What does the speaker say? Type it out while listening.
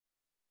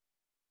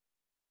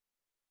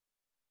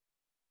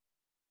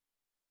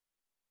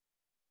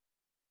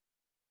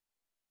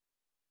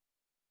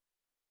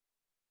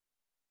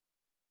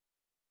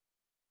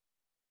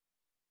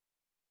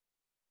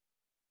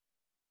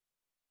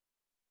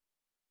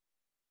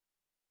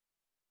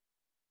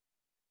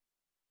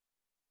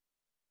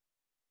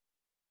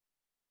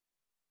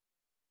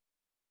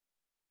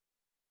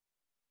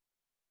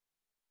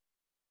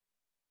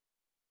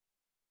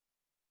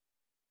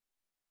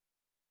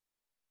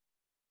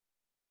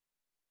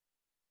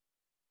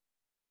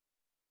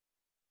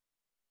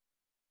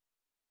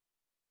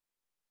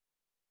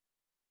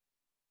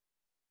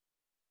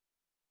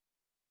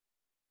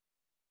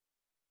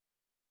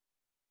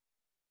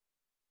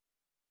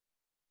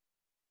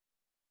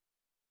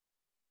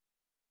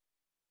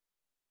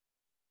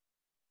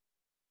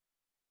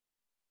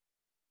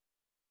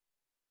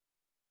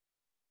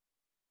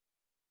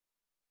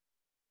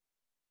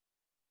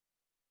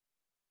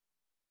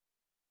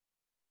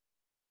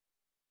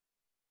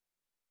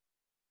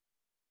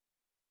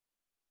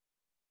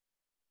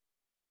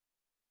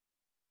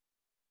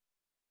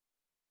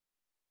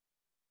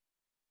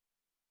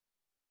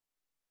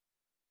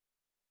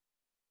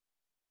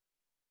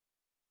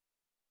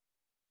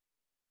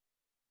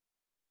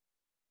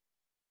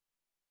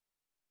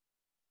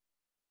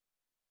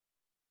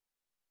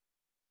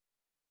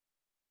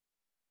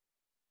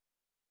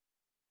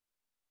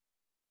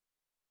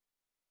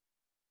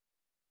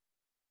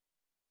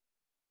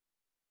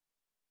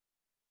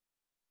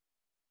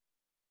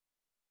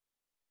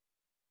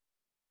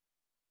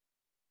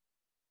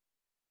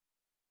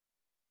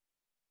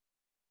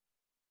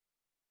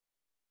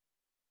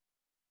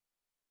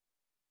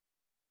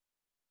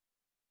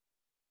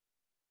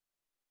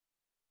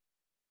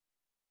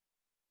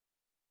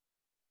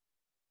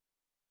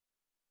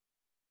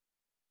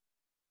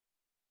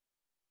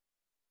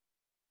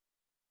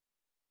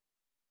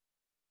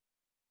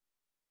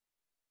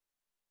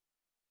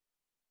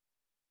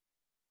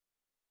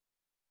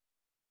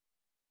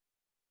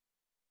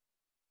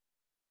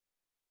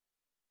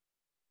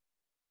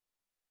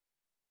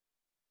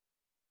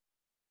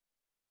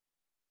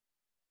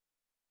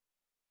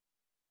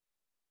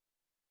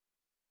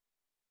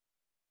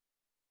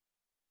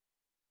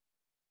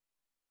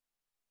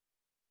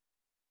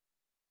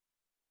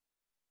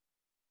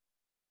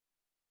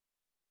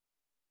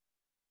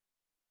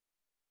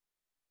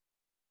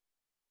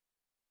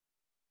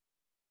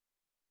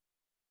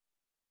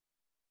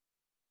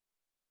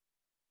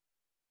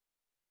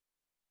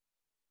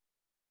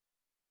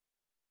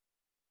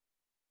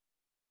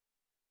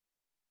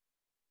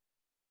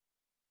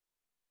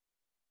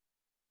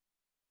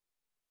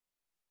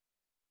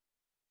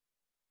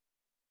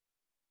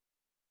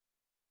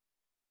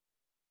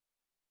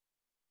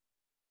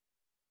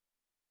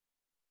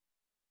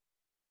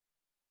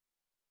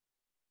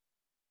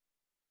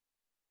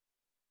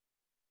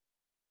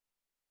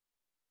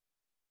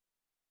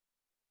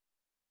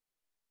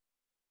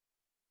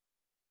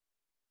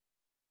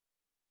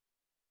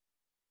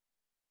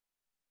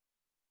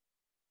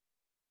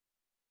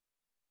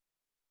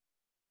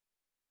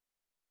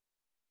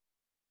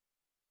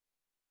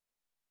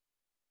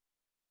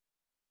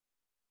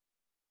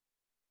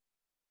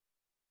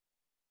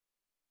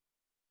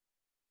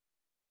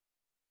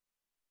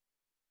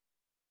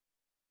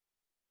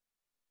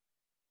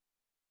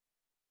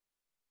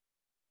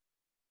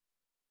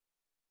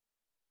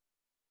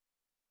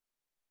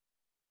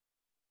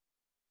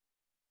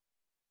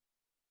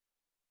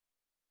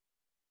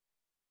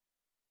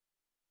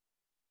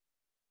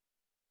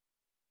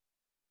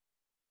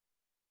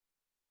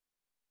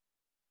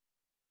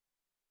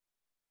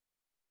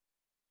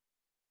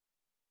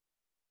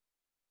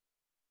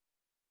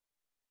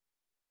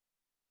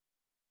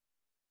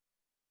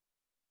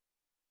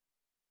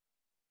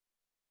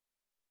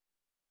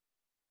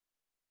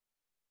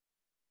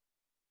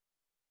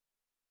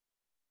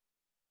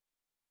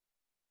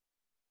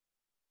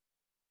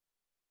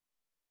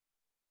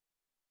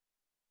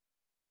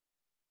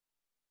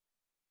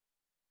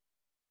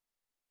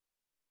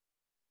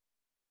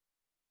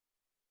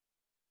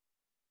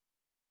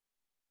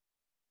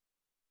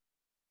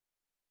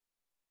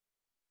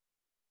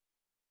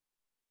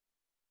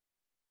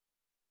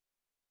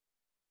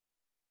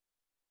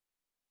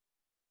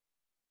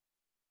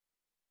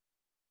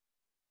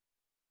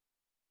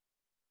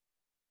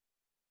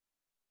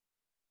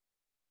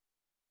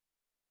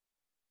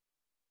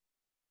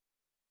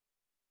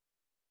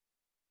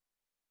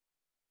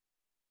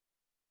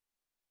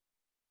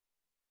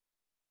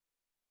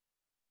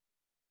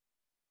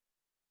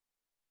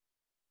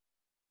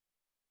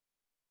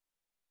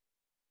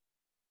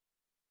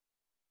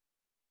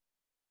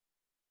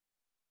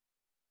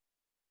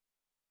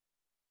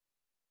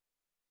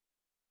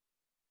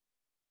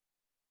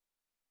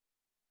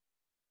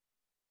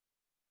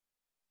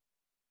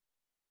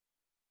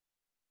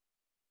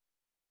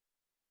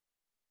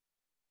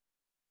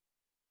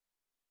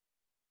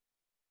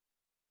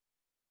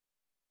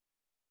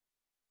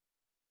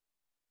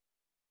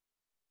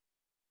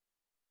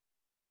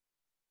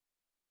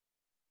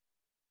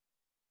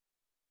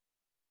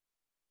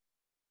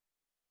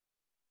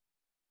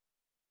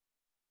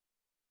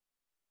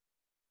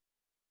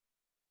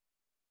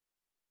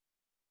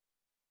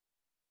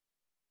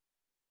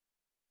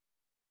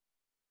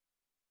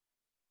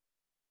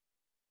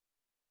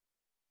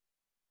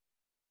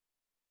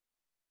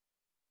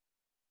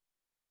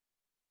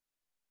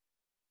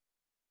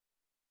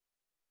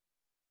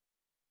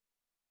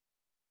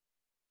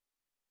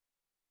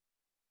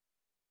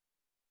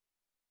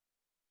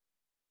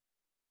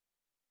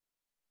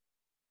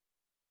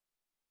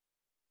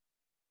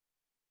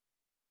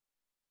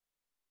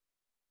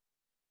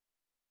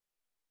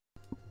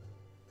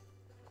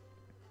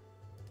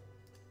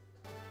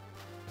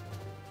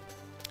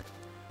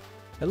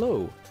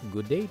Hello,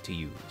 good day to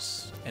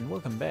yous, and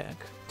welcome back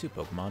to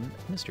Pokemon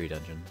Mystery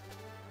Dungeon.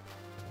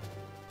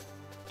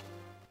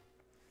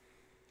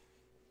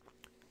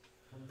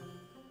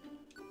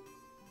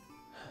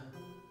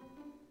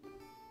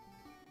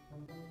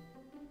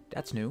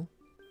 That's new.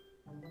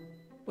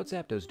 What's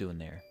Zapdos doing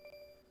there?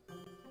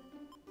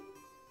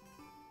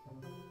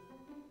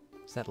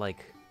 Is that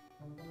like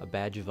a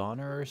badge of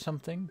honor or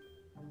something?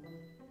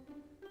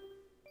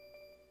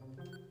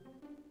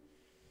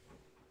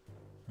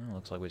 Well,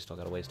 looks like we still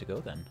got a ways to go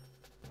then.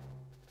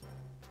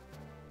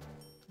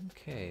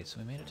 Okay, so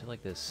we made it to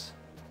like this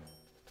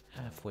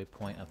halfway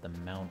point of the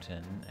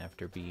mountain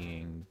after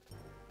being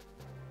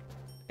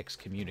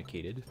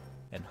excommunicated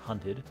and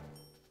hunted.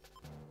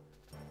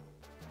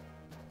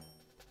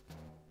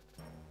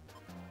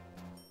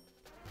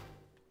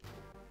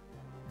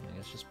 I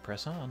guess just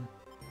press on.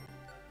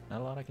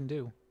 Not a lot I can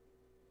do.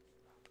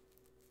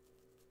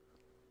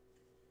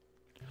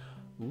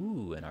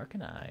 Ooh, an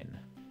Arcanine.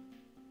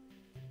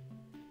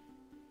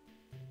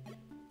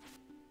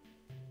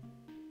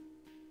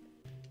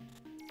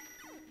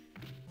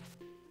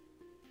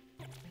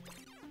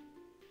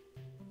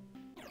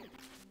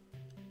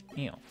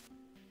 Ew.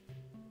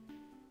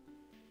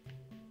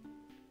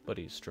 But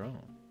he's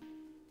strong.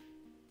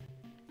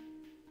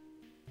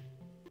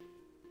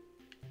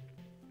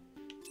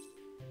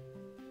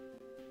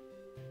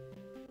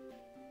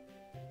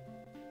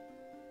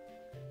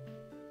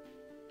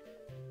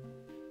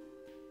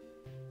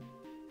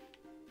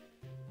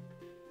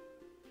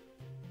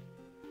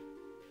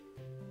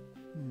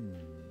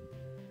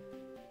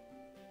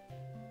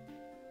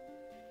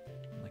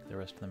 Like the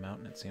rest of the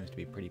mountain, it seems to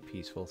be pretty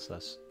peaceful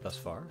thus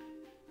far.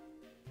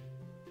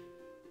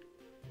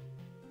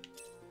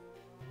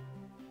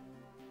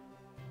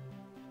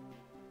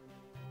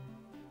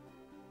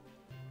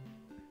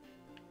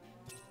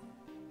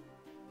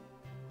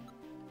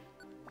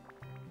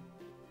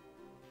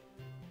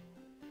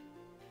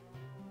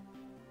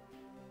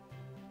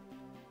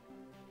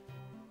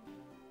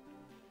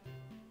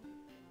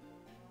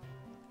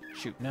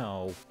 Shoot,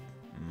 no.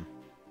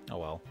 Oh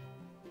well.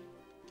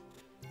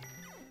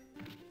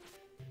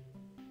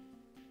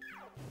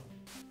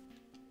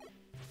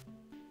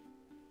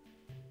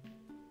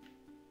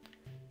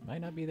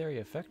 Might not be very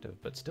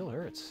effective, but still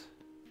hurts.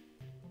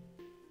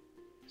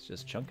 It's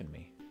just chunking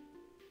me.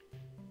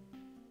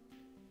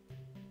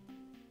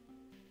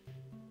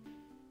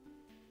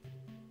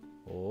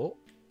 Oh.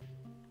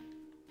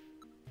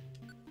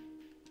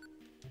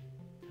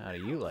 How do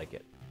you like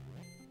it?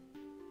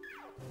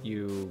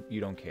 You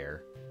don't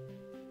care.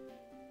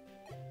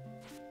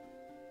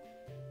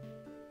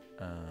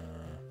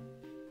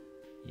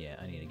 Yeah,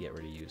 I need to get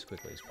rid of you as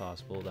quickly as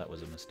possible. That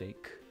was a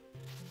mistake.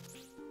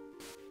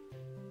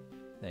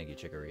 Thank you,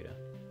 Chikorita.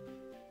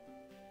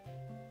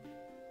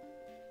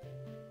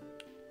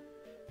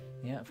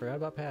 Yeah, forgot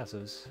about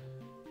passives.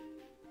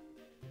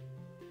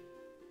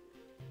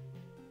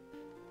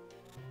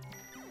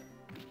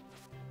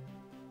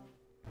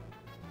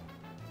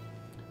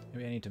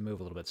 Maybe I need to move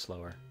a little bit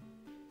slower.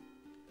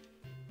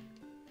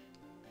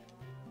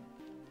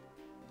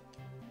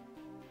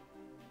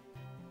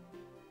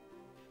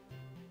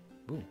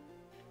 Ooh.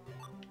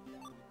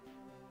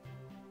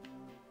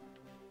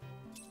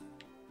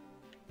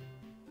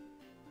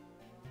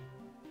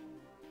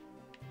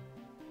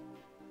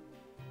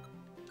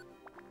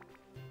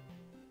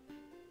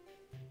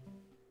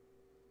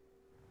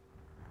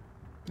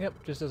 Yep,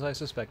 just as I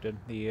suspected.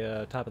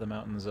 The top of the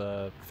mountain's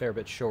a fair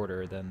bit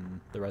shorter than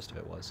the rest of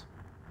it was.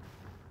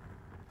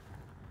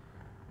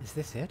 Is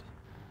this it?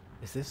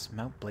 Is this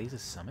Mount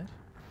Blaze's summit?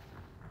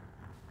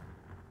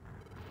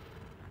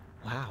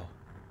 Wow,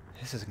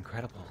 this is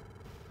incredible.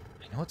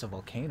 I know it's a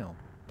volcano,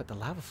 but the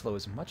lava flow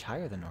is much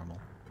higher than normal.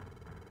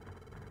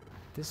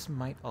 This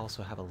might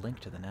also have a link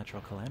to the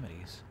natural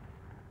calamities.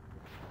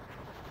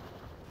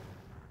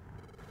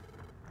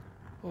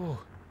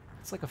 Oh,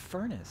 it's like a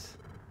furnace.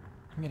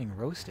 I'm getting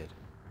roasted.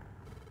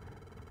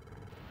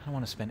 I don't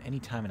want to spend any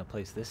time in a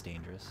place this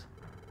dangerous.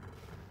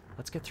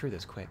 Let's get through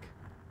this quick.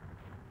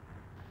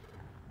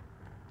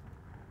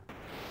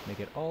 Make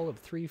it all of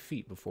 3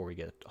 feet before we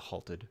get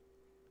halted.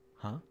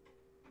 Huh?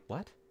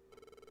 What?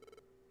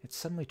 It's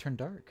suddenly turned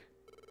dark.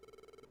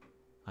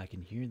 I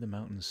can hear the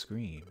mountain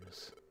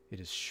screams. It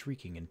is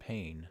shrieking in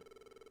pain.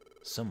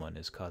 Someone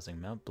is causing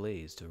Mount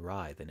Blaze to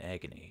writhe in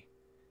agony.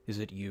 Is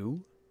it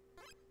you?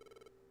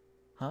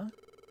 Huh?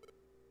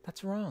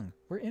 That's wrong.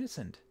 We're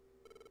innocent.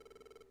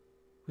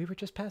 We were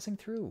just passing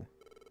through.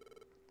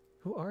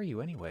 Who are you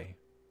anyway?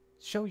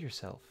 Show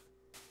yourself.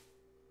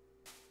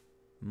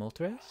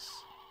 Moltres?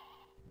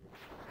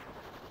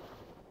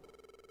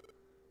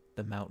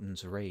 The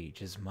mountain's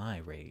rage is my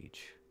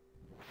rage.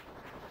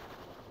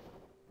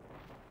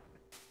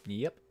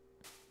 Yep.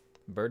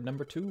 Bird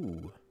number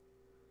 2.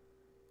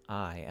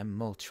 I am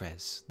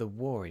Moltres, the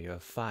warrior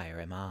of fire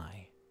am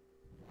I.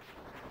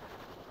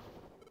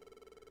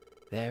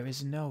 There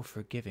is no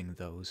forgiving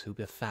those who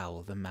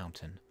befoul the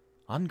mountain.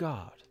 On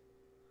guard.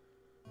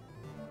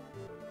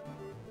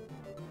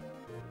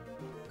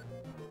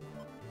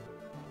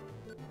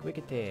 Quick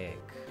attack.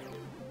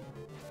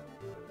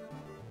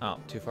 Oh,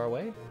 too far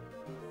away?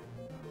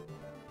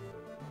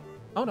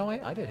 Oh no,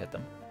 I did hit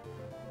them.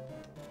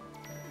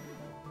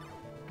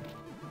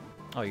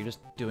 Oh, you're just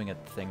doing a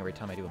thing every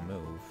time I do a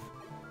move.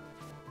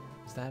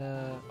 Is that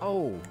a...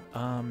 Oh!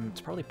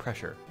 It's probably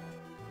pressure.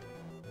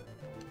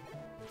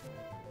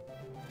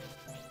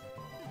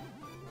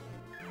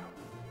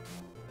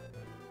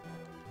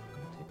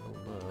 Take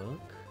a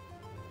look.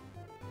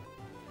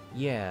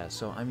 Yeah,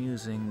 so I'm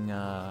using,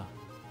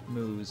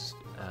 moves,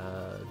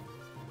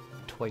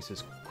 twice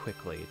as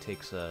quickly. It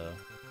takes,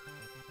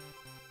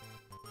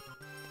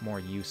 more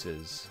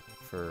uses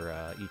for,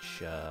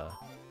 each,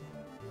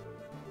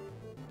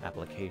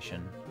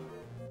 application.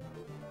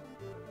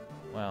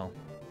 Well,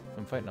 if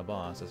I'm fighting a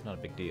boss, it's not a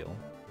big deal.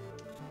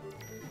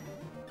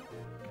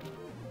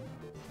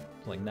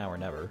 It's like now or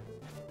never.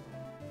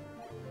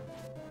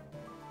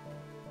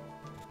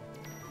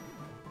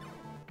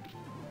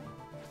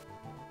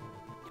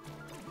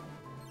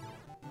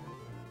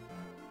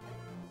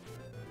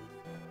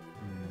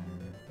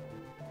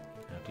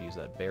 I have to use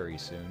that berry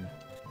soon.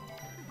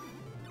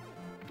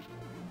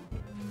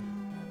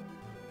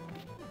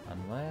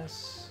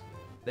 Unless...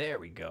 There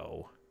we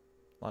go.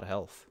 A lot of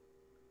health.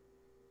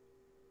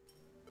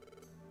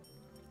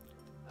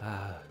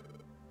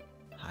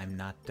 I'm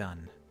not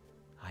done.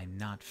 I'm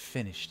not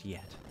finished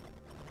yet.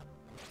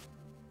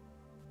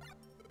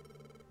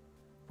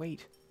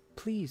 Wait,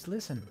 please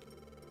listen.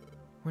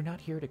 We're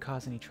not here to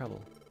cause any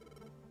trouble.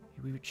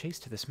 We were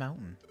chased to this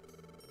mountain.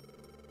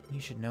 You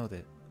should know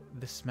that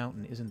this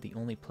mountain isn't the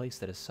only place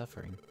that is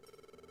suffering.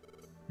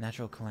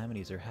 Natural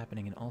calamities are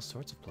happening in all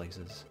sorts of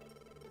places.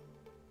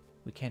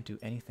 We can't do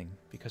anything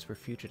because we're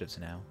fugitives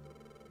now.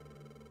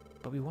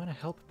 But we want to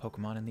help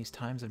Pokemon in these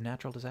times of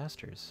natural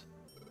disasters.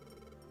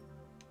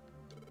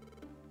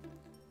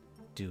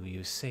 Do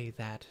you say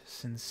that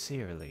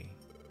sincerely?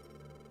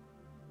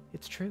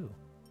 It's true.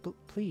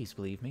 Please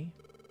believe me.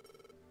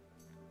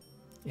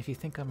 If you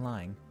think I'm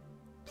lying,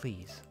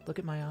 please look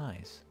at my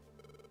eyes.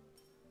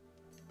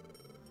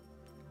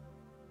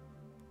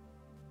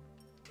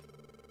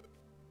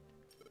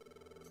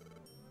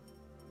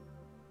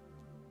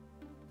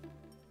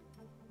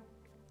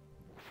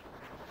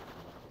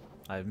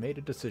 I've made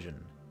a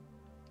decision.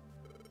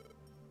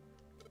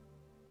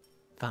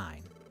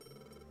 Fine.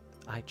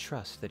 I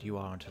trust that you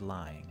aren't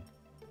lying.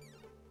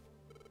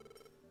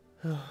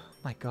 Oh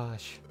my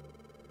gosh.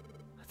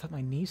 I thought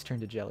my knees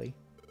turned to jelly.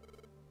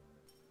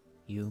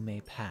 You may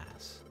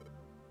pass.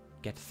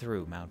 Get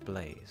through Mount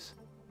Blaze.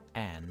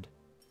 And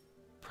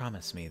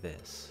promise me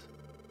this.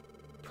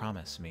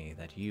 Promise me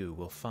that you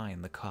will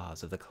find the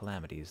cause of the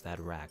calamities that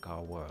rack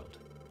our world.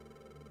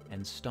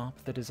 And stop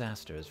the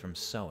disasters from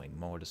sowing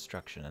more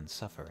destruction and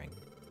suffering.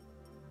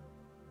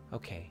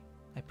 Okay,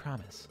 I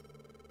promise.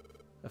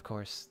 Of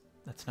course,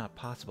 that's not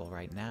possible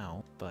right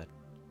now, but...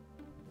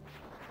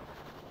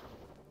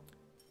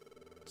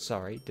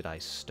 Sorry, did I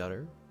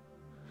stutter?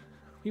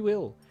 We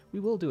will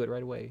do it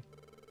right away.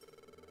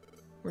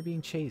 We're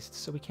being chased,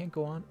 so we can't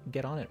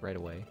get on it right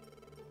away.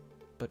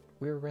 But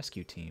we're a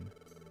rescue team.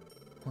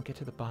 We'll get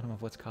to the bottom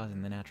of what's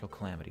causing the natural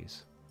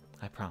calamities.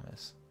 I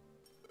promise.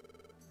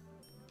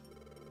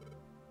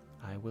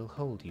 I will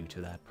hold you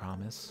to that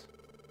promise.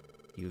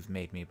 You've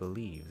made me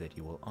believe that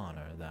you will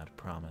honor that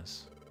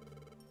promise.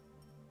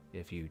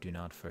 If you do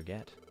not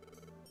forget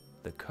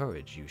the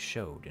courage you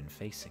showed in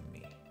facing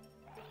me.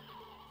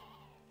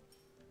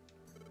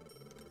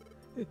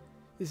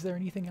 Is there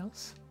anything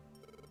else?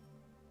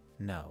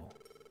 No.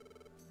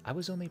 I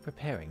was only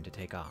preparing to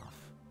take off.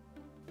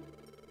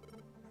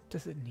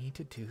 Does it need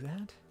to do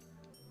that?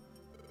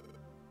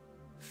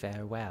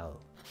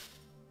 Farewell.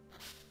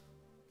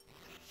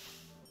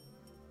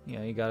 You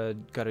know, you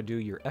gotta do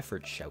your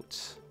effort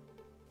shouts.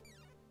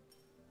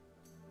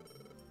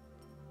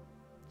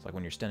 It's like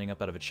when you're standing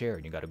up out of a chair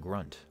and you gotta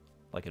grunt.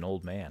 Like an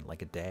old man,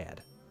 like a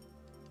dad.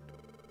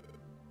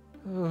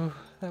 Oh,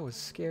 that was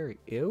scary.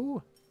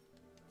 Ew?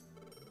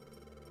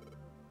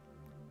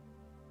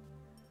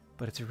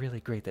 But it's really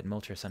great that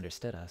Moltres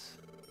understood us.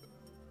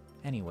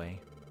 Anyway,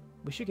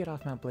 we should get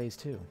off Mount Blaze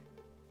too.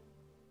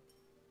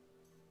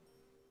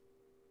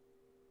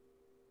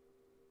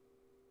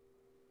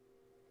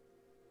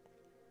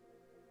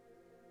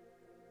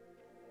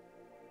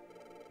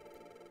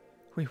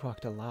 We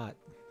walked a lot,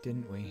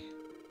 didn't we?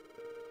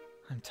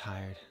 I'm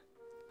tired.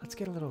 Let's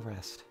get a little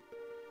rest.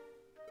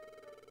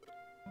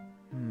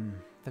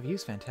 The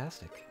view's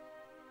fantastic.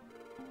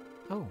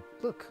 Oh,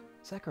 look!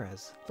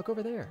 Zacaraz, look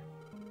over there!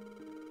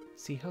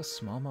 See how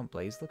small Mount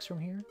Blaze looks from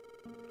here?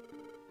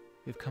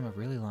 We've come a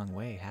really long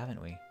way,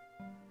 haven't we?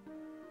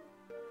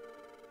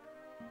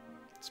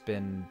 It's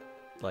been,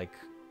 like...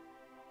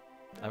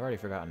 I've already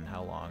forgotten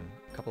how long.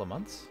 A couple of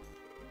months?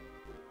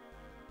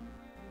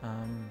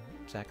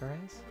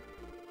 Zacaraz?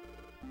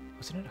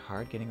 Wasn't it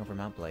hard getting over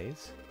Mount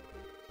Blaze?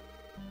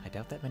 I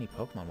doubt that many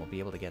Pokemon will be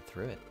able to get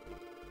through it.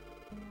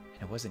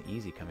 And it wasn't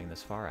easy coming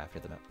this far after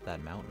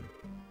that mountain.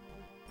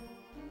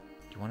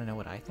 Do you want to know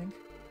what I think?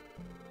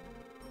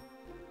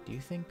 Do you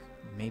think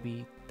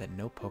maybe that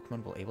no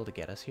Pokemon will able to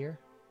get us here?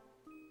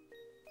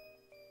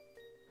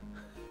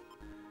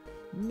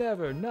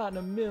 Never, not in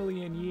a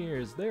million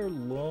years. They're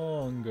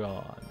long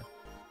gone.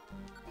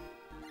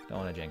 Don't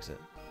want to jinx it.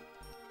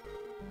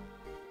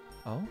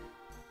 Oh?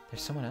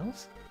 There's someone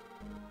else?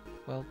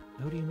 Well,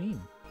 who do you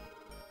mean?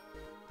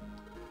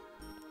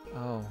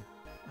 Oh,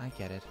 I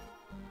get it.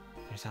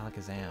 There's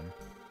Alakazam.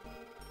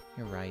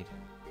 You're right.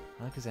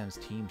 Alakazam's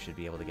team should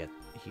be able to get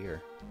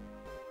here.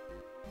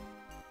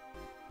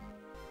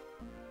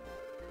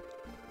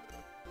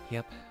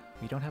 Yep,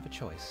 we don't have a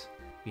choice.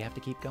 We have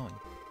to keep going.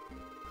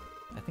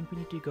 I think we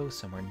need to go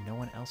somewhere no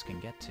one else can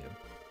get to.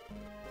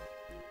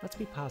 Let's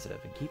be positive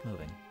and keep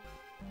moving.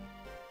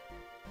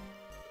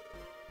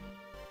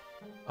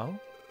 Oh?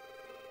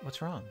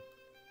 What's wrong?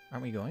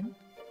 Aren't we going?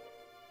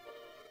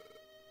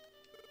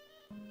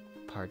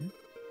 Pardon?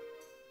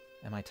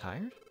 Am I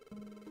tired?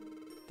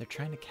 They're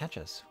trying to catch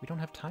us. We don't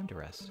have time to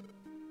rest.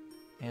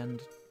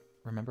 And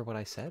remember what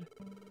I said?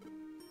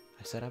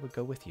 I said I would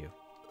go with you.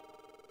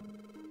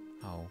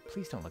 Oh,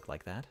 please don't look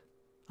like that.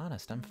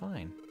 Honest, I'm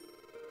fine.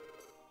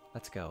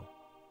 Let's go.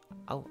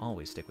 I'll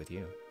always stick with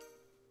you.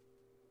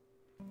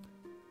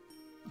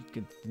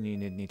 You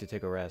need to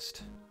take a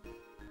rest.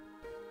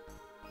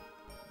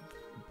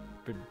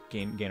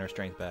 Gain our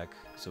strength back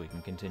so we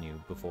can continue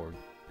before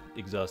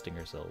exhausting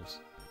ourselves.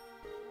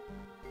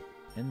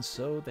 And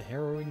so the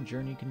harrowing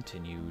journey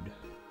continued,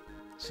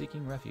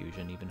 seeking refuge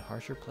in even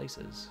harsher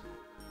places.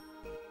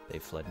 They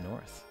fled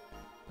north.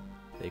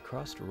 They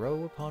crossed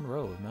row upon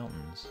row of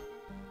mountains,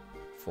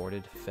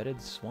 forded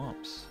fetid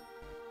swamps,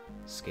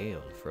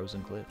 scaled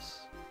frozen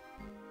cliffs,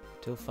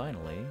 till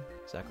finally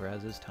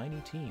Zakuraz's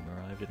tiny team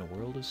arrived in a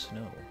world of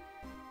snow,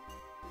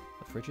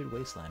 a frigid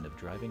wasteland of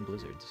driving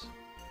blizzards.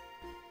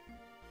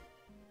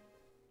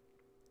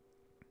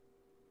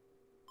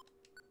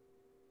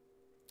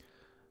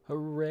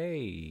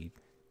 Hooray!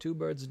 2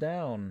 birds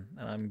down,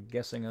 and I'm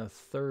guessing a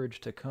third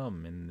to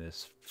come in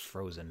this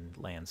frozen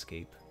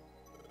landscape.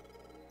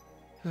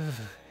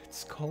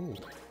 It's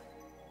cold.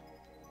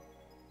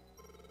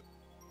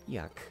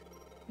 Yuck.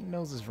 My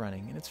nose is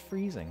running, and it's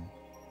freezing.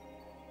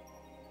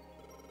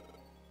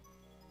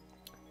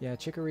 Yeah,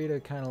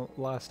 Chikorita kind of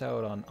lost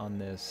out on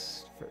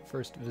this.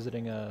 First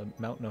visiting a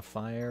mountain of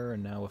fire,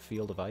 and now a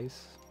field of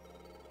ice.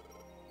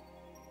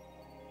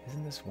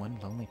 Isn't this one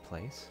lonely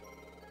place?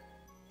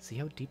 See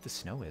how deep the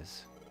snow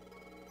is.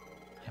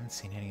 I haven't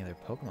seen any other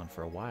Pokemon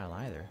for a while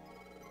either.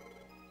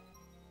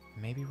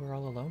 Maybe we're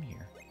all alone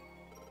here.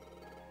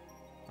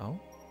 Oh?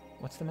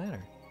 What's the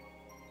matter?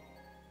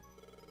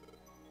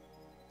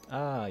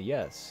 Ah,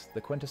 yes,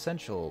 the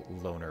quintessential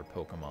loner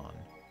Pokemon.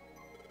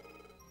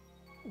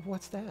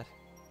 What's that?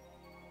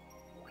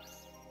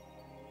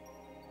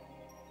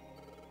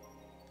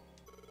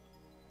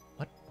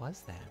 What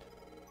was that?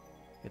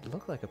 It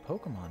looked like a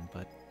Pokemon,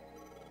 but...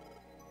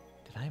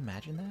 did I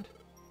imagine that?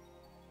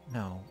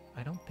 No,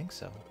 I don't think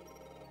so.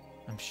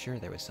 I'm sure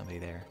there was somebody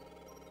there.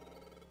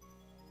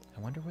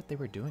 I wonder what they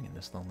were doing in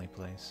this lonely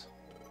place.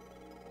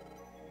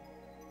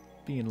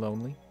 Being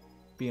lonely?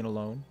 Being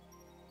alone?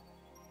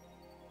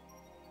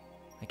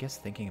 I guess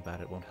thinking about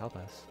it won't help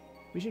us.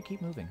 We should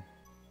keep moving.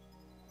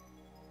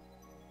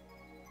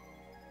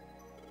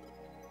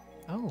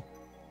 Oh!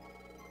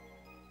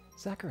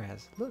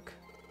 Zakuraz, look!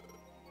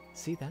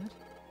 See that?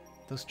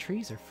 Those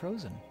trees are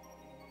frozen.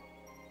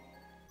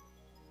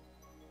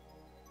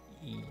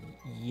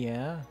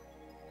 Yeah,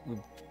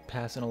 we're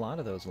passing a lot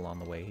of those along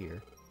the way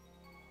here.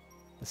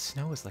 The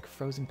snow is like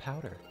frozen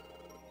powder.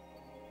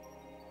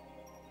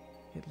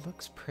 It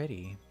looks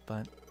pretty,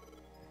 but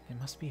it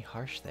must be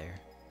harsh there.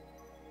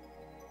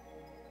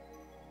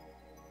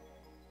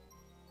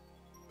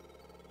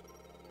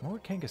 More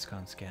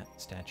Kangaskhan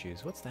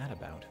statues, what's that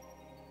about?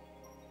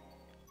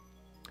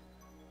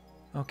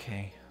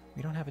 Okay,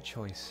 we don't have a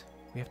choice.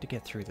 We have to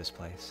get through this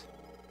place.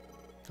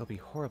 It'll be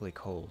horribly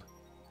cold.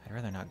 I'd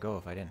rather not go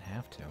if I didn't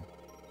have to.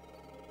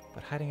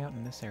 But hiding out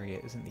in this area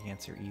isn't the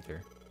answer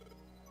either.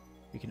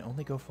 We can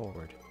only go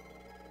forward.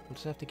 We'll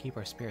just have to keep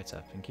our spirits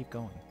up and keep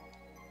going.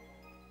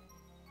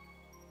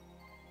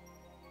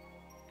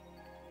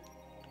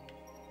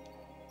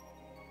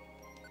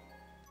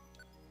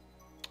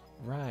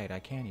 Right, I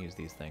can use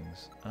these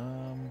things.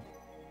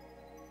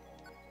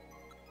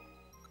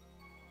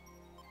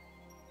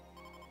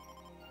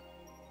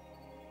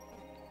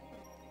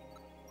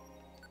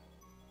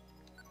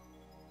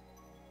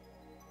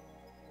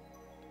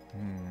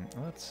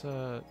 Let's,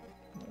 I'm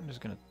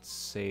just gonna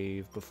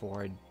save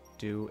before I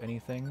do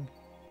anything.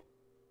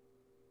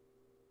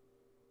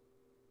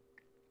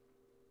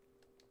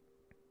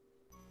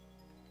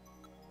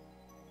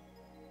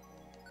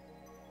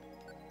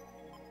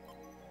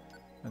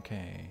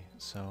 Okay,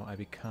 so I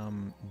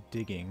become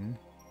digging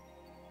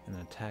and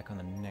then attack on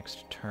the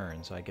next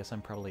turn, so I guess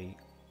I'm probably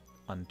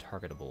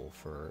untargetable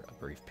for a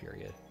brief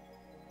period.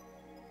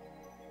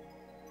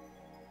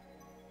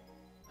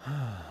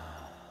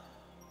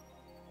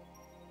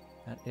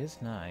 That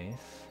is nice.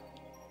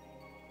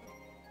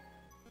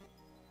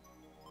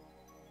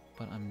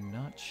 But I'm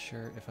not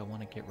sure if I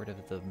want to get rid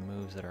of the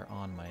moves that are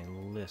on my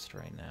list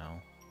right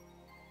now.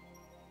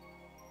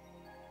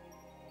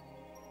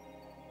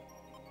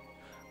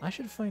 I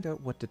should find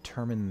out what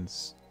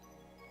determines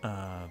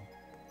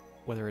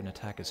whether an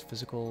attack is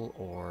physical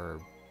or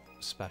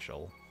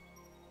special.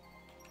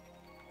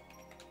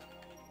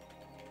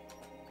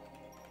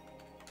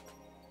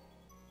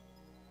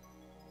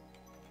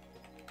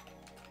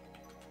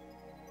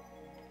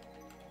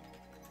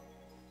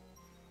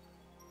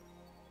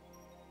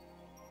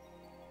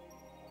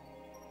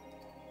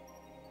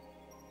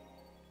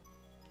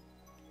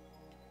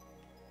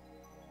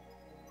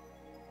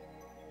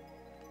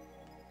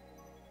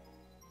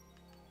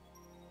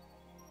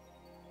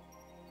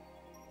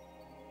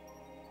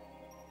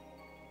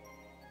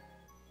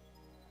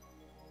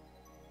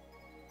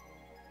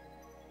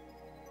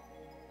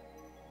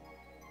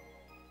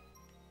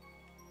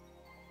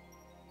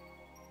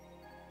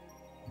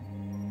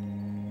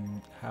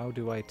 How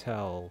do I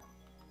tell?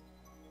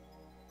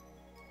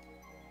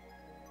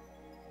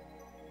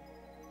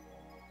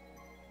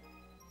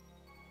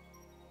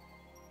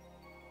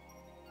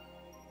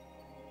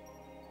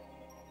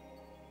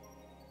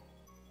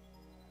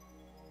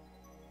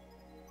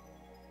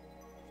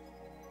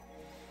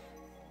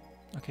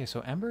 Okay,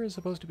 so Ember is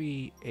supposed to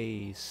be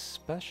a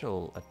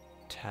special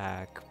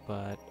attack,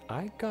 but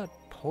I got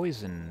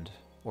poisoned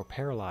or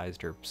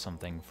paralyzed or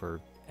something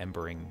for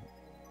embering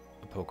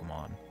a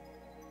Pokemon.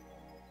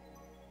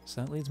 So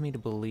that leads me to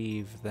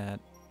believe that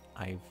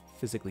I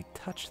physically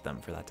touched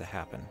them for that to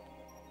happen.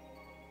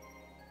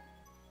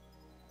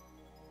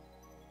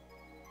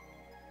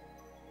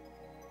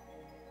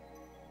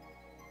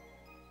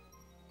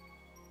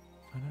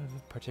 Find out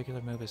if a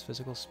particular move is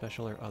physical,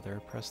 special, or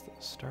other. Press the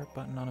start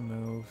button on a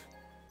move.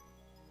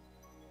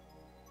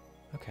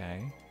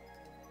 Okay.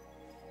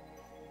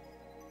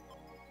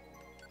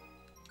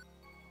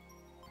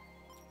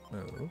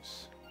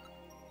 Moves.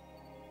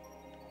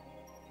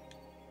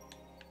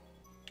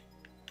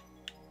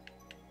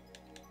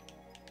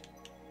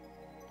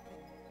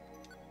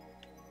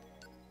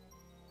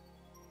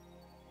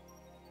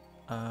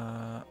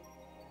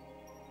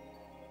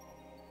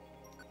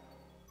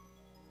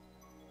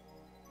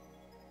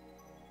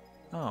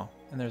 Oh,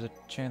 and there's a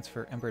chance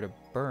for Ember to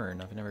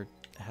burn. I've never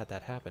had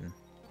that happen.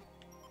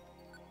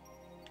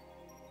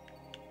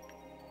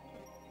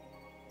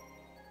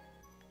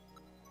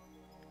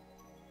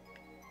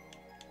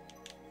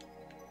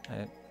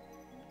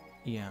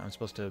 Yeah, I'm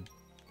supposed to,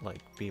 like,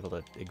 be able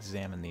to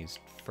examine these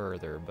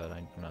further, but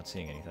I'm not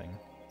seeing anything.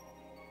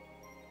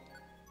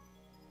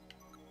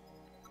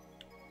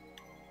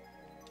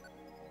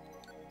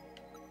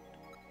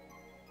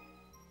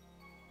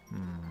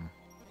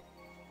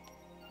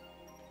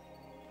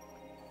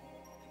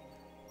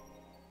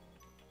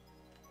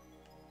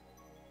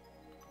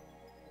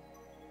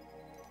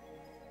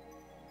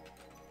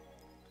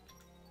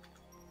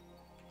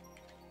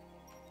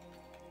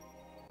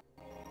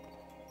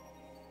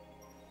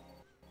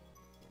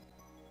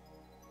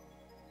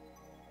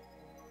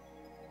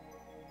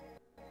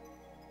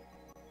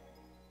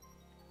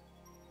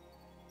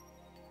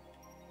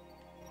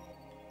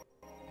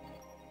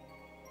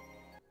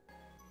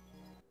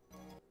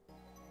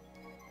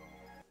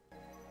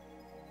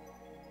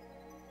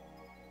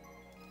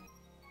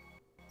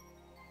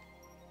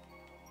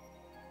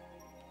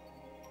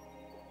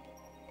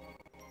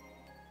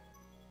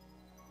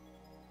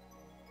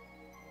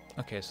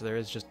 Okay, so there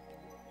is just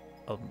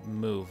a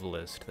move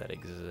list that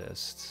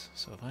exists.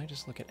 So if I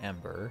just look at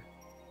Ember...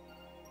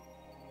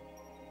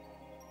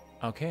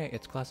 Okay,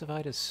 it's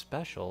classified as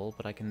special,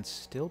 but I can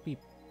still be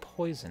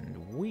poisoned.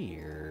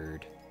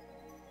 Weird.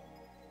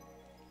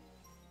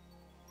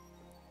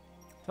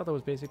 I thought that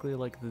was basically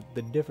like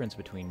the difference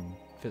between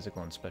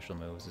physical and special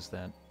moves is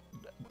that,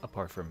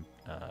 apart from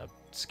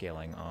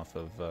scaling off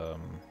of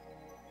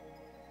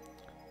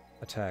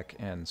attack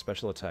and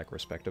special attack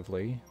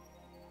respectively,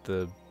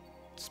 the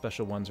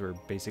special ones were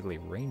basically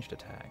ranged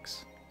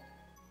attacks.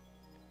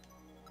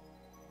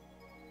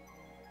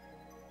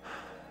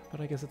 But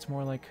I guess it's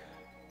more like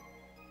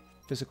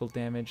physical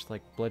damage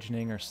like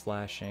bludgeoning or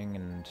slashing,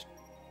 and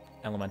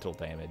elemental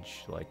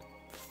damage like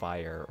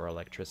fire or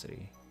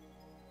electricity.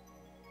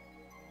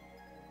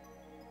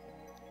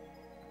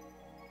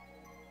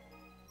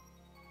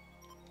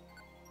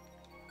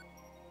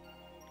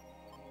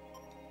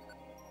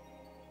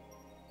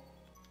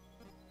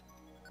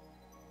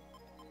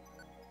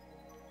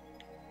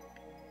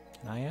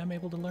 I am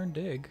able to learn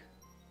Dig.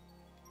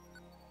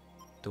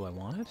 Do I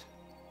want it?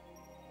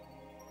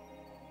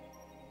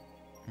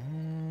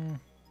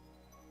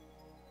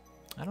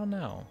 I don't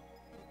know.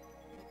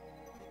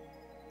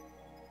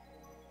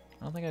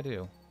 I don't think I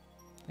do.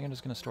 I think I'm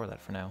just going to store that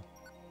for now.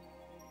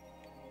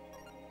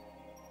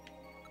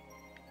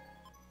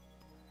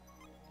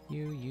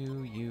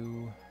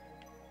 You.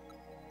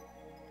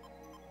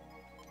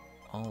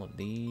 All of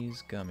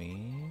these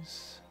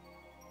gummies.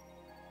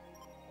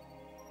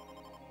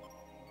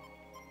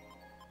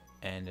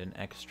 And an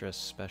extra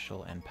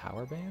special and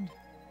power band?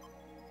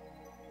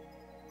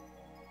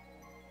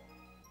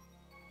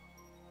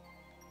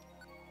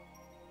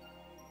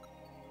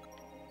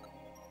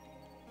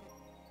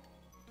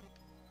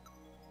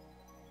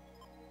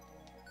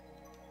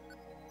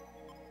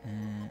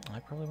 I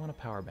probably want a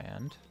power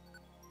band.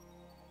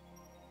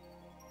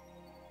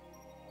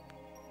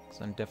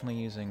 So I'm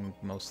definitely using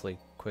mostly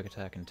quick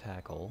attack and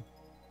tackle.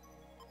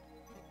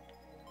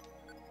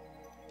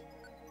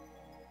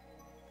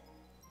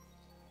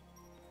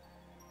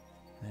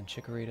 And then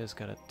Chikorita's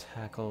got a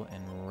tackle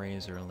and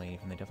Razor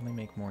Leaf, and they definitely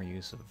make more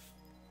use of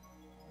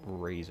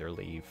Razor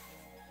Leaf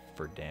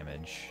for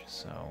damage,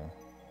 so...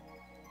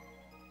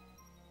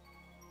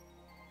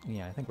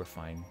 yeah, I think we're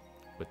fine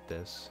with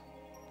this.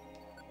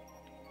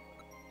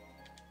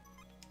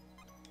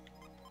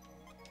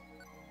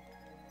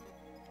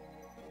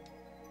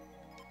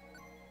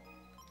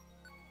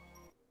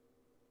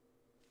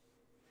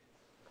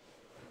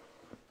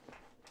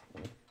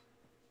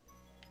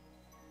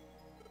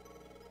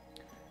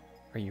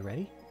 Are you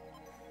ready?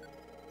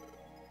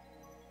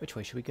 Which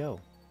way should we go?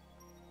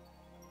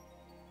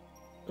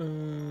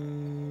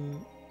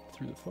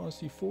 Through the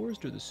Frosty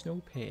Forest or the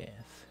Snow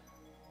Path?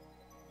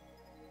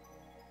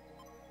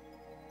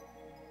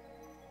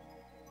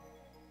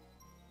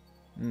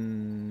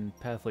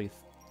 Path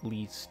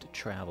least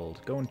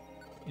traveled. Going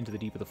into the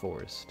deep of the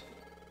forest.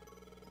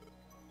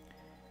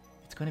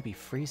 It's going to be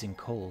freezing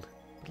cold,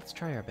 but let's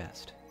try our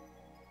best.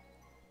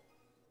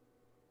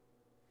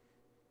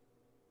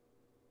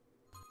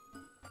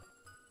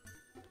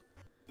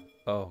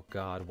 Oh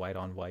god, white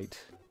on white.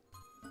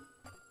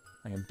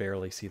 I can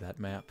barely see that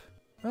map.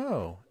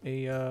 Oh,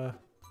 a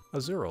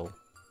Azurill.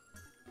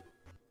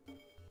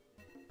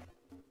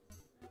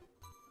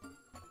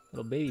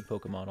 Little baby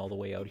Pokemon all the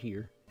way out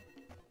here.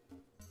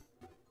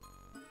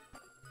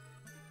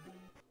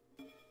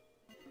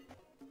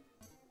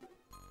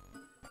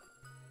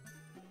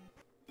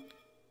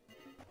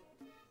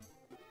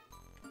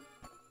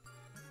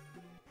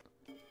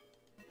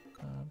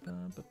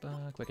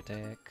 Quick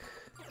attack.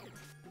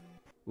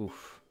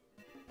 Oof.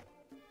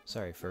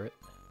 Sorry for it.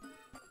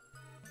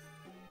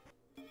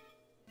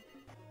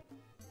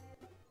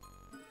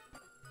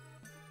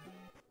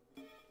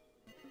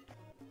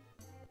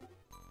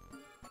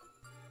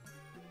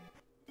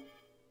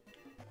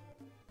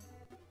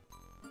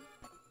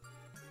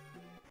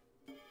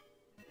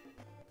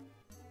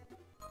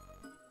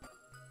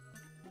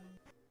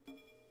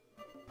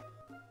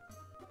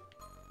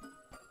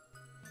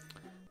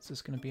 Is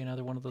this going to be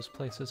another one of those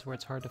places where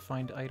it's hard to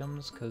find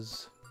items,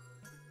 because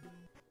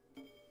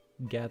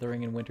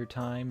gathering in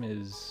wintertime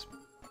is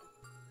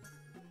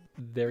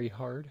very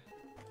hard?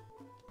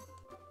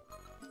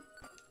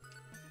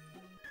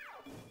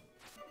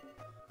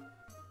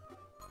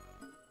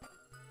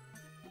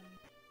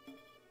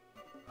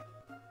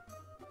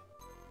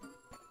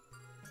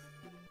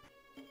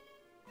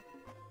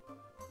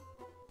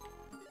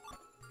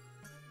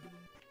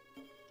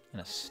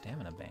 And a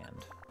stamina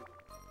band.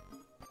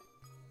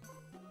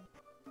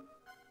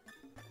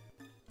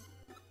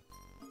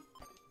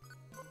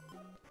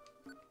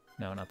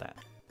 No, not that.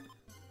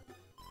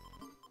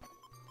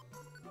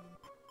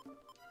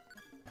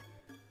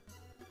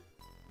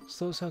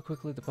 Slows how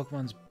quickly the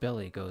Pokemon's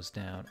belly goes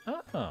down.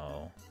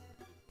 Oh.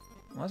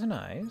 Was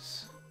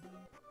nice.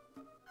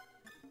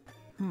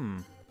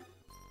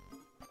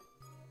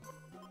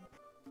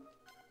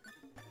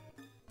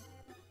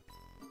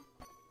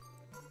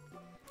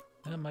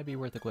 That might be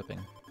worth equipping.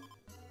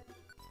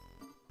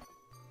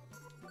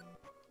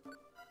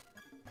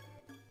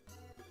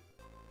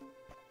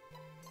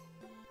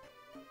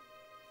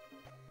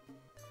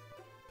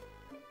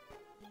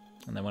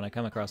 And then when I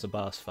come across a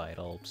boss fight,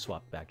 I'll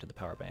swap back to the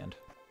power band.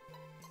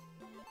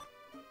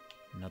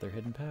 Another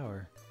hidden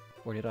power.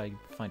 Or did I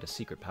find a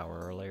secret power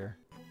earlier?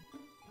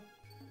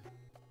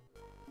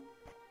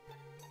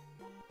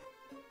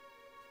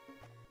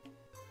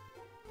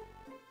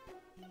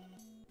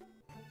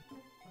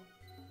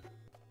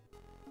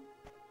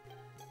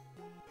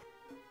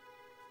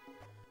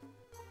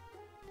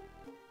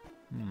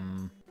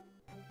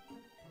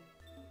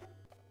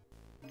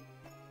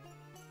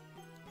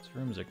 These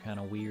rooms are kind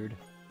of weird.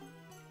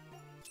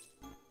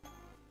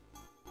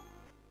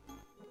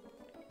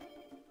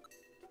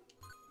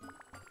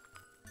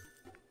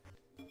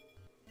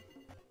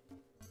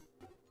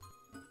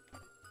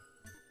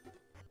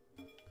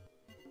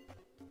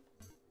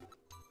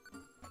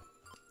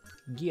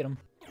 Get him.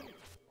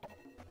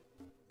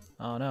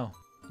 Oh no,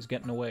 he's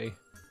getting away.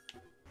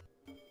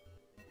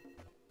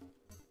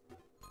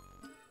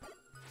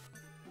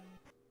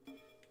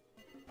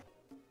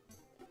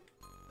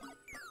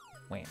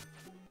 Wham.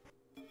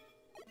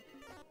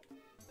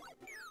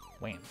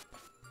 Wham.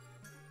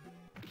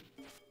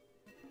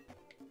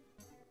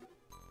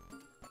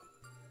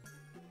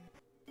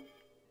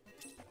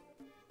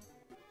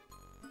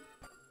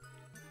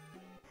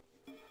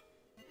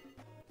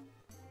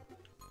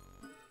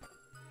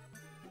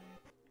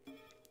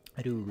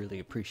 I do really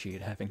appreciate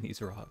having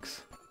these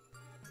rocks.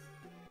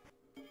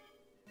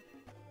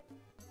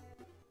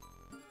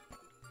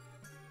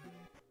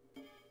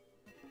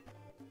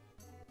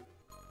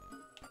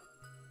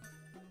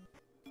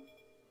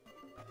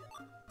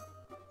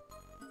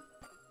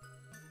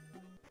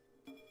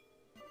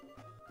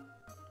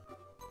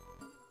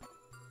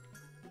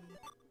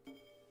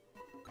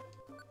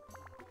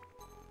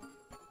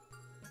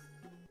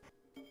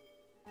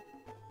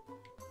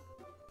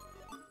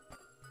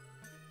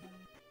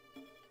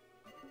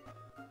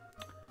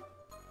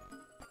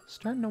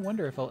 Starting to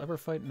wonder if I'll ever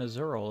fight an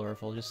Azurill or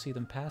if I'll just see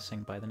them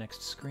passing by the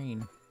next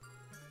screen.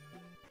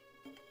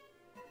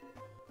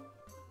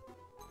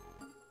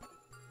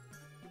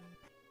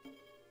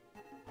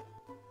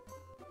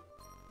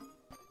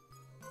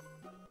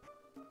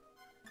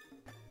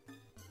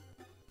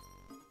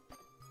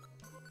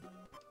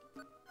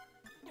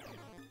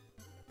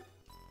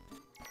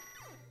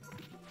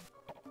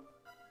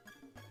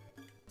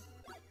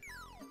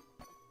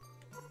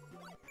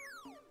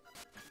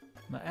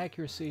 My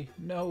accuracy,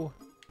 no!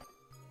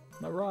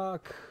 My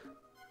rock!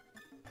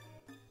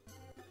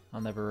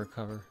 I'll never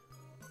recover.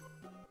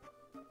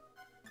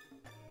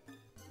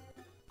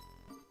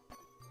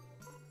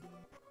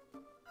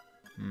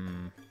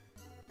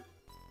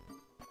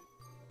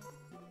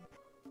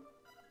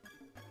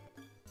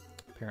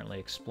 Apparently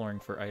exploring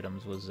for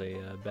items was a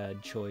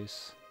bad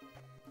choice.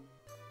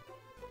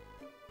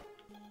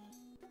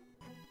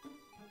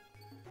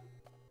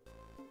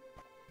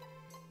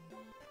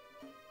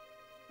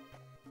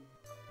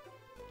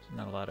 There's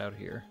not a lot out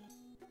here.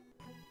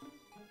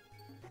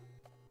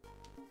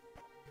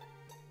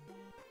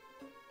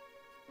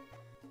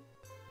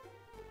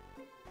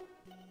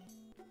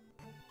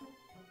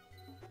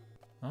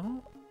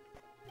 Oh.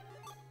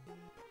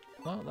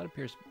 Well, that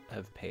appears to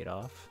have paid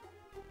off.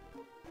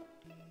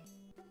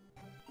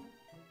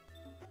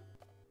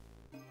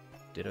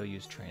 Ditto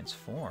use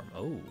transform.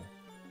 Oh.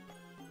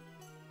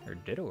 There's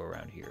Ditto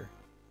around here.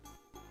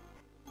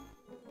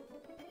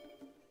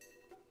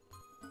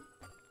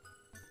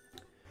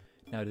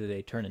 Now, do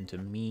they turn into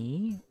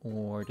me,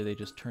 or do they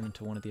just turn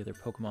into one of the other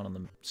Pokemon on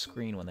the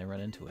screen when they run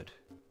into it?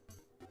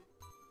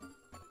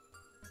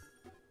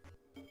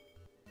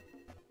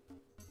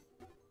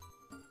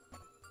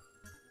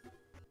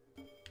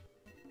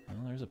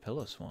 Well, there's a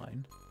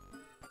Piloswine.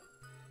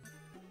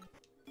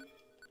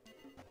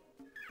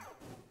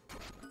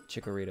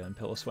 Chikorita and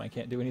Piloswine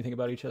can't do anything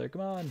about each other.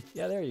 Come on!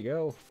 Yeah, there you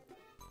go!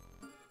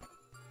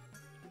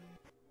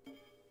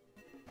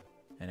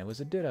 And it was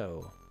a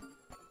Ditto.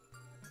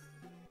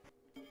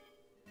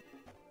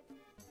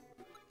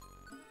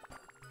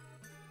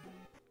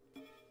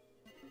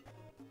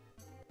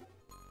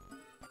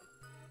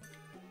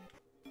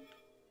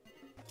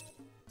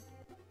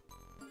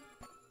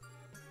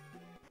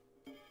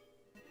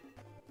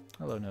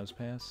 Hello,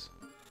 Nosepass.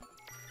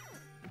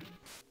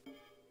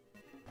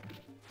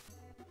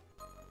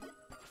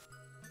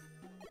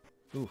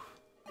 Oof.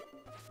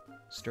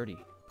 Sturdy.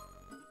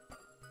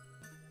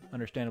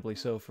 Understandably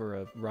so for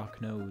a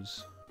rock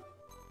nose.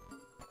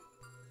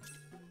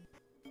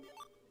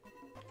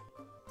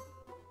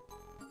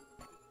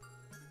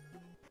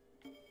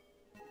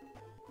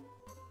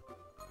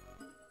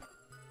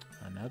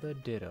 Another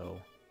Ditto.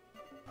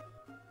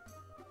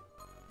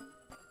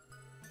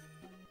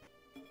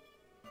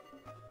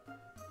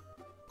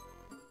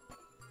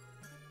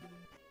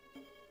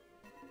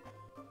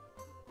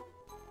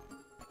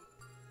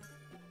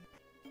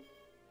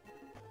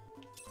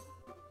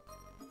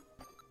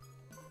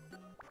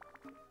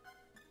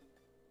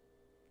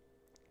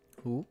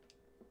 Who?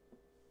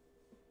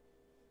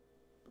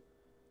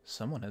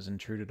 Someone has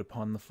intruded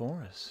upon the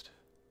forest.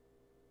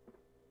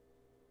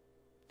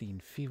 The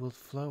enfeebled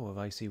flow of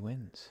icy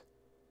winds.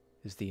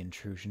 Is the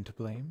intrusion to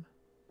blame?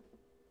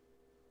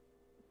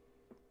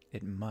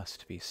 It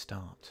must be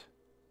stopped.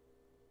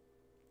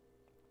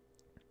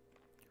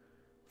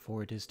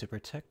 For it is to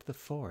protect the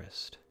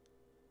forest.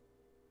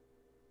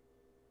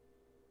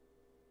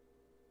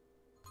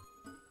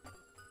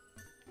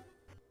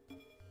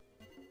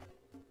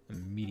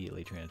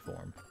 Immediately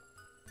transform.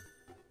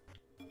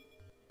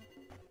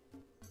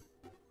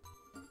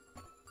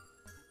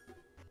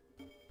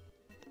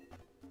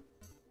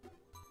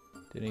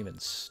 Didn't even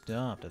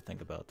stop to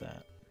think about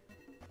that.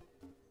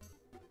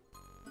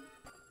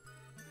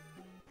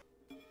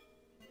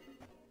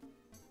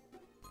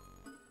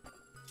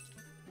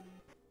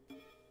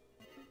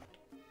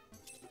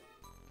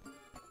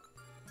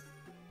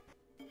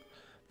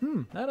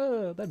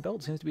 That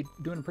belt seems to be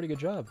doing a pretty good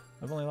job.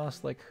 I've only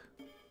lost like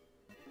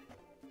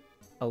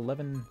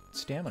 11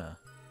 stamina.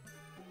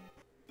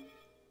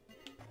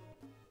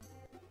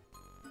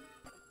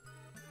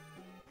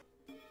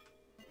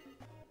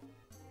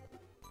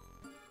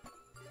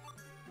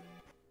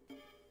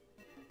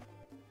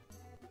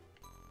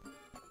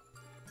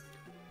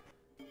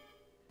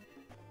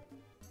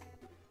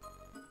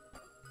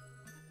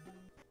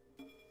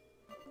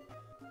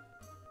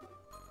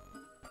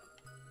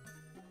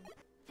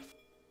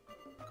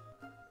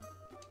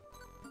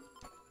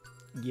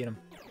 Get him.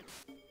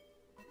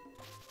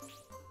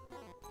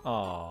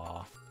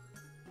 Aww.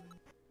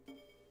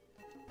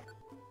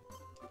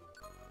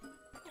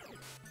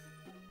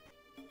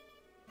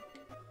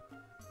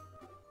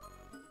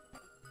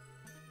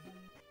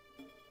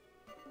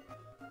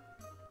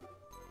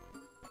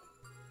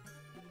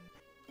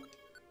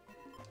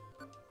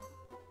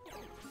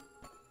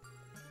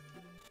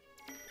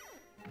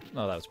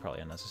 Oh, that was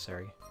probably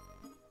unnecessary.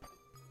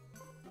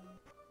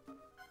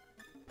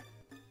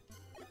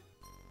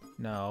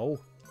 No.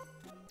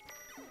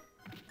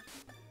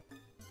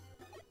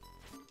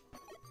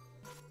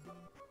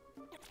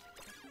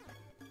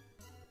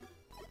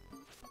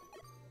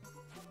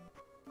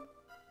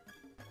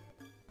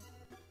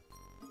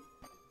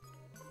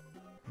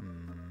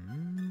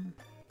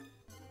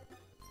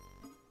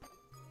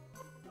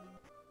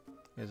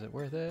 Is it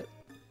worth it?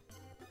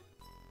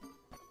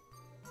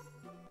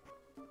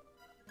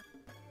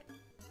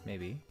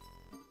 Maybe.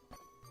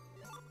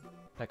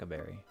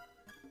 Peccaberry.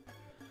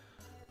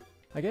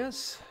 I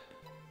guess.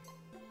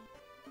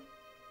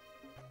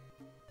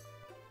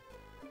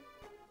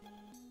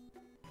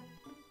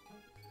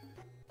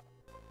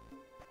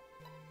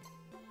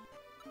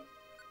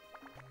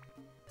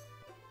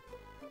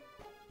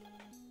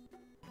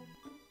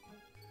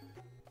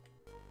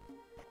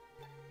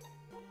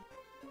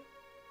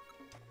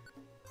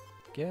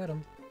 Get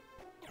him.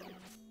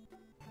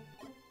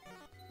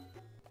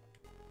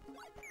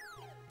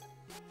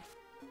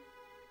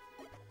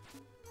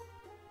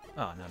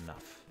 Oh, not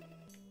enough.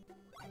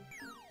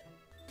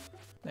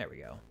 There we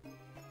go.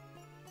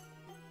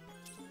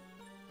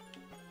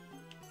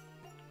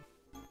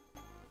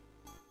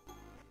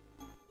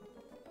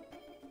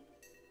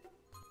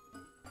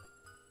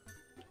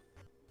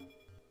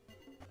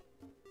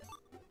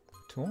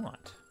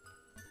 Taunt.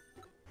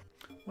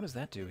 What does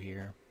that do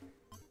here?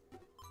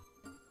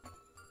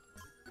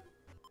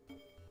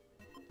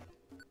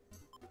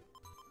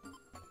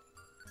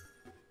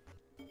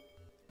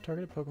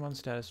 Targeted Pokemon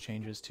status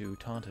changes to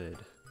Taunted.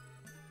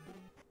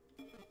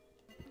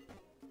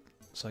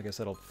 So I guess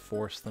that'll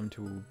force them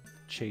to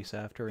chase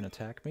after and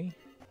attack me.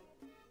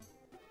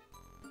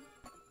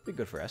 Be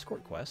good for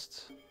escort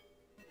quests.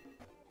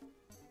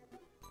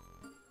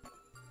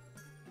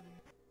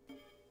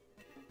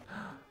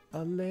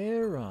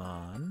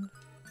 Alaron.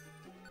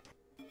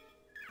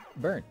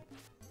 Burn.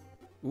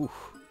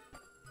 Oof.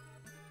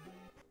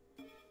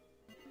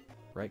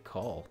 Right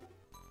call.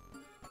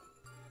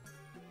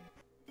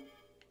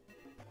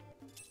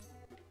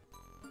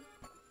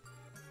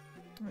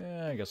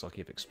 Yeah, I guess I'll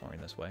keep exploring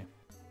this way.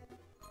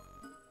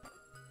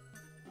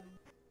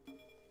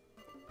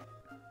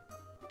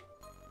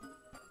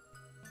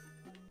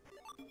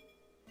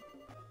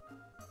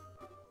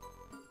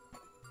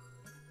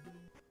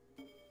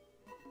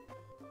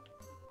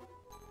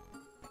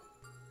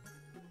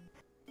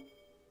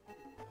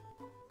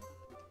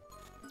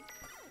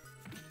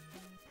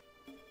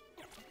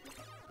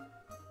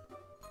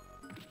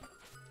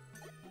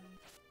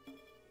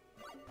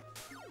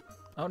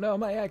 Oh no,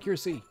 my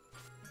accuracy!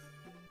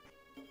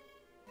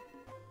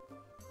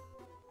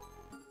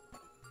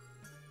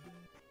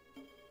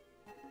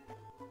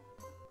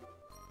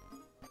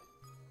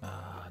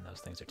 Ah, and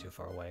those things are too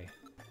far away.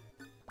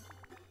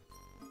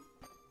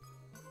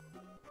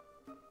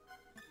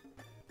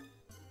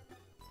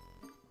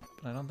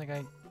 But I don't think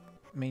I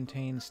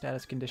maintain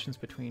status conditions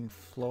between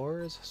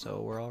floors,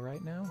 so we're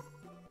alright now.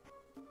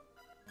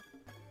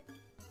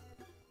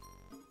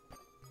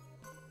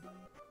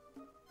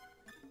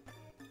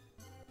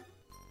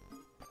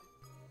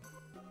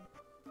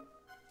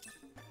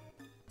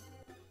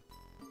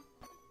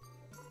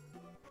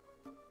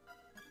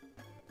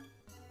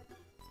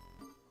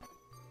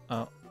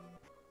 Oh.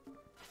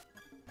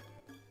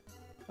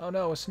 Oh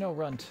no, a snow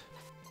runt.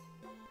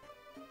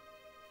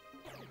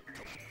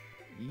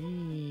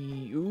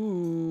 Eee,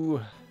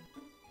 ooh.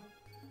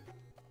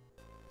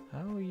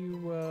 How are you,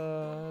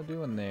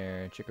 doing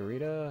there,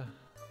 Chikorita?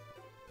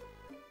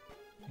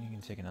 You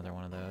can take another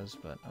one of those,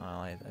 but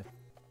I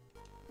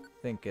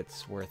think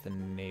it's worth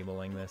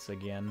enabling this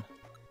again.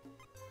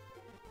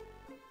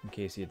 In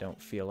case you don't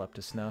feel up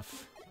to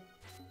snuff.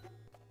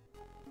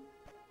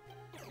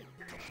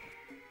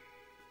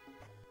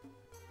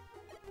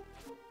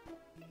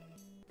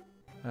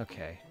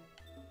 Okay.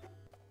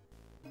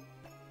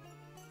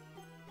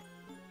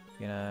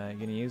 You gonna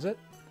use it?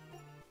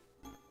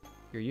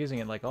 You're using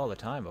it like all the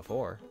time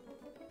before.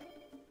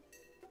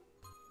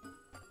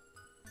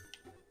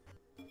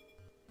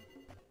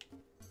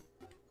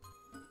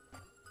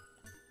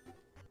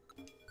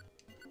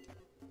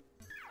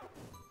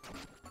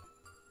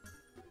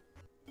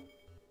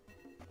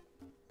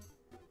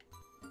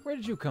 Where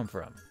did you come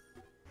from?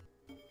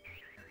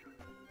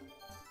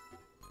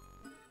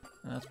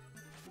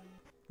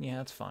 Yeah,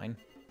 that's fine.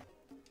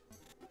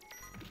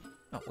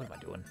 Oh, what am I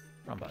doing?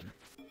 Wrong button.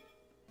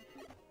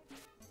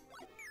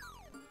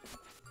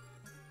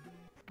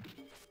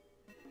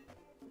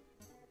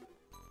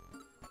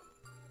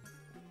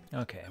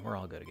 Okay, we're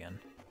all good again.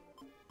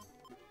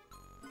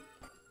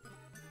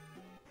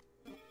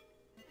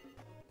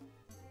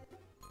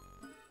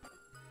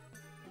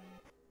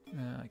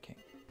 I can't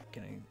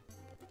get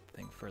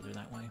anything further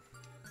that way.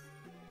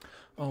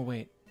 Oh,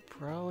 wait.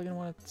 Probably gonna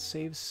want to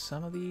save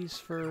some of these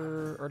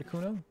for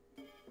Articuno.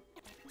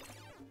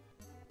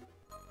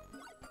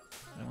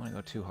 I don't want to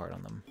go too hard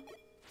on them.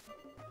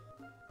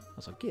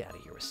 Also, get out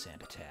of here with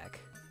Sand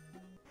Attack.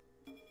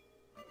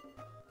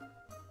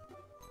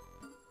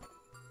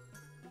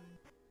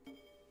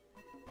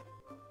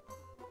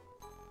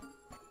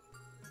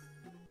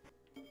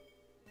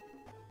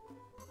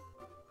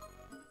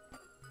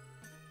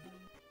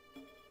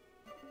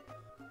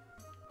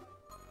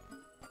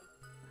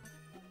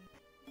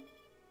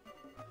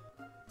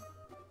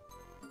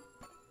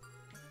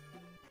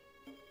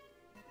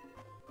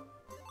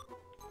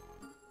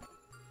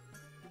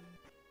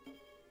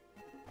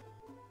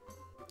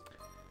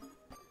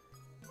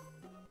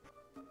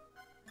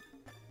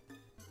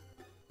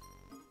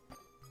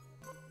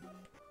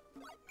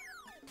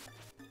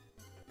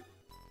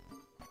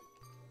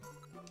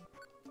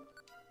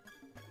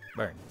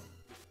 Burn.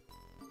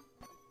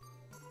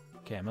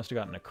 Okay, I must have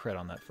gotten a crit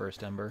on that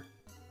first ember.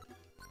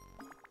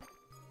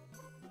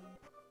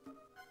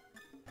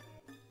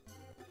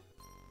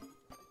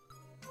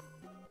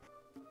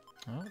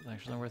 Oh, it's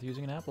actually worth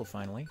using an apple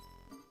finally.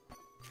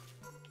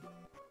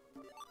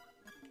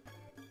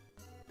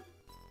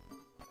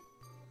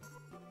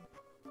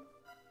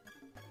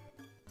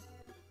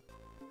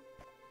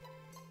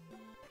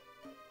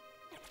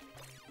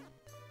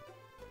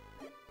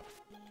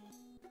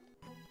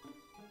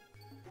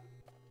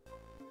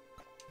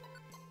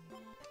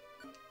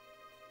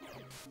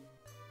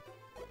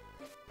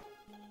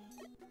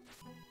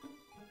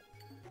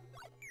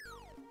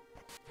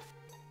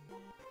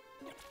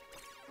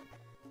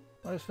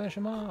 Let's finish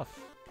him off.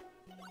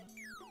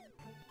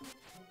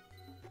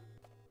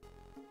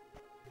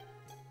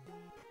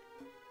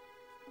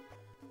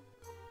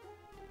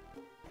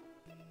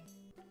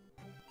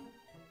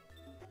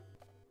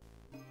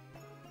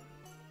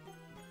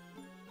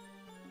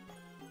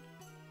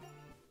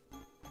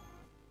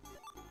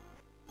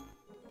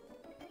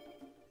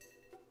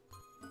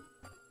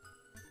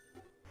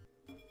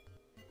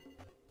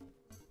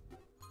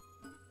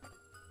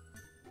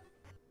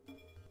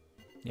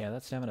 Yeah,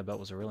 that stamina belt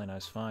was a really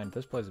nice find.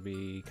 This place would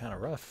be kind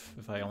of rough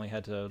if I only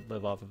had to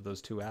live off of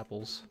those 2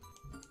 apples.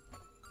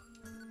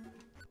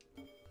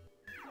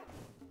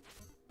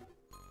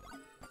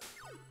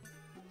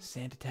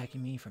 Sand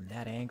attacking me from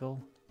that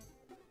angle?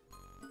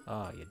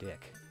 Oh, you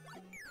dick.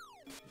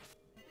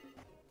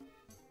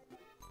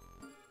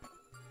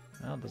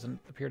 Well, it doesn't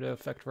appear to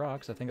affect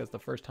rocks. I think that's the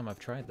first time I've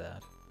tried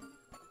that.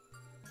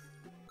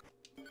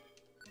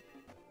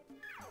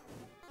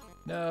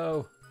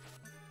 No!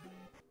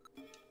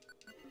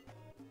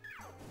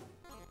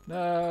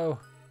 No!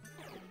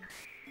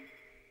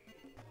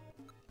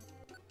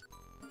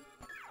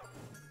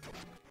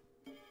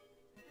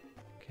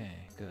 Okay,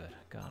 good.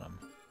 Got him.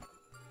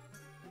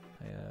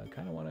 I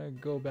kind of want to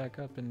go back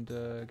up and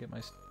get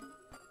my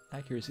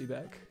accuracy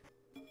back.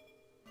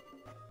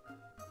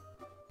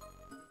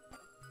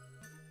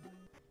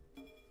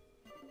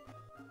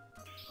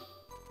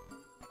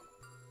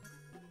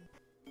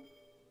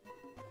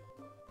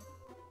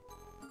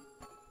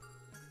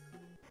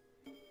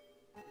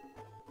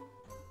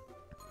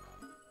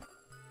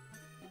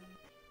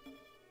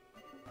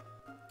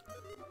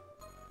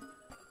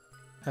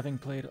 Having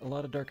played a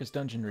lot of Darkest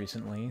Dungeon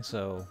recently,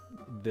 so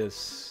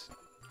this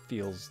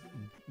feels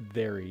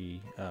very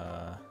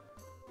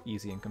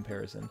easy in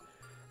comparison.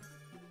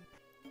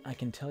 I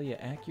can tell you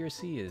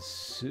accuracy is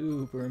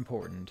super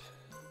important.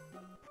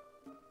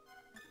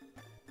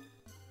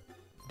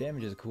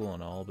 Damage is cool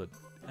and all, but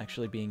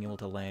actually being able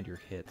to land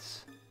your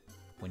hits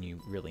when you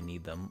really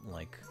need them,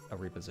 like a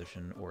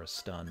reposition or a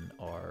stun,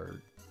 are...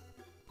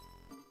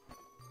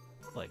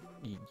 like,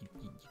 you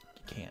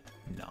can't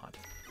not.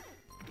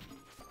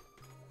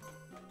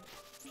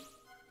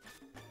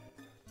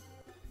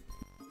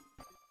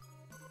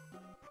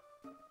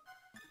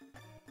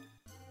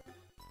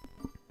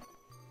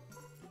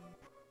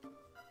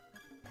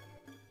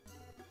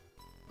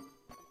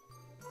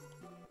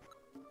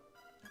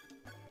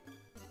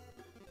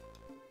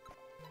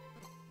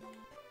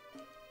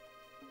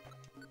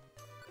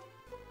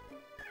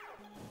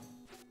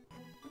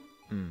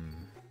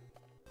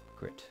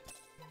 Crit.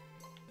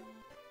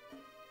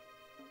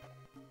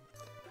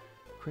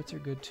 Crits are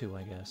good too,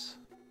 I guess.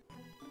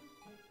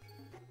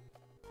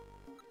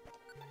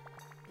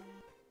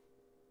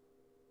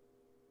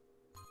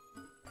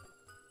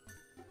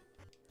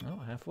 Oh,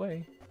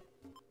 halfway.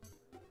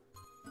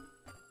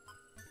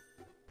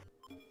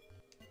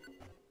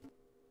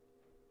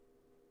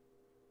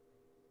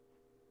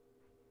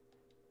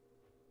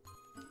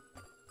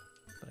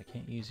 But I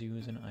can't use you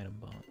as an item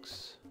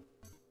box.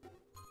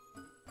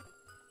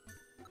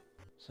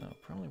 So,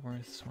 probably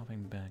worth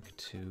swapping back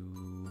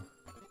to...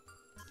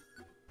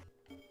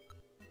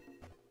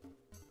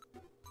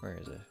 Where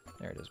is it?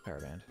 There it is, Power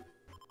Band.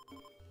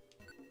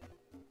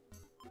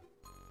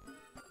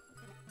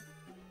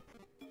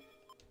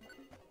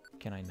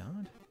 Can I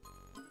not?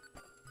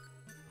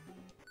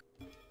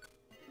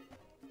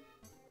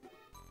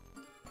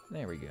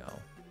 There we go.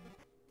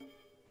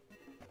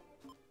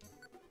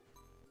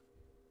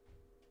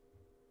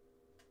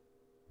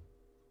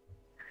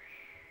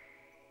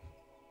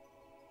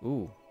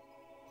 Ooh,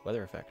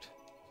 weather effect.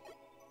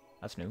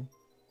 That's new.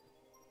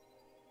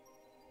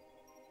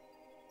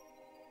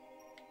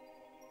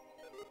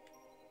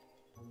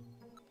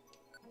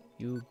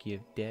 You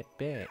give that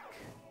back.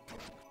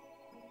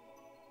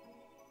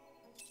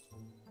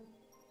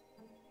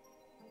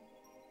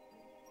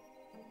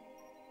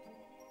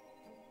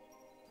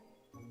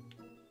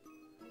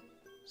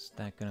 Is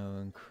that going to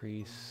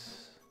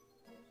increase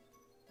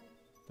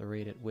the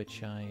rate at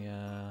which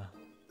I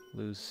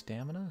lose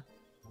stamina?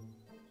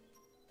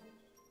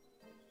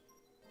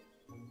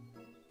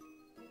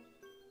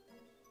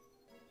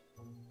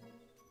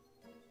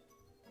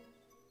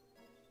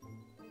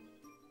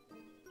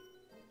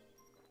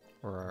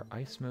 Or are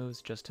ice moves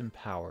just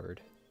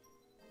empowered?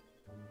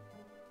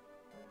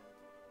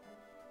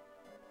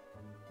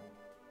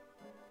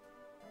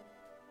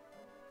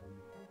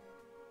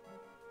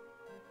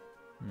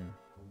 Hmm.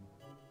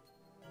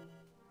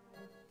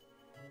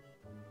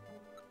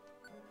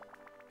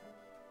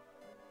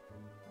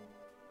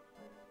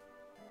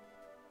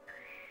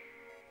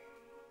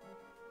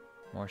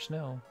 More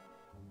snow.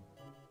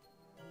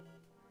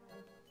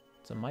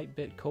 It's a mite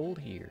bit cold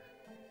here.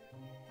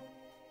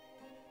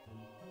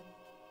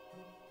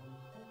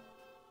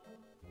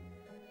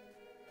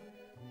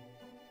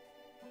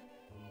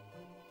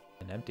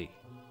 And empty.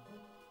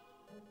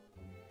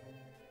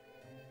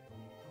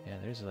 Yeah,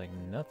 there's like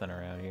nothing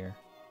around here.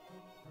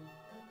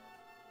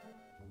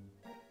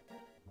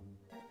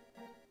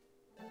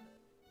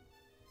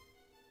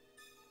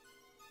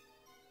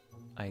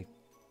 I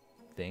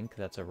think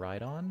that's a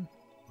Rhydon?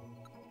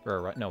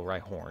 Or a, no,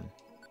 Rhyhorn.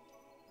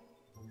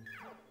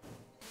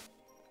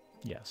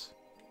 Yes.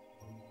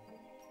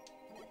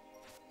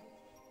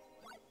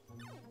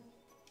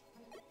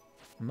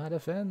 My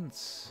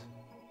defense!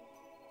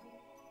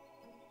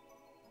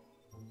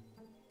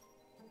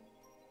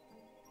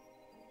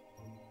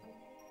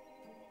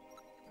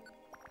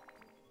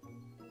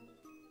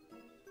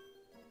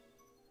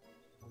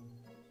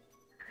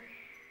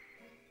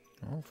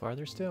 Oh,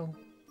 farther still.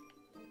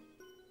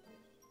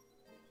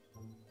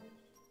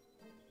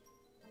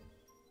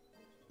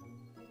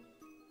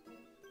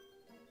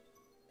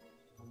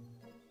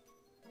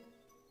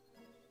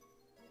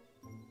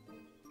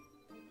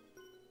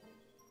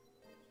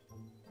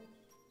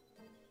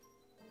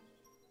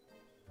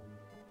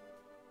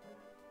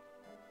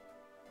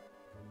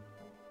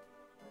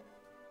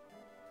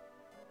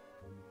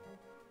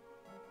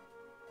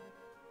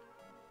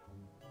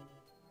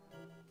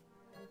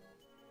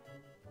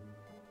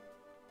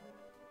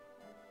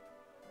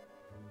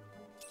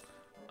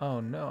 Oh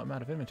no, I'm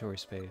out of inventory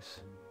space.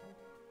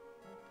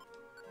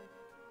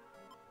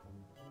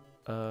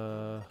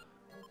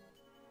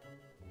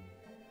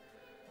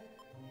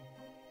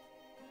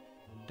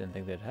 Didn't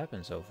think that'd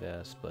happen so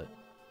fast, but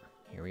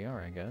here we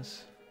are, I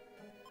guess.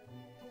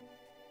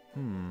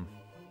 Hmm.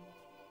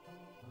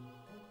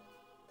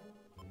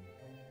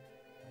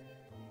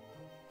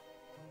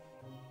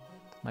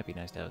 Might be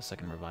nice to have a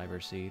second reviver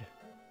seed.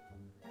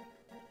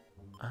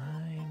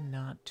 I'm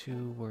not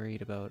too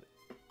worried about...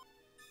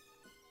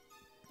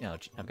 No,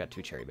 I've got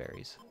 2 cherry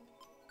berries.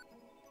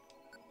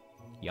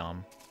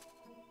 Yum.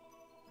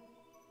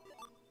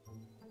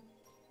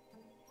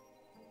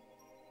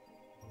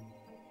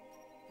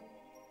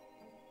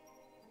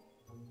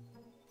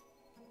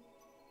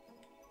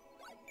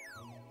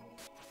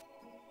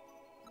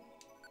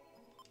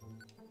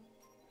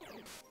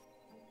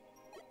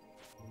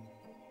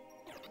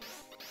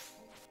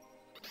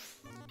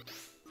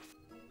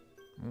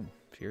 Ooh,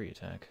 Fury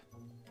attack.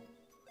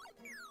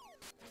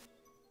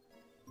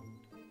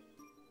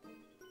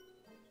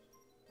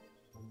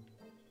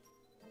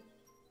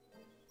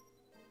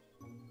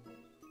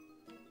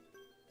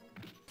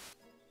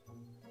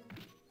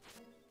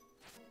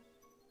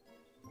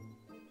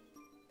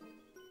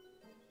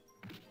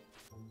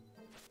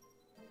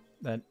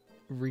 That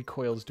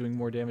recoil's doing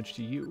more damage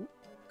to you.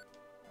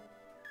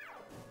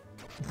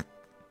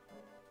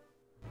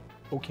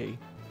 Okay.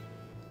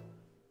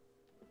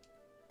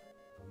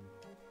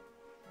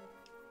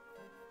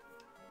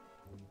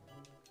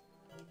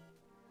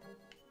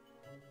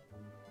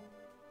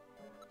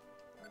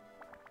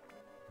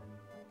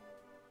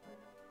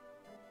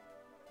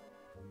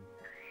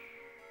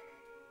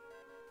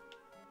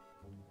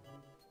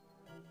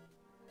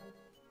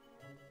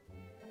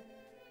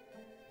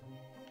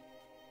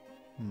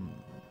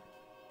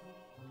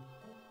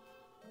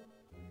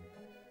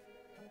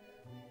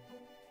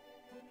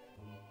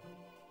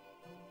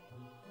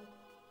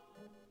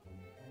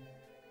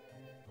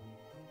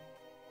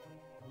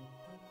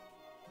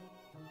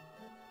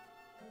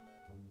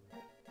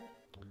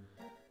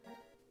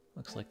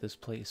 Looks like this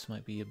place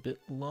might be a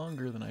bit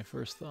longer than I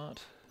first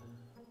thought.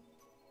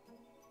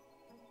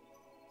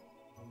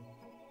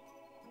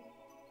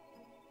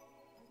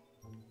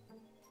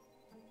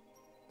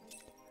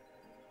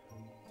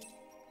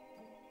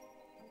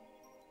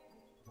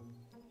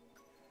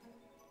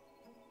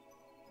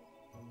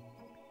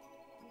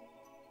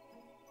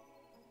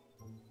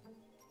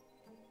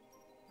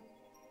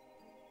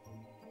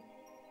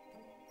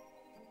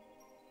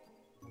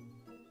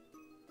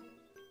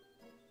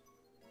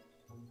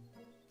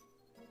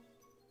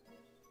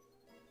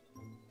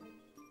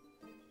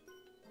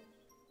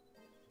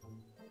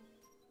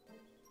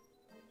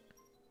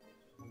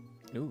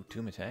 Ooh,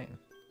 Tumatang.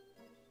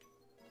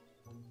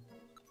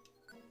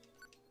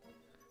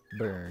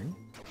 Burn.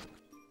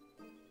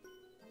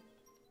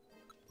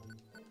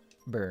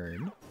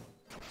 Burn.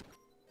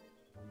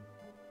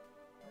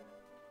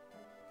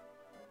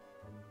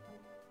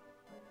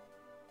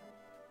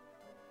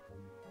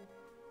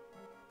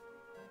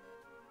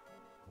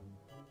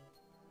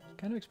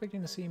 Kind of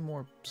expecting to see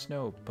more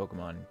snow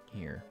Pokemon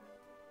here.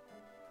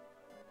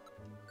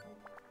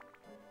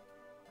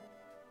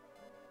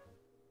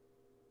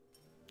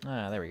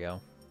 Ah, there we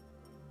go.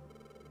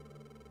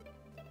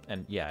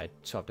 And yeah, I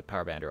swapped a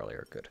power band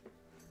earlier. Good.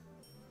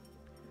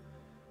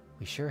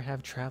 We sure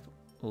have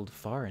traveled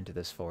far into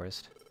this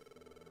forest.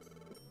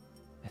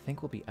 I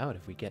think we'll be out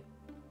if we can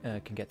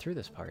get through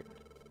this part.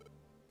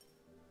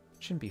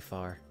 Shouldn't be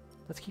far.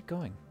 Let's keep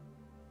going.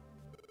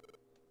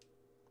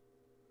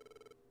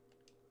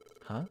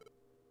 Huh?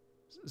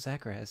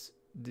 Zacharias,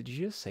 did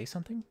you just say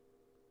something?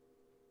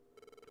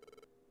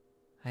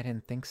 I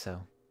didn't think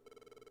so.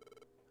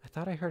 I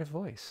thought I heard a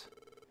voice.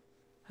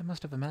 I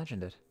must have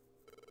imagined it.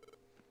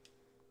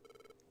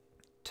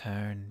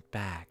 Turn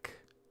back.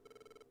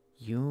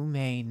 You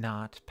may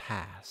not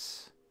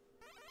pass.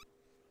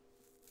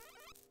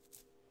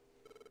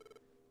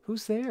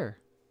 Who's there?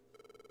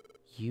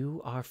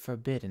 You are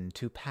forbidden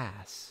to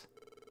pass.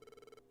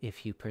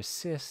 If you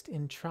persist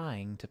in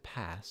trying to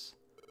pass,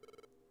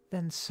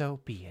 then so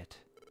be it.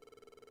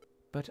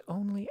 But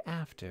only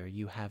after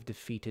you have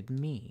defeated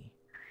me.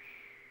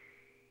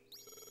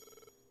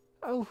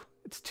 Oh,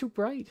 it's too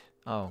bright.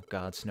 Oh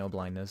god, snow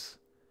blindness.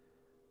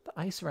 The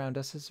ice around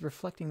us is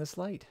reflecting this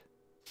light.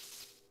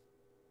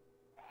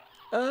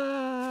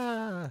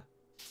 Ah!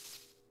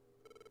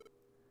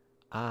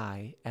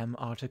 I am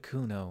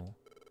Articuno,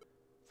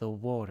 the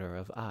warder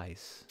of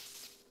ice.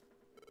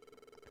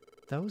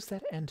 Those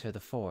that enter the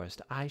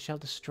forest I shall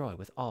destroy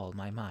with all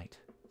my might.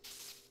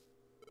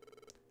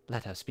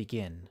 Let us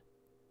begin.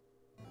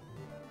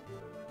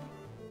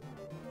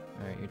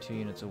 Alright, you're 2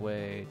 units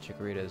away.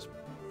 Chikorita's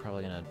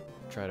probably gonna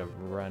try to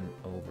run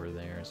over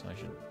there, so I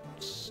should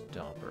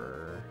stop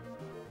her.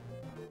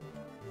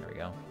 There we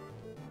go.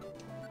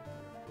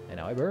 And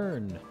now I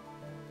burn!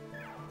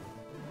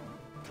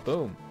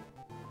 Boom!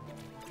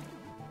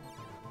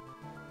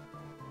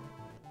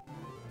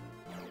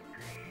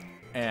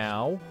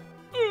 Ow!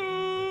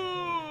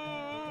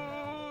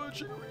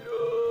 Chikorita!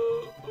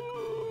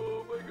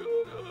 Oh my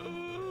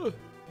god!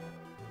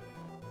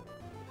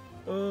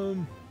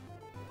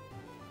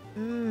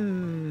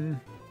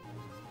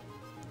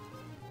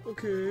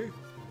 Okay.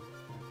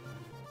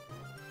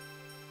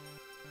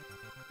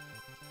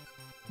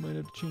 Might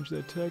have to change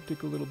that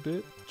tactic a little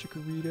bit,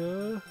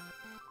 Chikorita.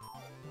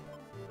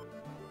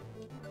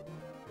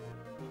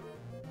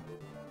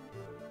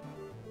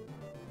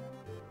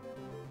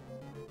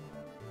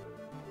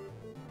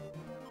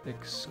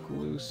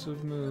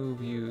 Exclusive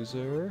move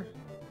user.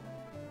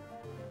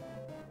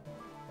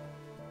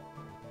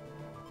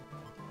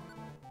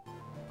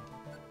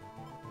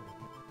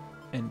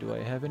 And do I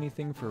have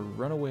anything for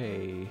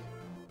runaway?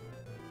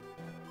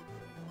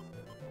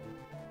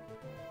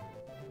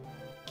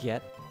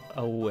 Get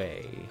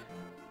away.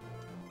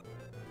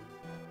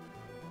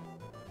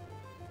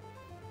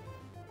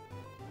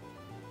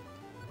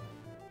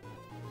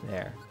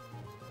 There.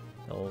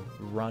 They'll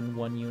run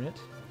 1 unit.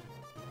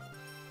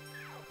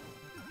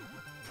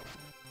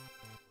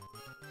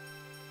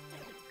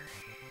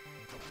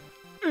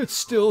 It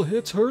still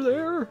hits her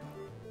there?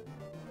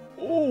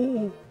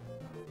 Oh!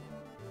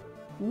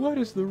 What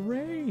is the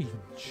range?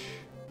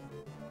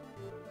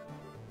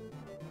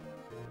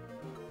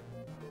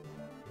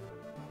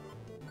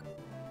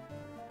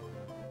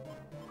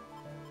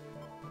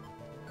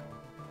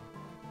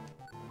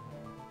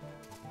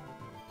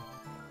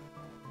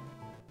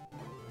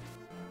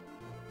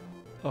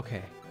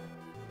 Okay.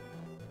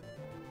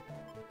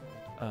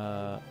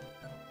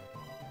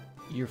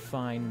 You're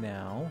fine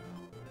now.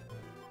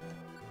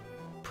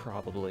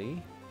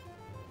 Probably.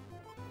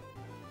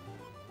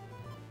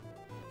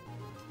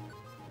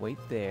 Wait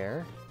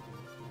there.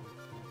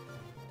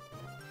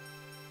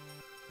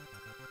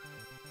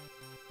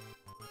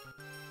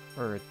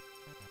 Or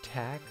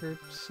attack or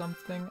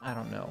something? I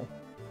don't know.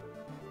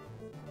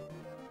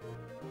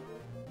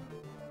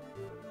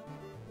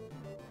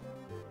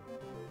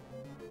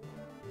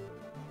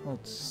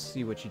 Let's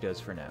see what she does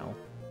for now.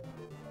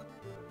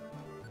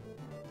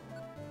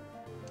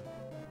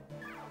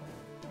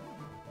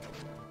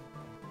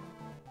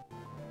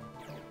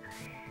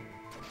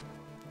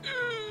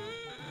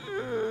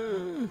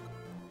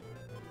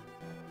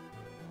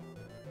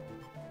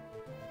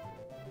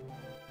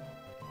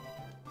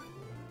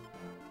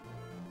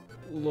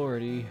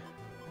 Lordy.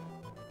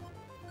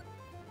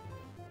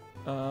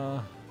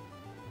 God,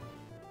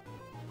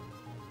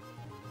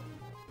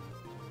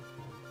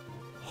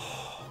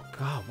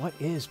 what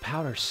is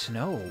powder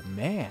snow,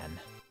 man?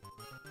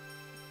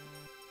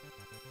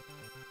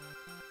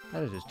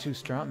 That is just too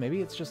strong.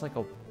 Maybe it's just like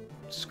a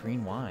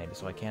screen wide,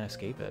 so I can't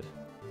escape it.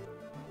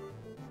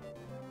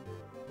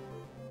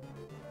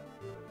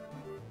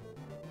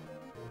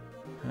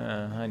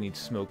 I need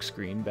smoke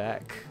screen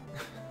back.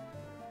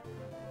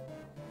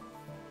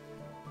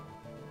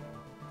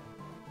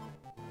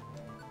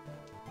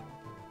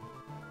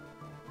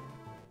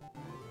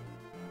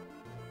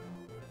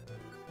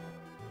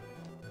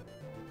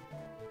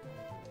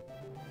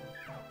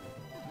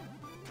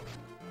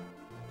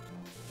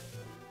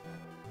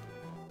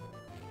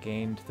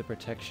 Gained the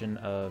protection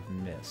of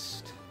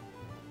mist.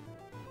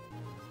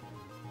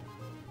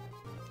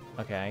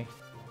 Okay.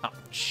 Oh,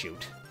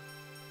 shoot.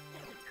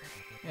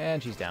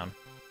 And she's down.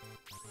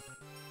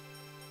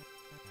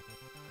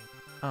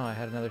 Oh, I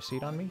had another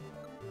seed on me?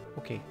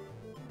 Okay.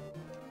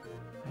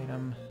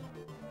 Item.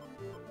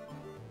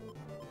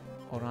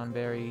 Oran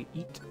berry,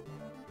 eat.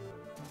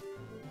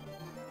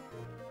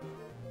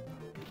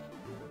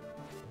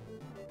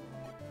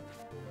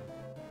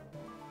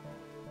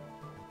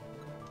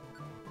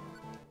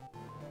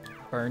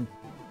 Burn.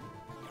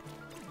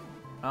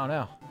 Oh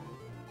no.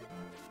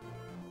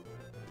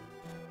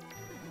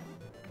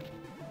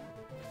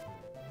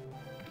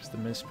 Is the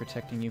mist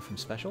protecting you from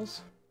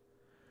specials?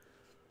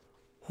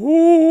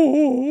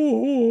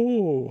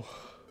 Ooh!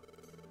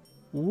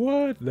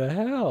 What the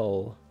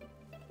hell?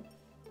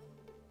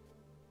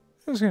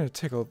 I was gonna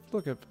take a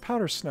look at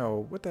powder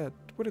snow. What the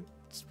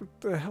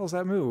hell's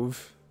that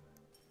move?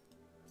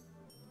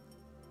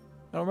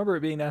 I don't remember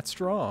it being that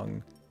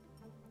strong.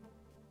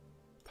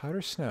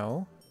 Powder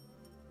snow.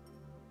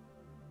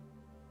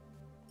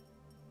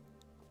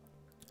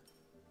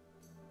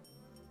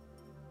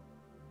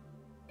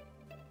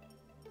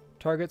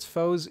 Targets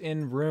foes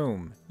in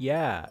room.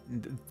 Yeah,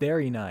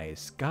 very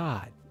nice.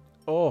 God.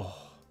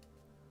 Oh.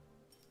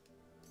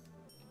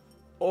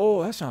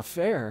 Oh, that's not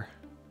fair.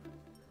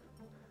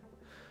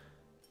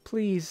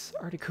 Please,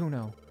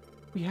 Articuno.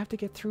 We have to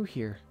get through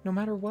here, no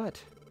matter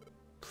what.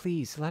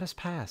 Please, let us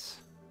pass.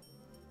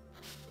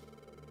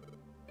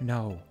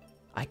 No,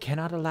 I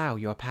cannot allow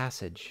your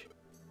passage.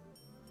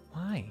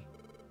 Why?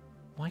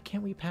 Why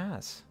can't we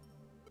pass?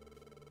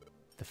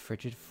 The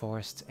frigid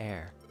forest's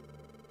air.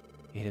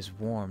 It has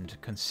warmed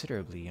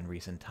considerably in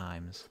recent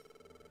times.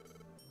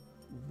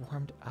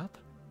 Warmed up?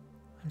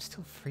 I'm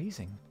still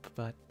freezing,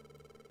 but...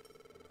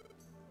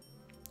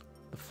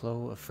 The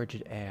flow of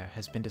frigid air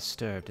has been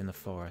disturbed in the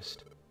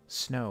forest.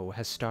 Snow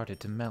has started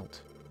to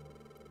melt.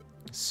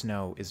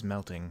 Snow is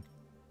melting.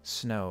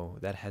 Snow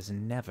that has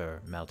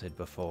never melted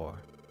before.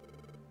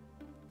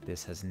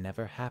 This has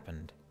never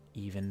happened,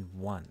 even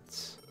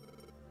once.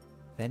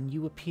 Then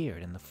you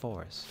appeared in the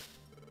forest.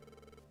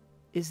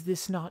 Is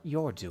this not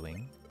your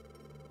doing?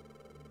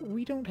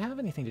 We don't have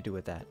anything to do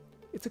with that.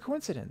 It's a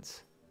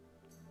coincidence.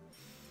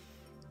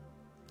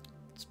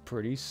 It's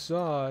pretty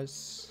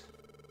sus.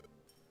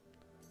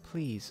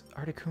 Please,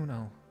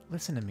 Articuno,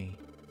 listen to me.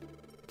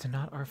 It's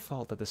not our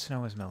fault that the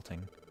snow is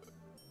melting.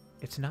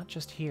 It's not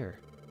just here.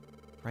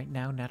 Right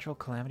now, natural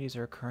calamities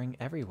are occurring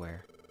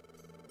everywhere.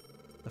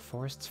 The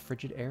forest's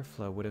frigid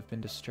airflow would have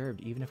been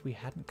disturbed even if we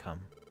hadn't come.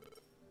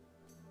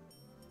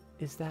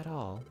 Is that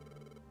all?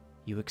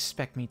 You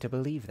expect me to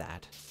believe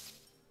that?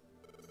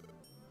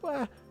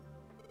 What?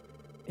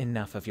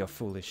 Enough of your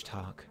foolish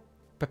talk.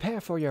 Prepare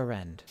for your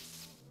end.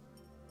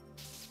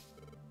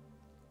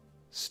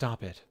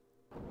 Stop it.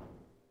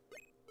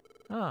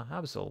 Ah,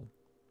 Absol.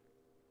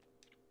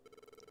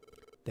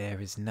 There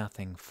is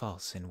nothing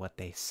false in what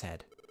they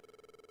said.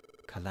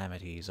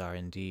 Calamities are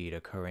indeed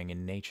occurring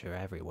in nature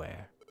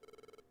everywhere.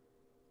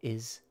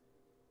 Is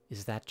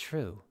that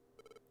true?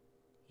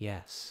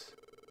 Yes.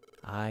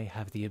 I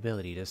have the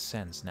ability to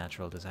sense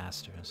natural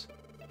disasters.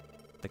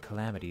 The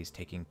calamities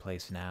taking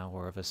place now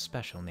are of a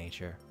special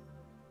nature.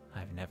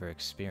 I've never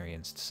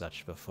experienced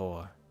such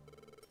before.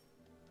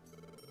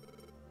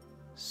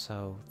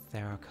 So,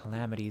 there are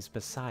calamities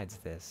besides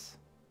this.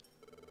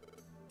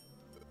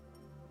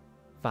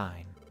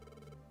 Fine.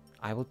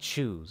 I will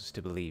choose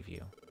to believe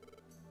you.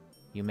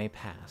 You may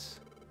pass.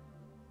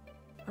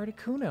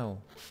 Articuno!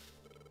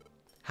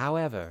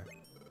 However...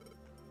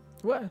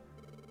 What?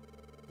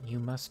 You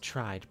must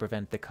try to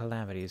prevent the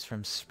calamities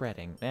from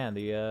spreading. Man,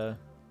 the,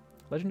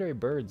 legendary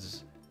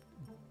birds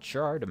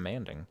sure are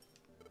demanding.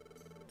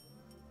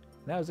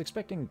 Now, I was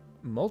expecting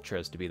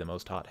Moltres to be the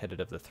most hot-headed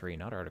of the three,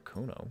 not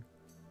Articuno.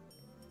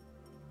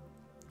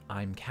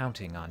 I'm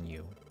counting on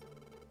you.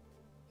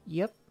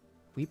 Yep,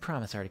 we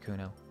promise,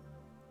 Articuno.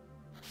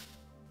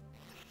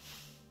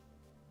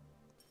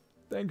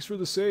 Thanks for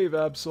the save,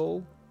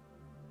 Absol.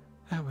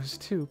 That was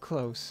too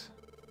close.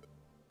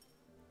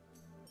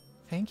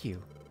 Thank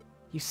you.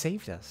 You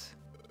saved us.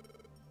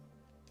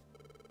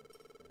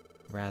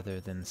 Rather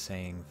than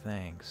saying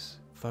thanks,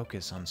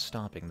 focus on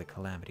stopping the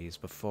calamities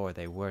before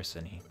they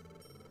worsen.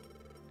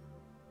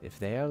 If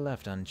they are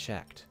left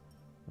unchecked,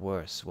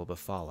 worse will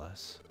befall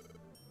us.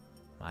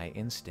 My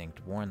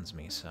instinct warns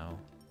me so.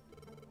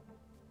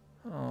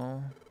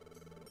 Oh.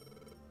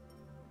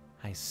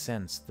 I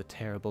sensed the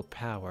terrible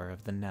power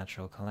of the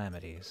natural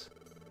calamities.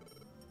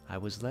 I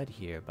was led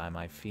here by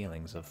my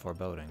feelings of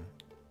foreboding.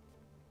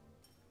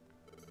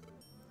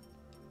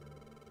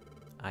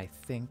 I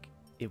think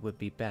it would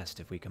be best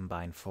if we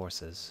combine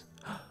forces.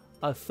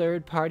 A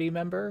third party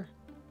member?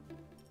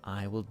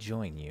 I will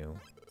join you.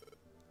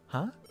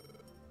 Huh?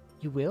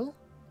 You will?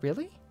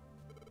 Really?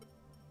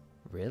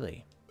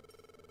 Really.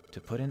 To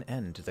put an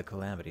end to the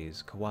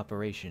calamities,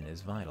 cooperation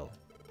is vital.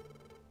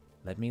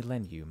 Let me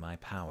lend you my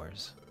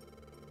powers.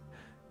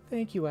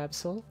 Thank you,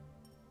 Absol.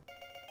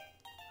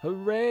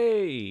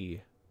 Hooray!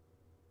 I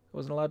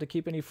wasn't allowed to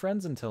keep any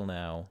friends until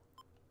now.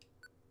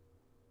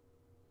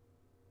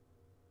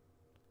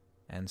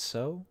 And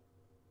so,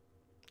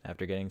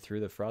 after getting through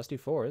the frosty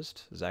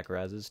forest,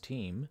 Zacaraz's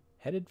team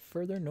headed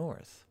further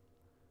north.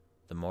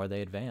 The more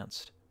they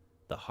advanced,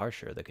 the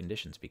harsher the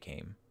conditions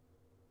became.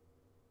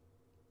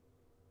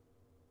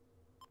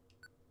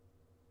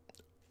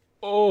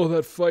 Oh,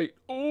 that fight.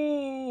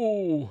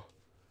 Oh!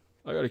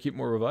 I gotta keep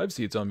more revive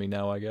seeds on me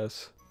now, I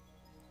guess.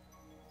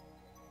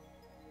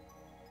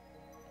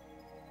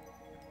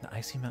 The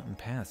Icy Mountain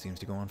Path seems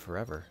to go on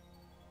forever.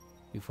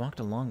 We've walked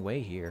a long way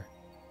here.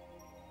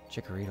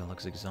 Chikorita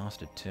looks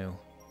exhausted, too.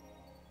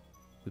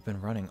 We've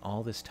been running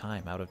all this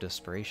time out of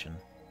desperation.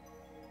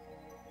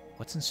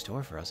 What's in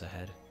store for us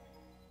ahead?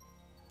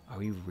 Are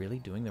we really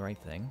doing the right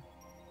thing?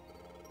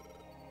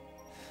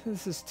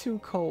 This is too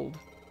cold.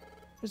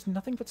 There's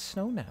nothing but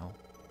snow now.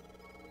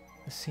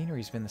 The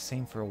scenery's been the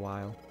same for a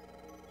while.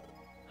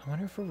 I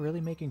wonder if we're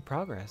really making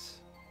progress.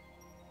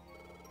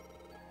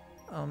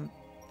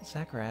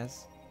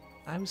 Zacharias,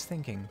 I was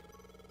thinking,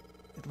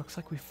 it looks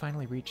like we've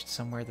finally reached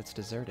somewhere that's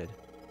deserted.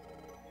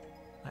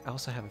 I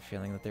also have a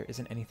feeling that there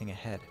isn't anything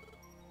ahead.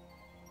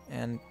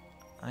 And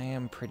I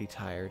am pretty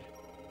tired.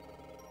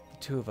 The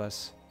two of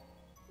us,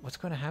 what's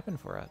going to happen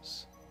for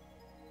us?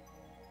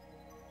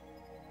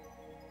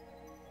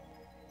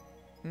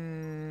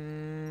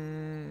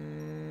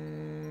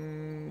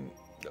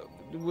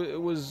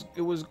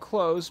 It was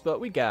close, but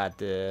we got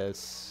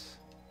this.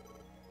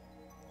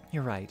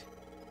 You're right.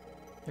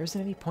 There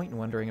isn't any point in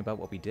wondering about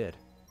what we did.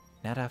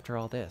 Not after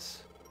all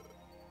this.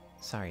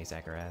 Sorry,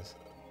 Zacharias.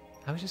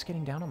 I was just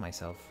getting down on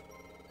myself.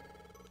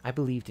 I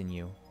believed in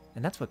you,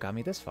 and that's what got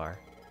me this far.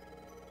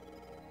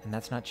 And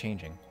that's not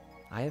changing.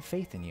 I have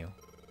faith in you.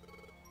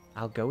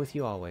 I'll go with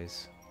you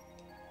always.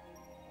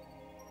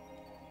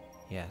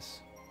 Yes.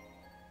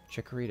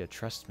 Chikorita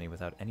trusts me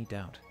without any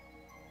doubt.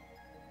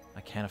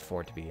 I can't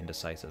afford to be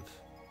indecisive.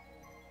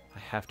 I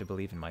have to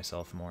believe in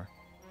myself more.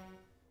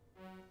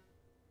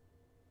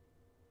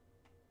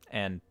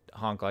 And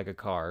honk like a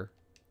car.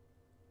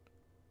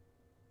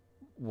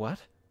 What?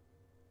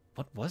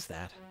 What was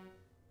that?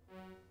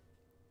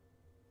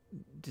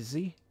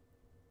 Dizzy?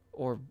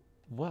 Or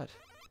what?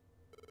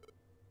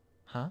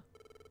 Huh?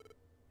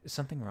 Is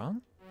something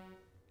wrong?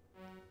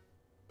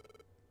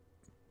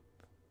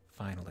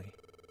 Finally.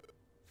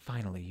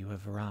 Finally, you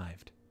have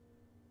arrived.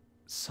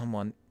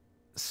 Someone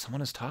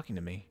is talking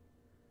to me.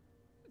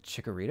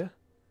 Chikorita?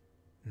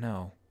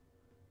 No.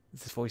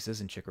 This voice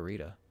isn't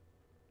Chikorita.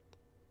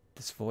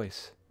 This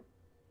voice,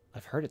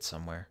 I've heard it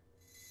somewhere.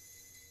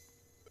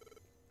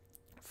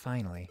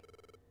 Finally,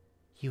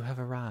 you have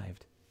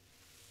arrived.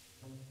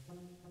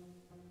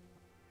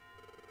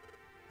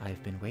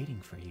 I've been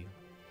waiting for you.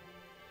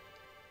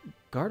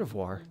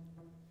 Gardevoir.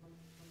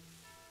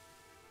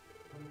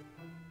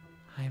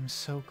 I am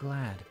so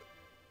glad.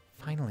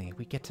 Finally,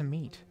 we get to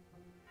meet.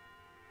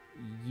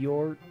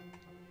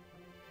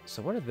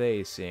 So what are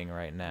they seeing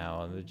right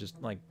now? They're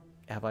just like,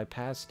 have I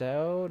passed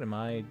out? Am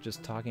I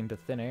just talking to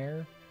thin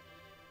air?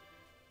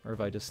 Or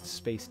have I just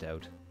spaced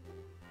out?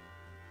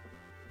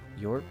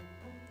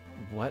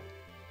 What?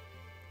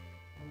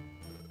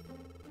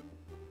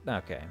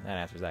 Okay, that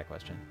answers that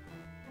question.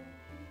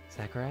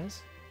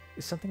 Zacharias?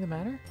 Is something the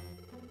matter?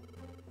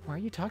 Why are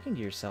you talking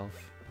to yourself?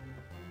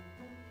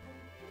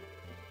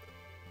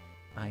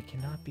 I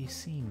cannot be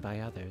seen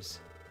by others.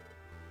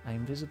 I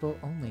am visible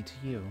only to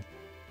you.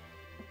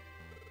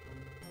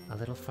 A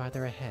little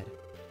farther ahead,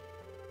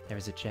 there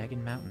is a jagged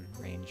mountain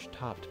range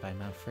topped by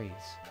Mount Freeze.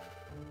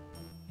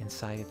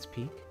 Inside its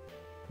peak,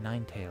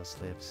 Ninetales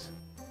lives.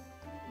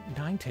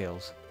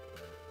 Ninetales?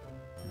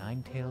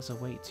 Ninetales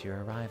awaits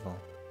your arrival.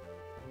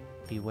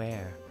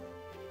 Beware.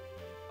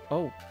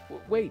 Oh,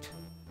 wait!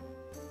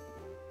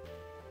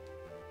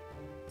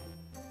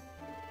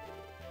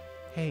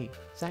 Hey,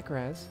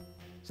 Zacharias.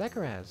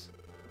 Zacharias!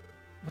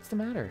 What's the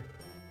matter?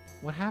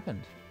 What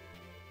happened?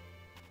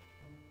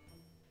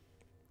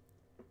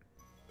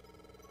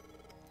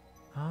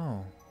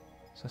 Oh,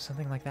 so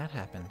something like that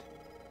happened.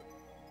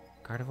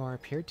 Gardevoir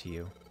appeared to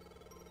you.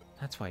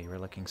 That's why you were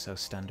looking so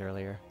stunned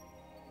earlier.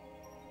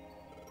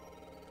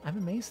 I'm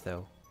amazed,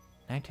 though.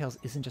 Ninetales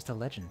isn't just a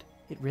legend.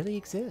 It really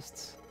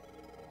exists.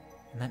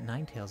 And that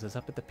Ninetales is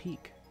up at the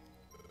peak.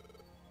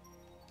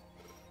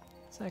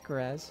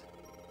 Zacharias,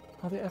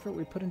 all the effort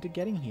we put into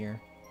getting here,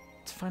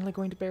 it's finally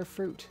going to bear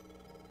fruit.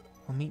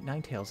 We'll meet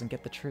Ninetales and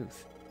get the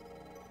truth.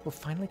 We'll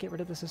finally get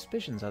rid of the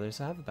suspicions others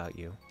have about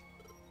you.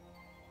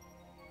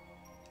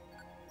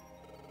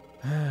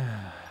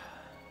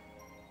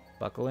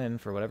 Buckle in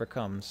for whatever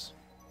comes.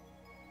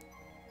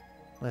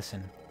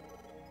 Listen,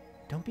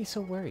 don't be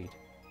so worried.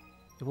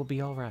 It will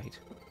be alright.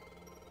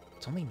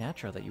 It's only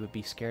natural that you would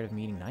be scared of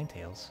meeting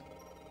Ninetales.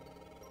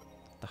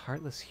 The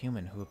heartless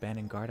human who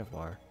abandoned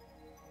Gardevoir.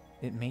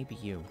 It may be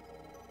you.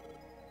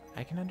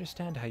 I can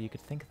understand how you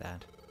could think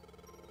that.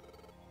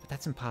 But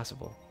that's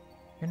impossible.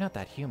 You're not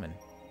that human,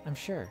 I'm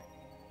sure.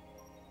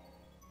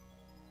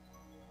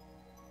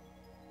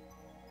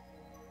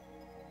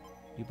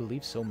 You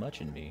believe so much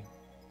in me.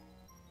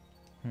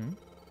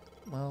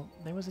 Well,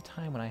 there was a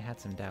time when I had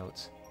some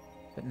doubts.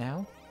 But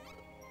now?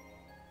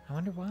 I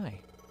wonder why.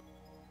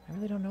 I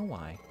really don't know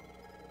why.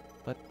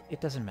 But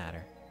it doesn't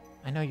matter.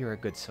 I know you're a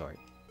good sort.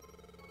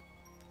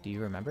 Do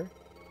you remember?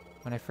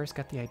 When I first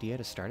got the idea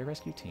to start a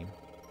rescue team,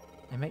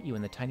 I met you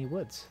in the tiny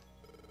woods.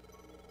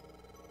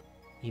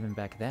 Even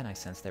back then, I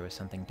sensed there was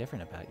something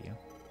different about you.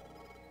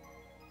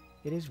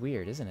 It is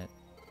weird, isn't it?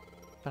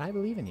 But I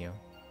believe in you.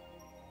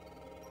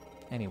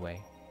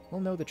 Anyway,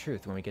 we'll know the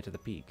truth when we get to the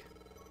peak.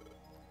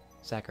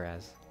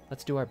 Zacharias,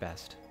 let's do our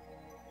best.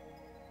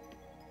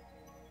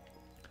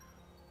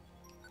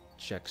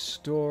 check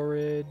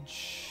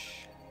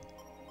storage.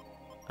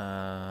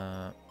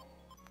 Gonna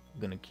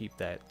keep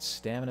that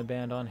stamina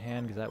band on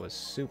hand because that was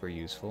super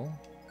useful.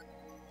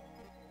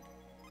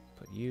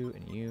 Put you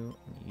and you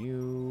and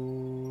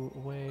you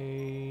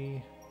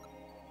away.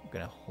 I'm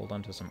gonna hold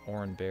on to some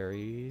orange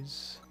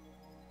berries.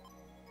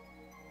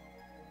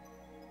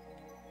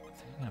 I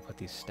think I'm gonna put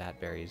these stat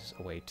berries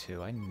away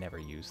too. I never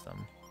use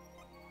them.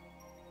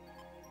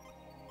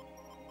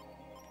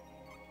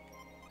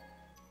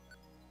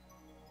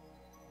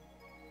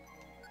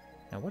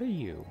 Now what are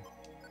you?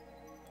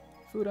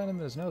 Food item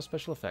that has no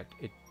special effect.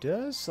 It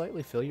does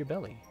slightly fill your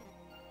belly.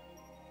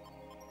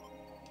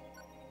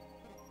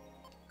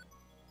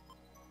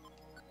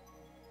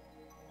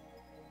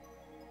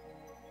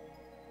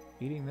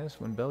 Eating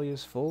this when belly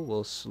is full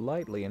will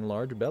slightly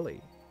enlarge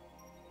belly.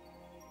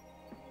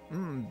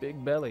 Mmm,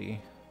 big belly.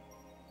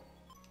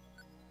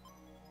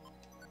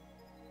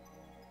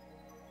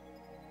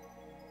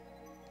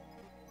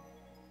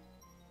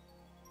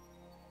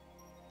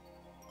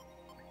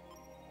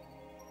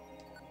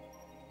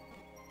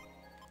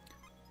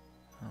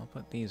 I'll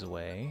put these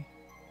away.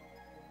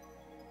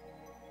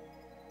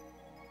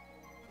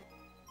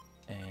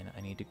 And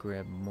I need to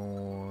grab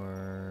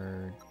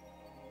more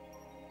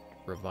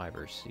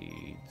reviver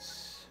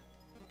seeds.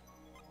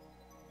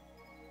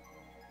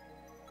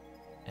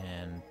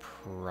 And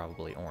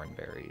probably orange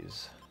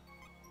berries.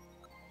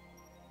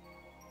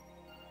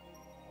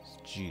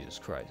 Jesus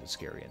Christ, it's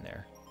scary in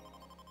there.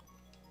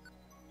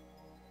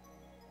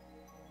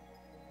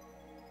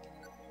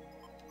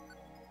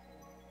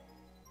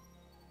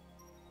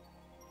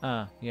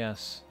 Ah,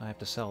 yes, I have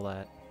to sell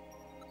that.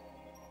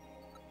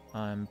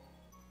 I'm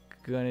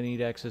gonna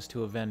need access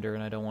to a vendor,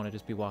 and I don't want to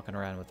just be walking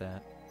around with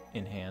that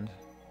in hand.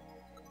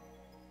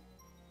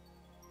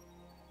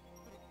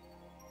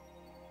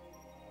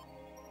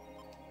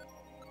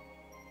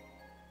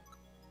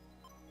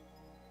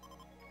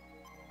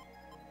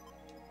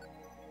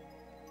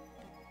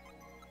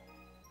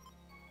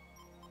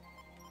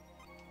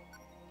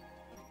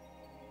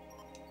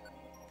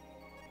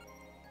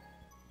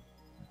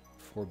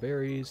 Four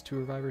berries, 2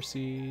 reviver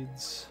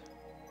seeds.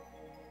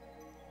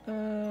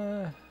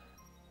 That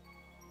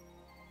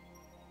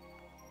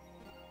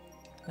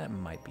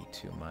might be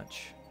too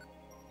much.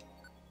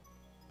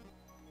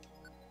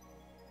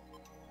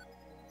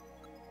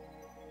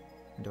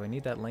 Do I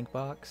need that link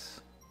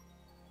box?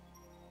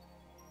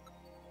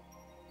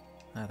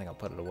 I think I'll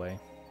put it away.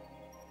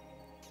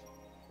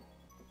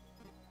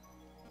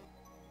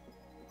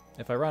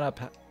 If I run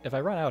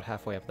out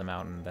halfway up the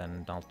mountain,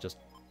 then I'll just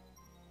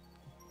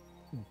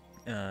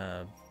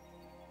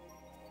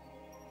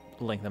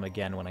link them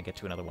again when I get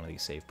to another one of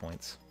these save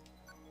points.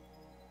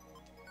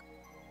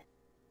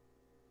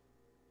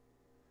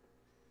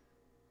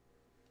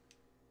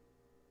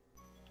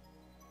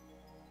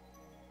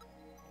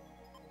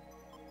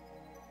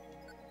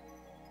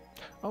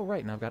 Oh,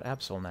 right, and I've got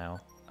Absol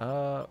now.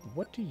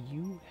 What do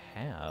you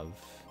have?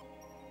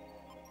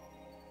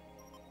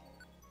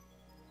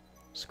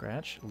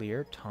 Scratch,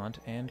 Leer, Taunt,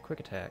 and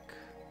Quick Attack.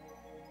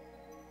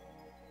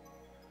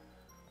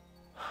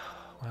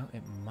 Well,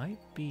 it might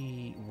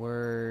be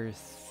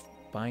worth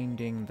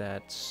binding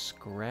that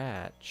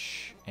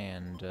Scratch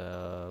and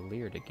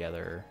Leer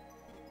together.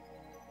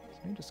 So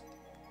let me just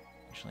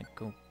actually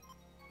go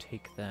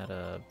take that,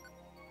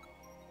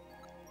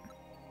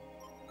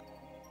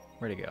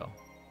 where'd it go?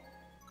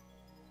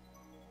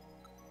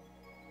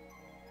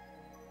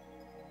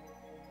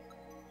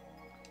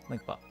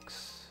 Link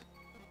box.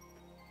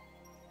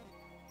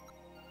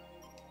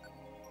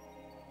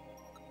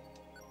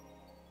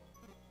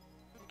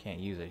 Can't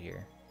use it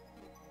here.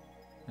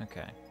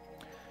 Okay.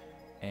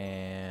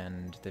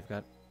 And they've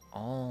got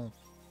all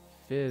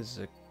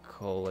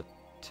physical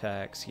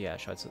attacks. Yeah,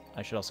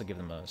 I should also give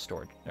them a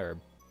storage or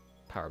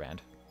power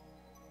band.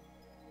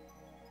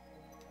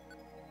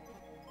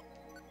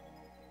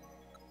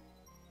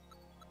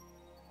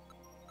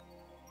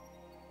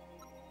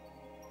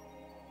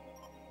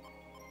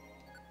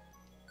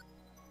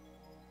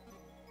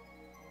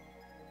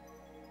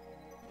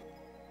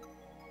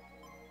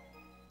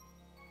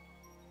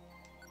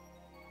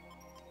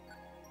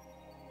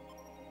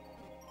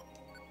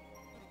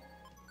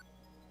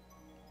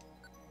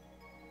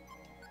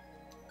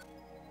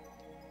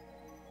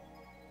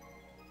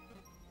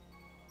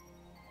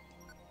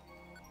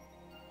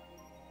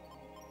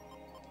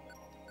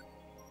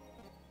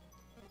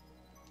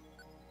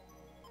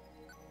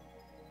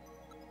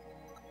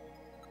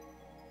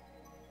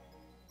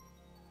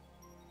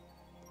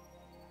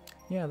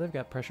 Yeah, they've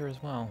got pressure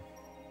as well.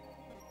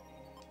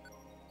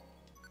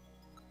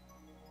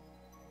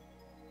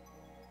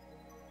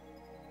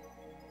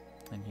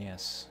 And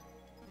yes,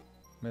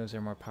 moves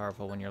are more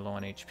powerful when you're low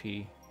on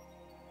HP.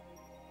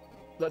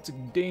 That's a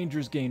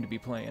dangerous game to be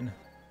playing.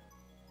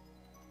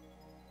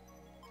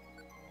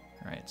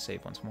 Alright,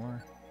 save once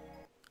more.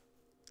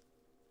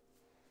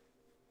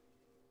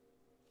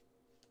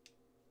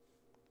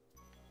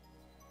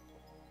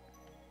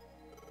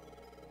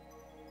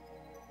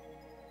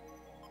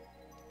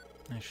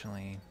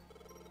 Actually,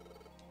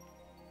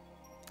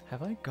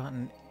 Have I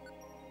gotten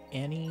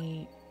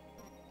any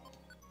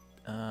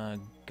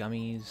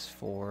gummies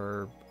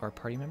for our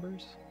party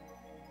members?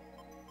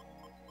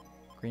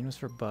 Green was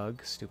for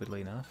Bug, stupidly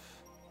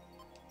enough.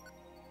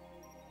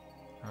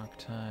 Rock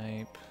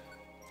type.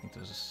 I think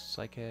there was a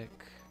Psychic.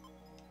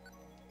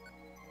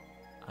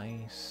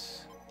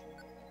 Ice.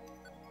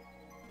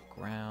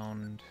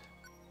 Ground.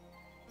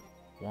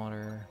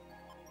 Water.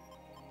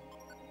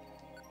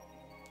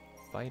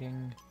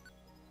 Fighting.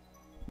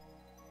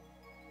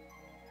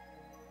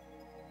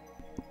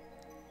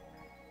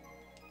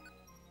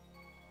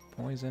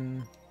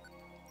 Poison.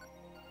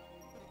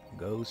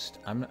 Ghost.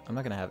 I'm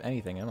not gonna have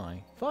anything, am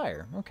I?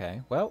 Fire.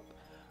 Okay. Well,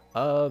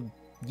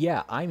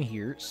 yeah, I'm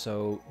here,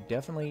 so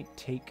definitely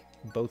take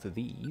both of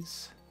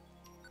these.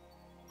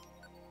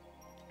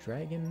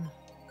 Dragon.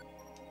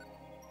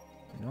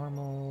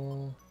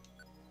 Normal.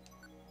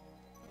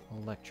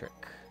 Electric.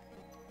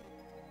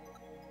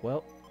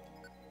 Well,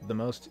 the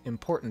most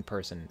important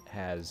person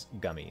has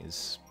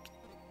gummies.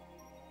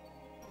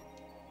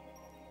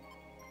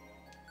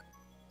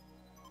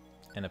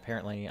 And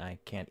apparently I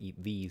can't eat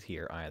these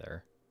here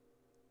either.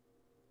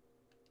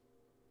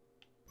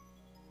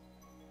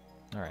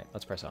 Alright,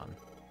 let's press on.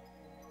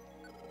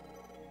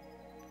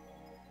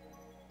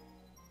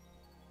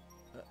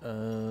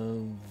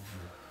 I'm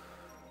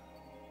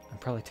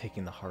probably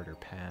taking the harder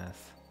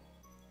path.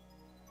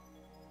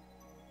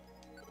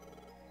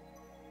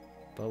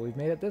 But we've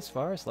made it this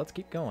far, so let's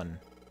keep going.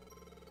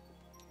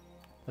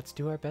 Let's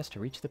do our best to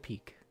reach the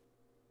peak.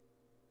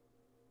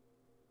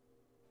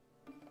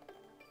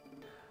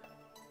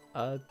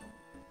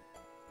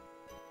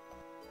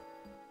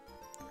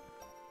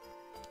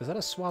 Is that a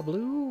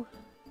Swablu?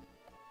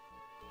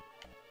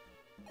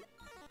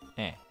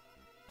 Eh.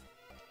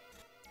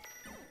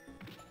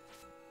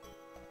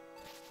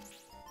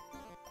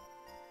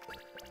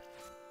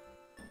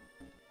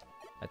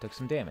 That took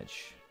some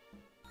damage.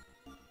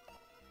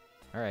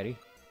 Alrighty.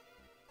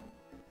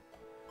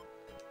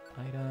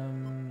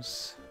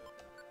 Items.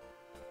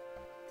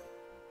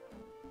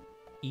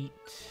 Eat.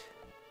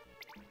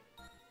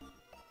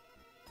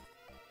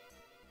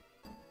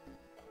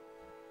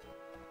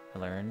 I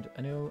learned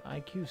a new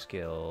IQ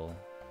skill.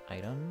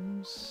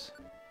 Items.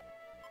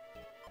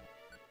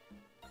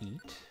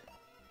 Eat.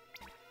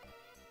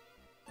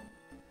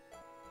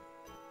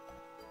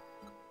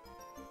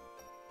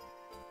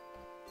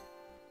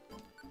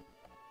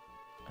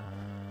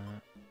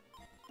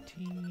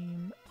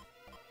 Team.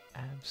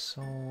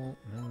 Absol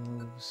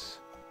moves.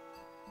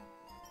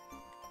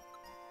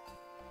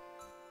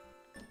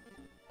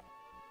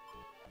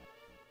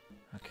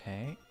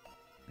 Okay.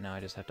 Now I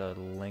just have to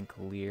link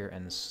Leer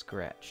and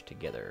Scratch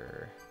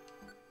together.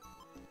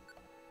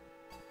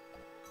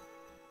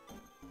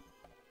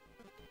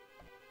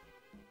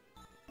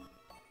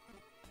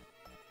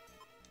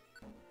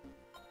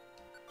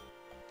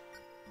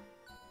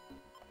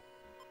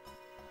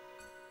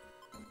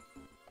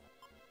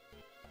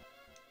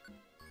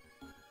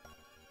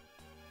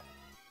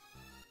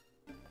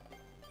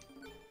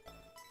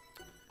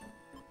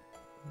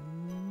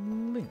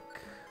 Link.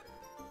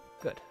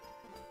 Good.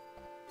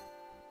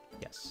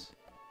 Yes.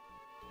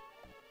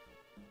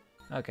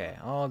 Okay,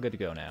 all good to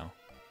go now.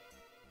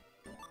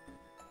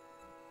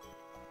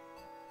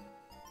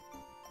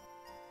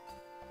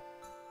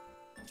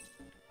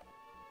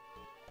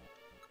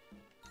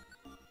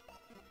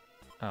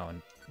 Oh,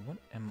 and what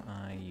am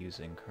I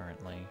using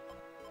currently?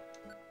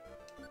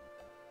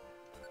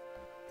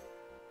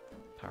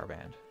 Power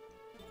band.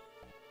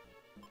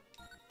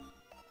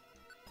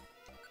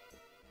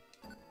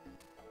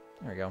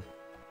 There we go.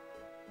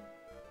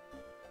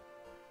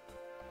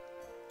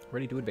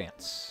 Ready to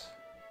advance.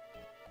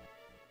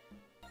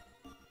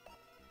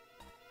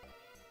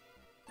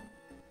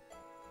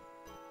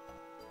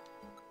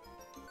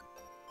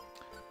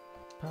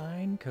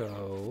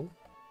 Pineco.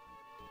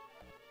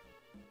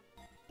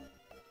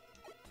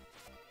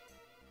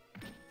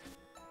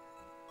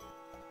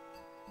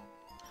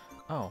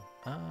 Oh,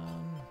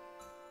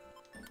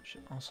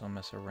 should also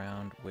mess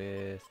around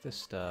with this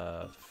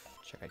stuff.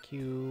 Check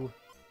IQ.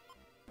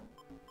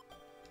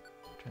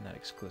 Turn that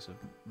exclusive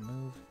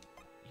move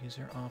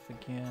user off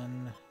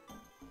again.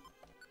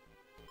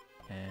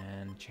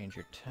 And change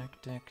your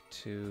tactic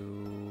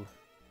to...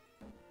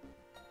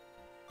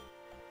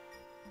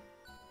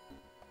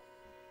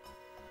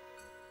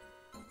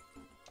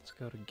 Let's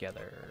go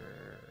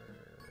together,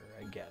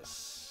 I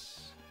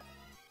guess.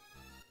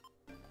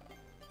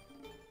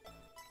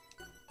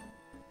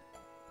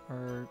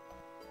 Or...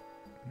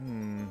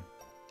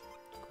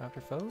 Go after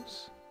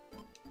foes?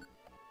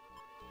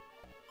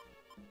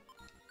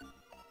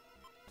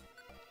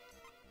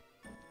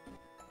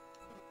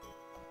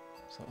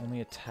 So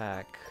only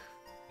attack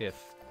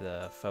if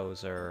the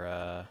foes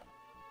are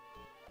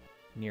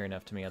near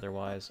enough to me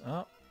otherwise.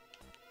 Oh,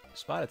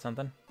 spotted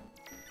something.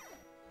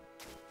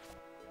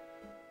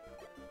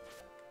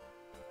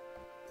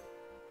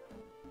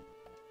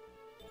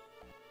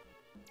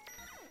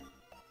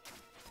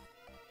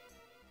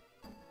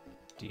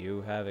 Do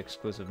you have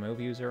exclusive move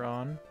user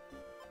on?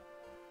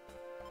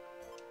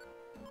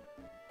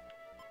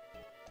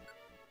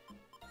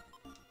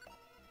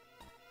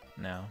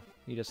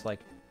 You just like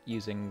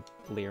using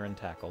Leer and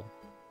Tackle.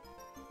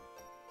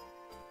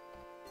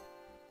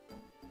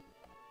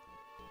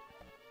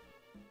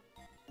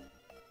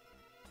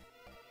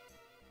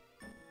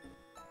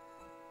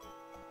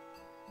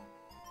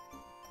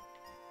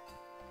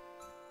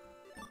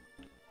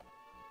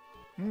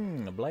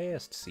 A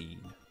blast seed.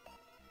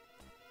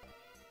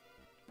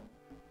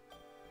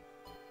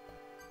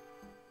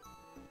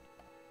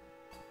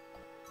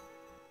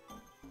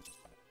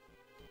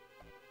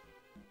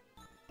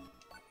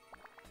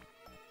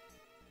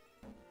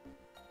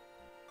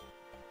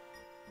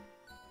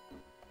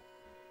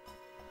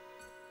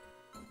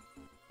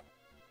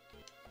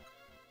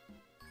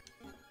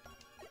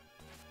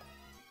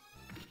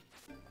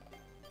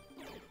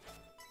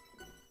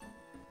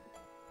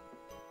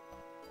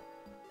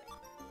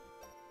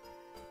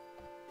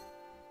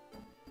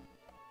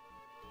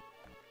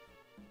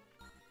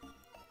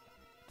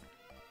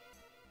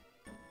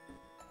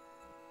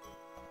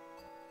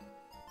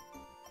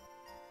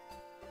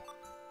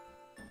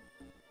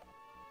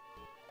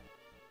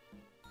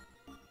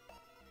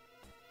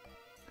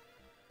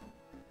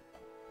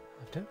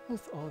 I've dealt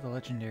with all the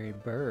legendary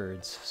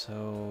birds,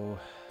 so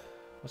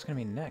what's gonna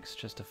be next?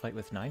 Just a fight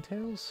with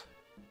Ninetales?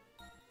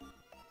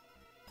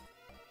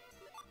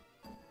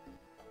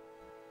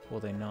 Will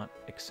they not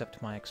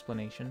accept my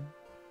explanation?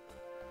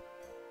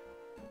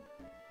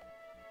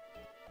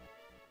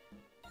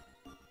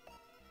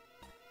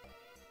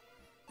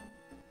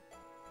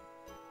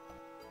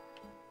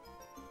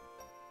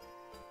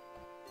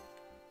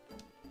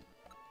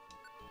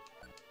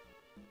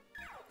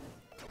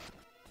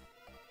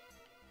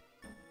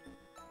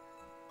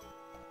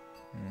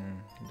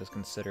 Just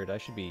considered, I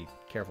should be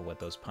careful with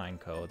those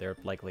Pineco. They're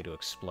likely to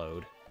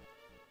explode.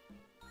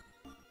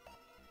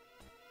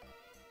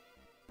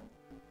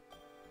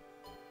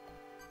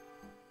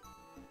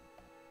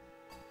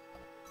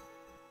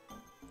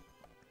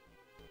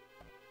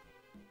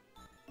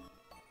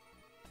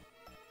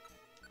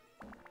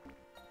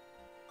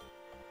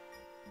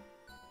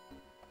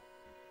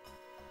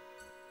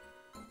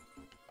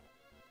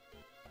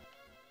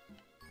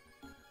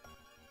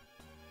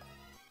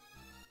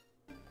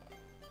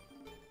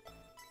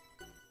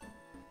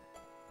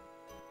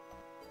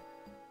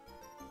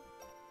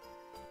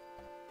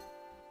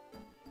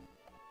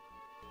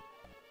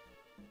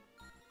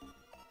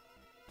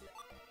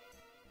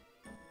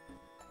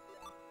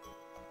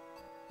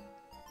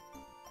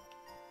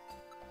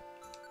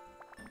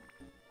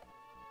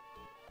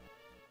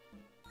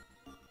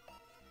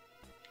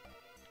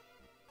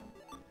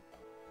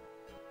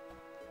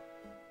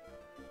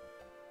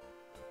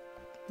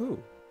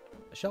 Ooh,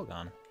 a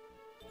Shelgon.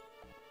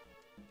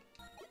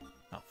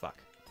 Oh, fuck.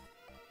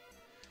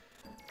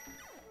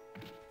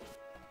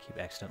 Keep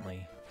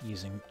accidentally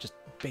using just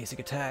basic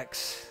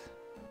attacks.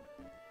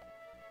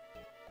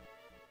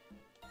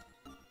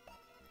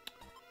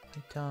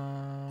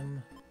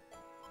 Item.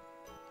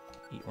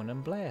 Eat one of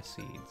them blast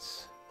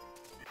seeds.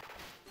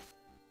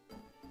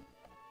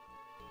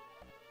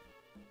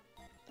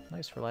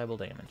 Nice reliable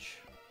damage.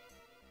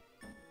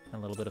 And a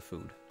little bit of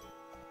food.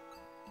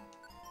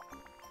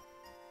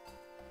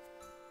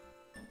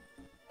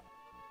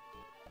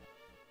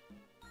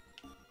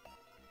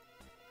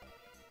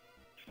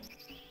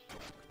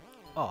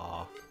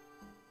 Aw.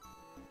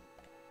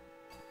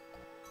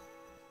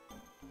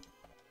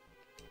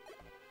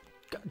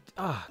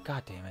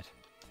 God damn it.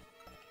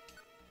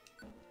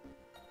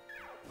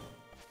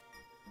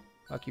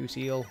 Fuck you,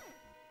 Seal.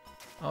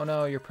 Oh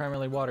no, you're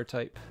primarily water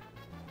type.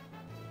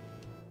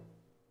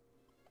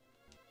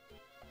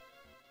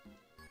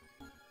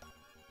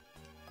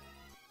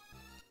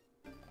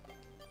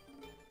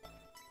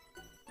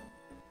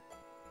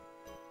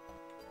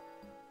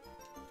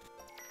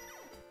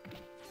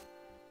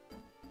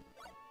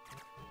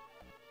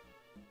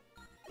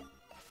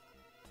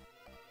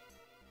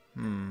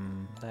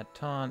 That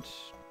taunt...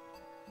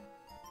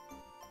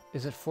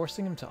 Is it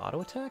forcing him to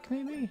auto-attack,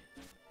 maybe?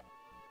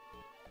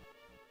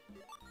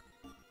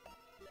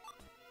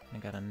 I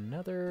got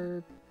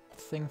another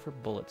thing for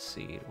Bullet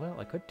Seed. Well,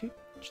 I could teach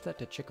that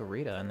to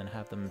Chikorita and then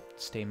have them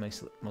stay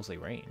mostly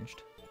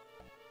ranged.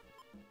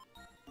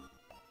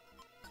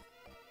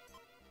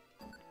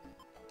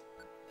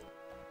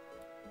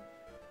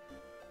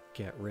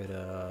 Get rid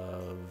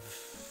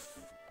of...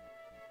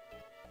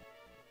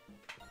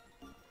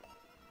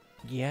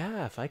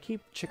 Yeah, if I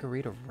keep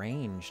Chikorita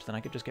ranged, then I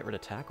could just get rid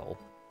of Tackle.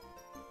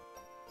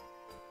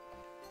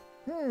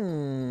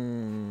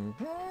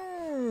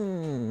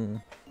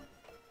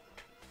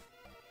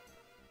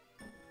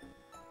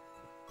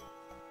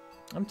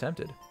 I'm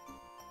tempted.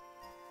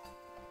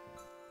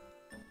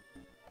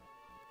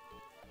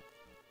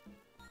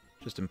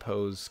 Just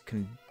impose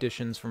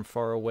conditions from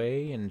far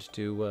away and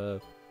do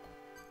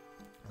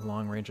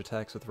long-range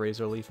attacks with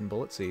Razor Leaf and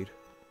Bullet Seed.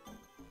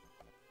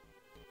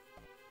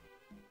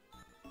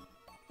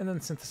 And then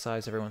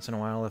synthesize every once in a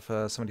while if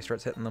somebody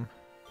starts hitting them.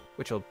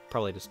 Which will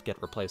probably just get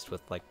replaced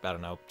with, like, I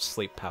don't know,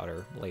 Sleep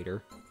Powder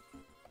later.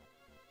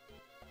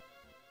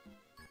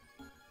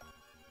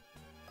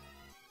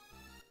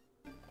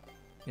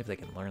 If they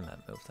can learn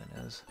that move, then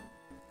is.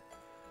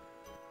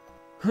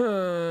 I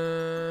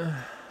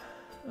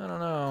don't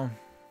know.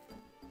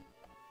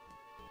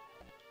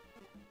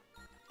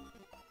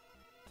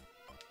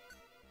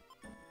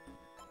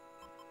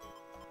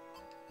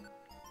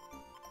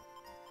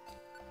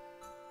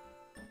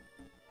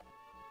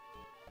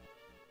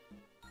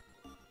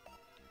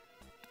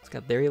 It's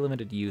got very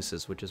limited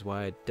uses, which is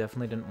why I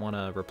definitely didn't want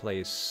to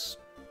replace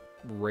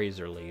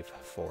Razor Leaf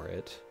for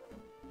it.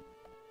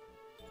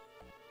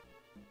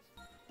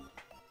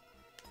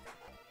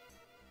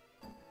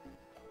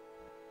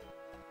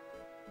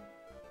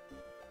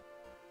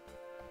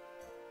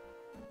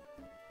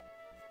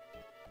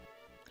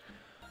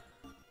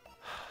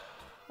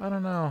 I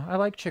don't know. I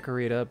like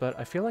Chikorita, but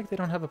I feel like they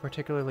don't have a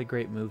particularly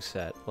great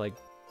moveset. Like,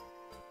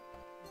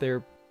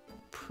 they're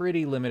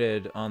pretty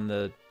limited on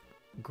the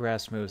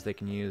grass moves they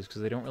can use,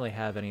 because they don't really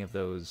have any of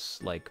those,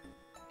 like,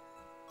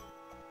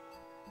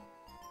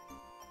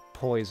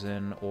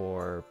 poison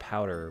or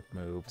powder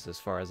moves, as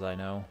far as I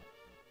know.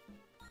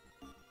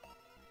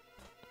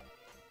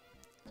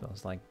 So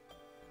it's like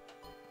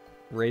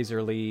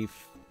Razor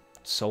Leaf,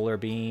 Solar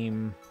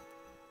Beam,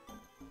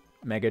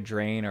 Mega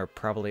Drain are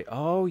probably...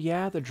 Oh,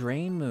 yeah, the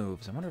Drain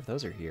moves. I wonder if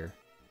those are here.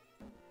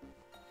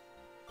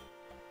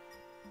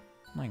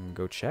 I can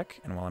go check,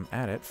 and while I'm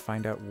at it,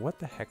 find out what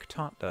the heck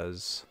Taunt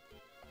does.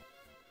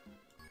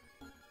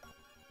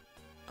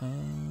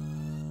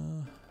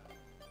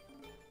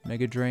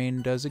 Mega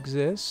Drain does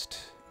exist.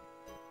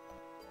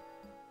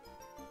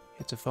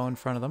 Hits a foe in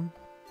front of them.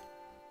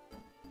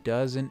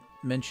 Doesn't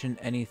mention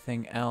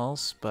anything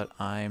else, but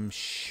I'm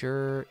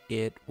sure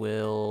it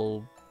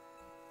will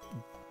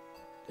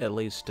at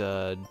least,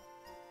 you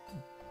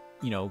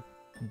know,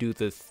 do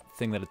the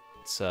thing that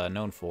it's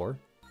known for.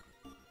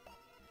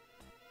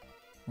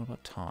 What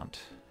about Taunt?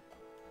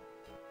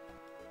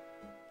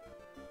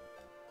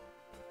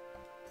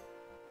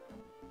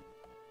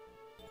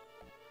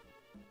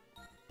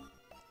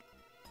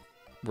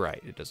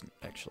 Right, it doesn't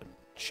actually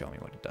show me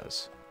what it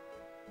does.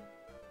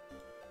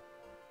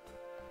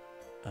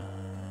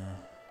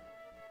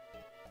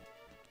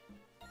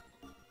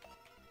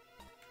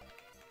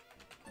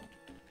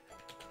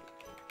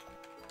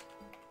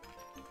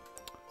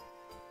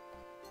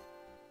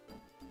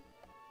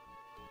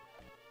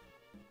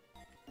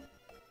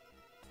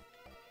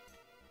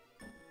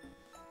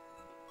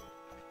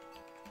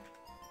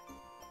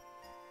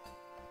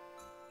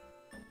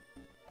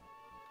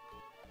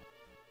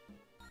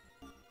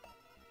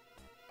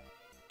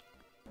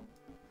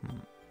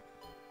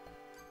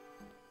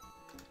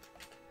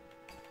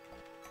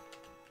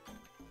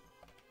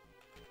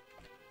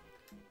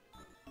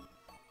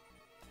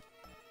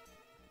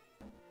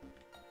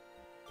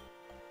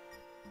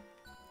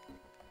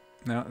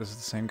 No, this is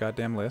the same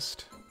goddamn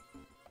list.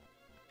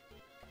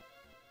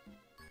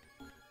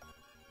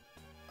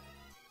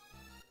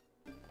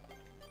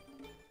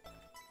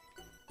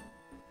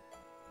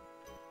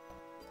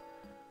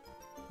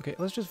 Okay,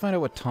 let's just find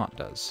out what Taunt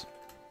does.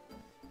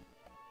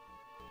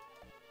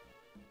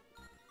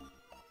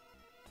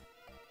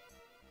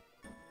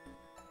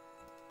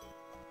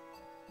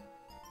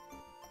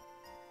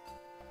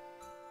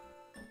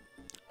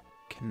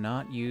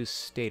 Cannot use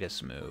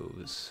status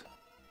moves.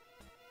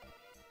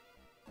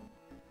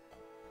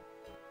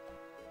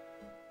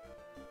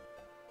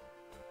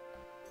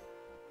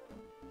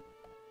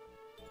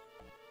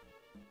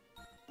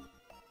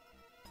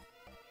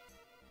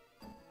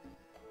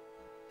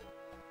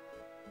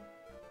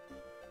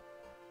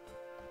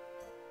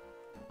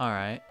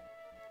 Alright.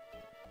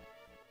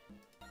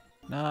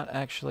 Not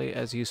actually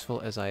as useful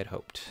as I had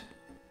hoped.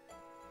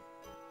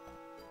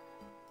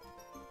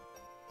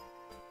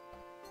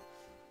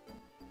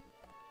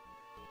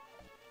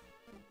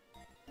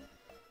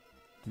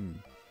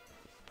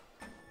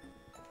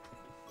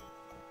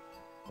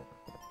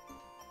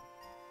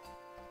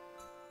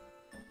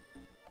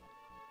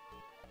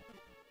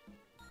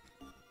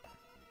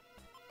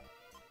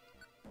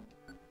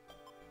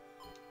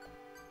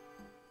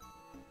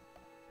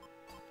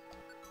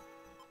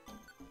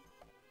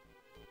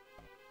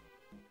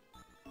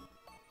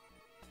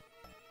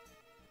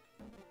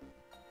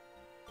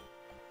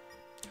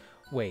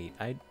 Wait,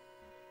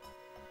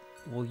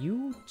 will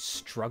you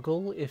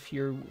struggle if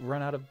you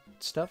run out of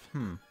stuff?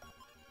 What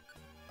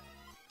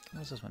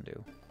does this one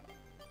do?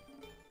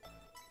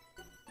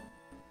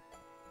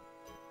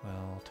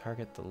 Well,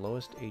 target the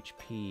lowest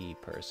HP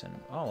person.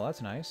 Oh, well,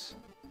 that's nice.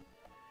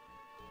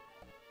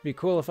 Be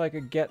cool if I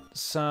could get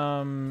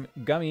some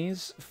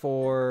gummies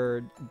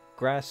for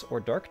grass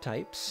or dark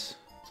types,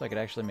 so I could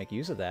actually make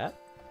use of that.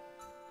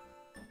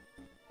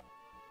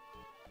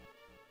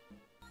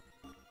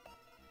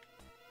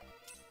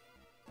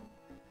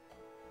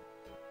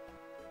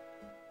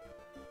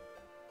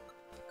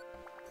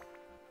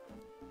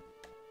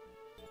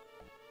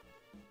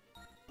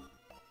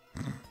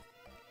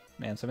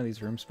 Man, some of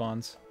these room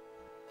spawns.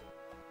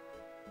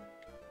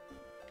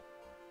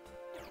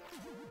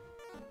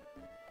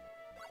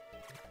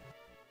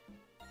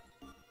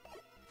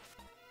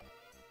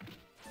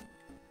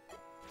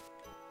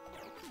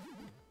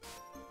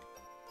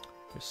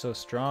 You're so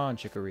strong,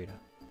 Chikorita.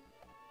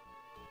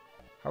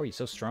 How How are you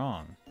so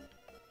strong?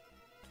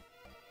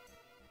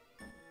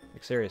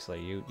 Like seriously,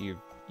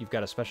 you've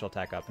got a special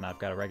attack up and I've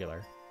got a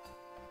regular.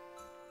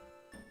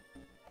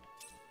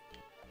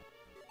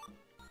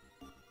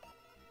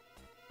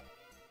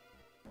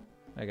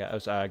 I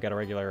got a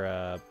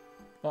regular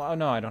well,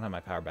 no, I don't have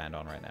my power band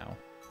on right now.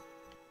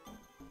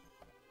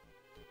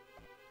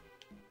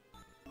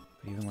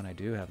 But even when I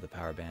do have the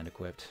power band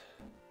equipped,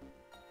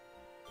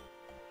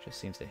 it just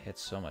seems to hit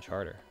so much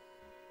harder.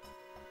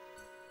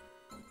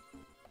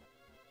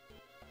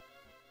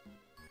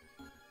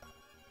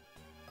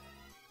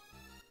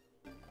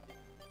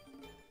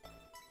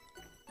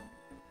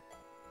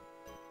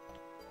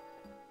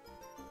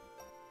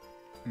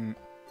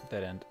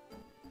 Dead end.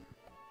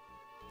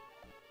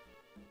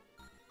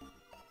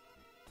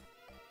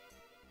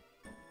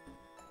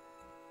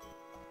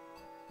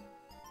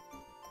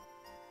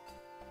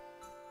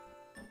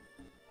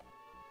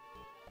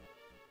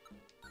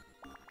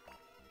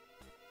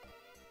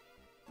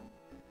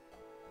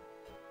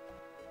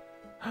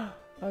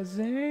 A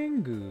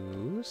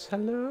Zangoose,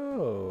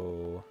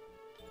 hello.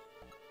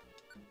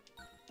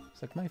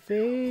 It's like my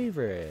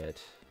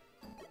favorite.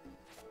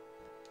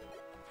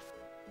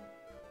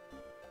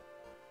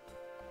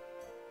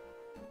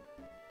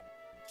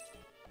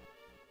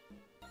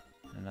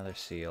 Another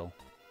seal.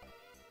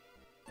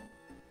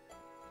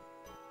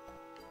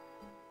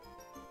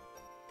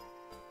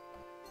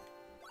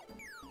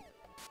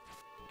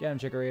 Get him,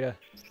 Chikorita.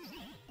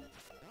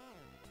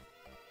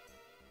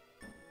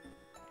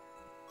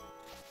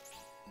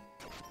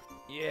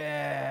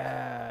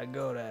 Yeah,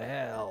 go to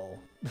hell.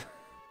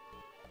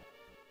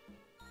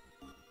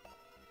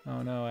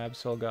 Oh no,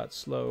 Absol got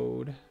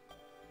slowed.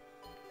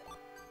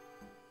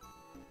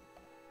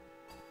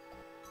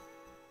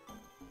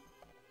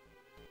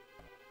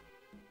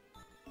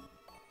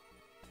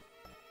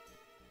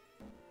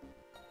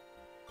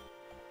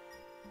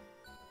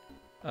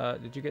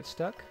 Did you get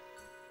stuck?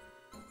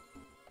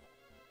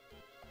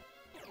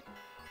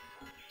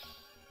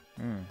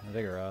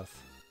 Vigoroth.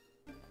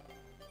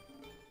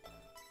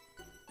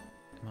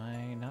 Am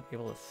I not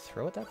able to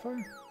throw it that far?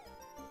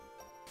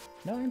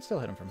 No, I can still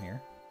hit him from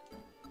here.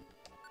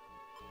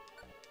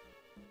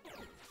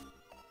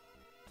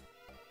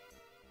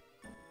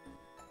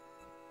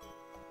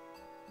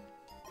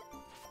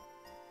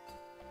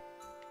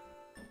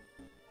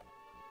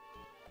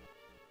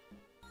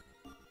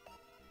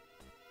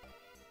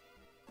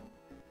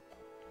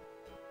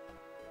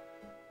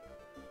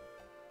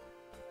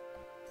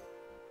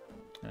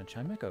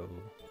 Chimecho.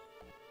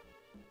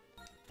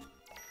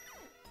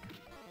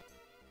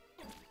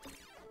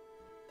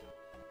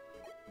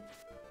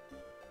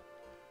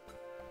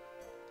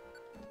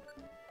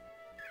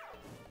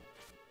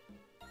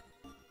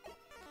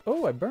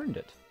 Oh, I burned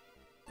it.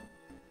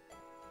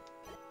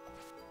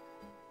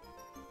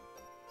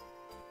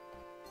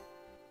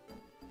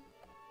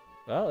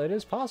 Well, it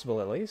is possible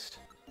at least.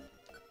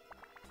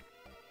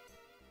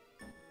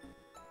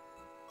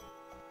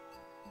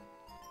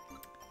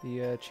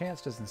 The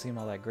chance doesn't seem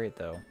all that great,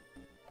 though.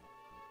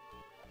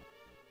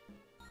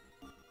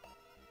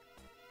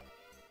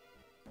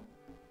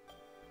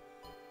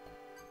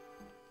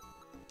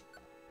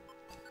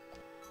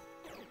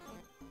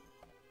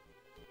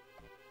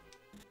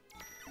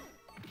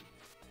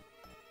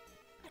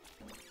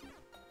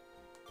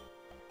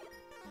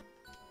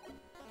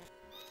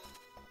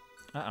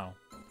 Uh-oh.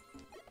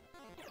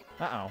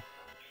 Uh-oh.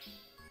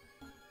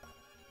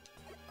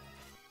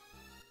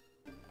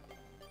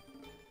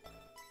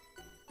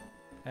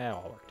 That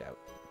all worked out.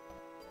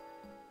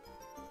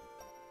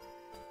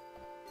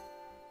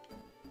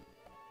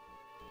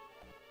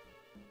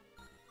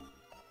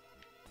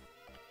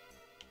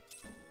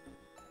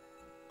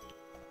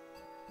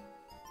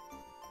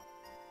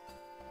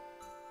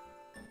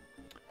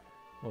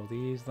 Will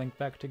these link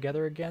back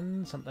together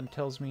again? Something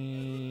tells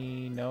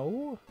me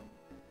no.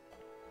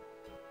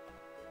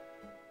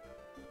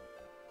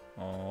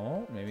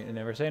 Oh, maybe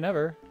never say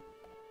never.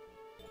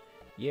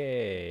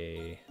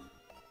 Yay.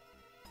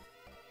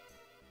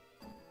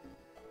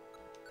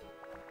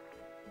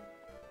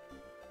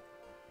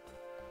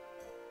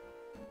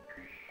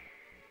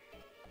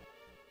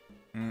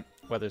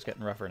 Weather's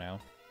getting rougher now.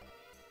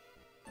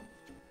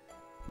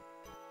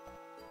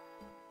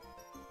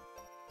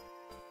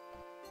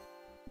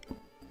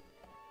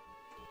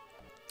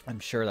 I'm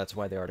sure that's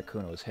why the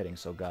Articuno is hitting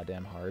so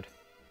goddamn hard.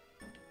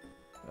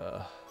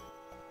 I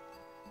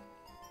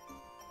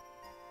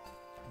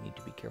need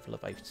to be careful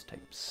of ice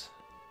types.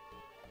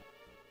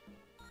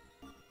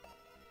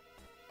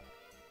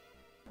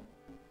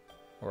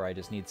 Or I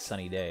just need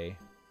sunny day.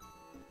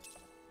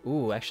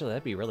 Ooh, actually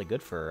that'd be really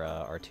good for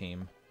our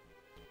team.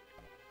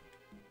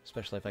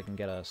 Especially if I can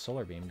get a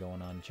solar beam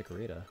going on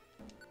Chikorita.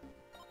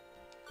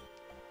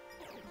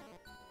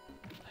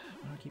 Why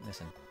do I keep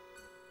missing?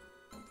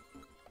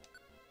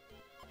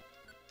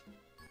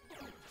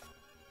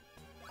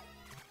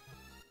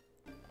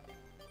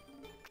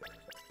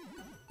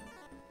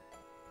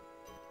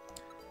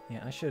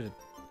 Yeah, I should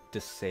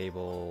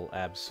disable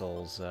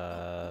Absol's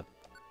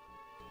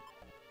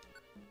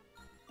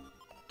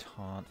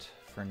taunt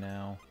for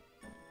now.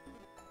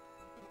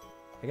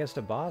 I guess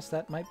to boss,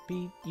 that might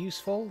be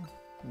useful.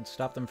 And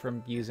stop them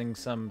from using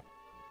some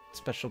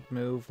special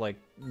move like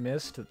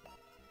Mist.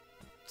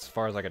 As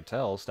far as I could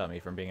tell, stop me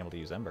from being able to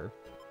use Ember.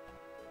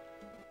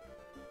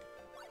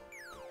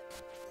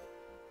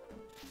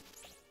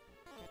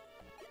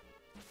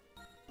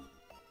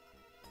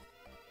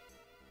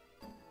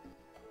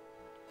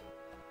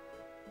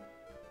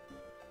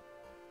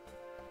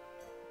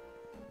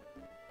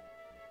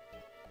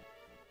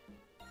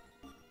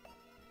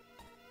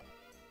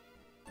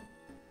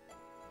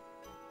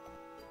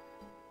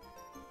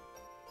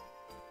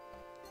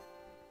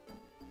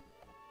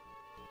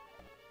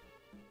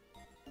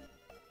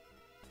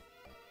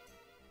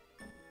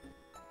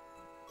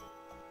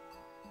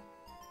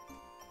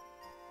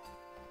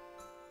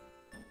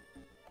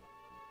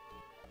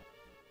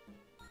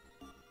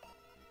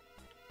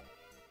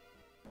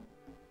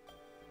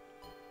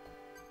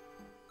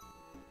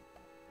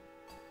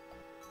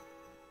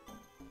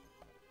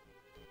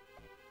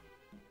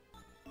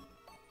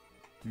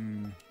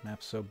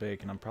 Map's so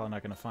big, and I'm probably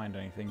not going to find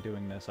anything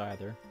doing this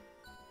either.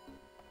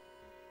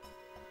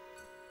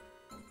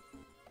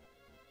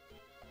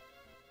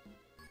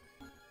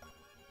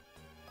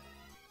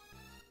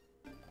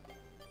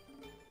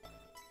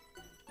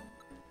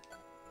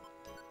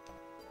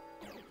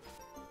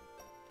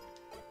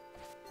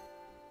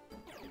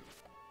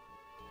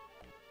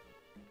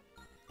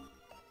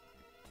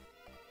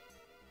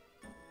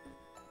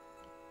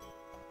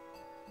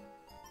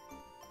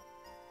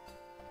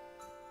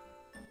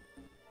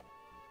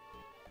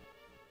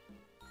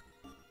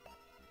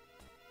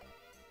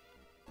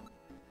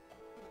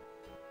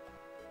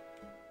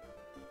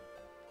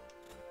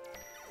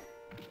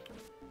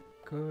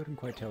 Couldn't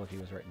quite tell if he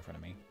was right in front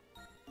of me.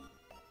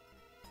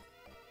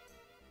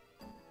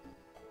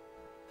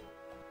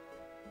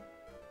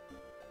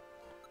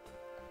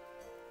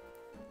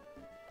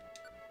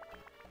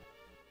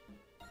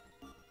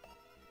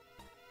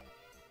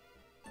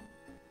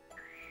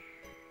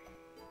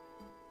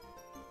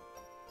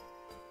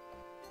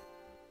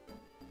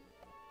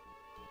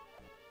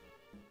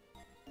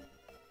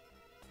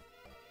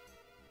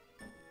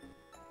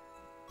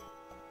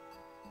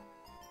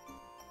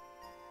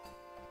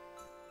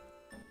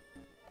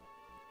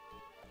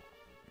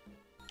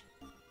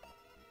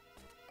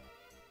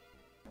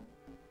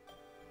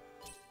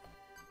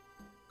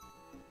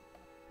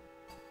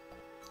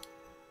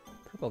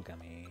 Purple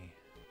gummy.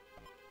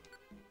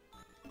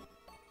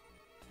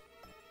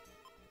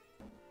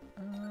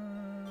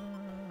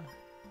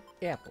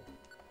 Apple.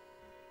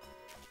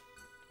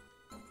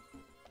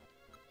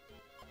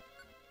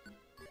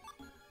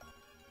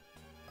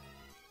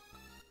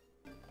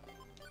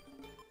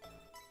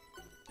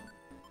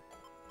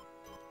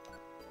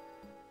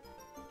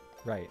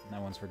 Right,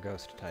 that one's for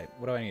ghost type.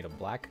 What do I need, a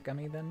black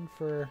gummy then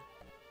for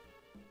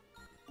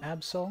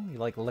Absol? You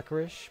like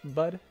licorice,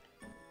 bud?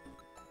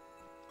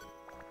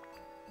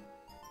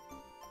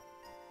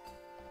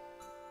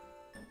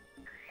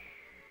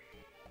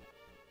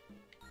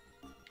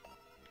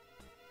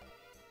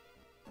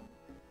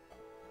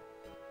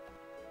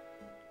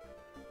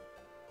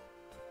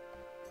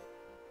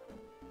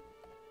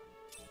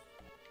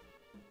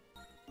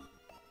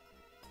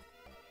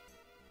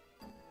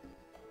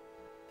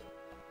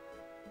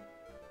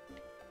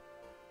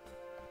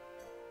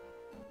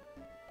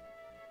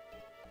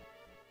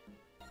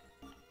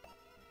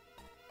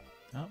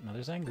 Oh, another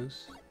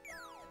Zangoose.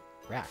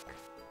 Rack.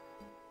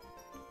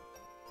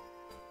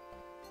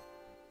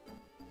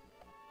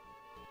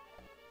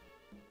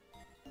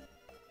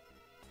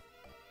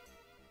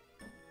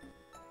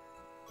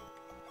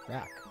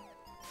 Rack.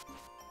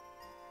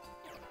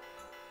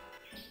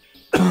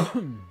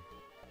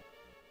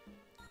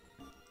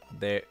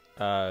 They,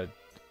 are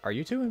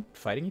you two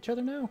fighting each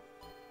other now?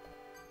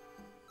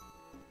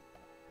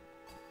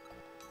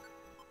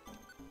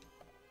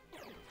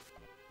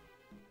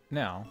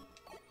 No.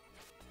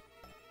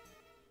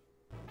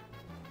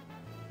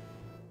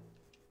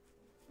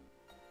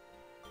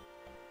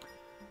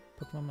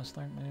 Pokemon must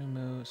learn new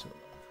moves.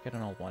 Get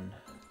an old one.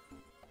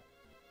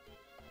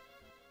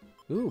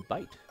 Ooh,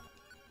 Bite.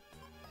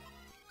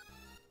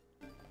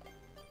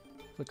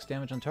 Inflicts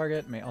damage on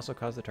target. May also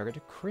cause the target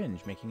to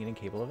cringe, making it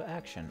incapable of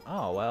action.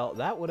 Oh, well,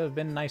 that would have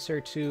been nicer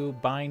to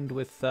bind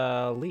with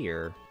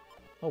Leer.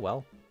 Oh,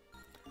 well.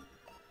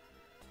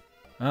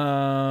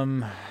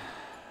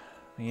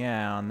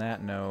 Yeah, on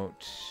that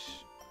note,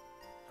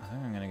 I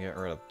think I'm gonna get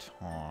rid of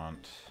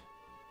Taunt.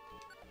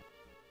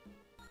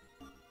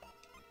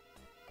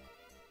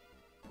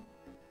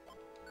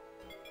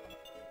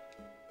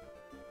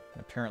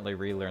 Apparently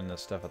relearn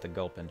this stuff at the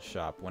Gulpin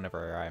shop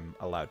whenever I'm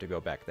allowed to go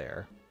back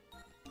there.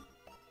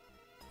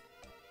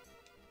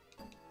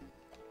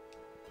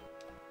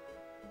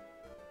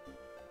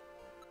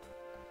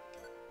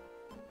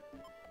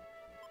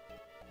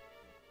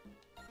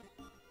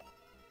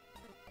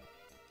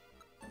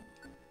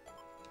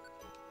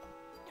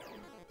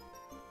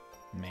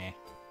 Meh.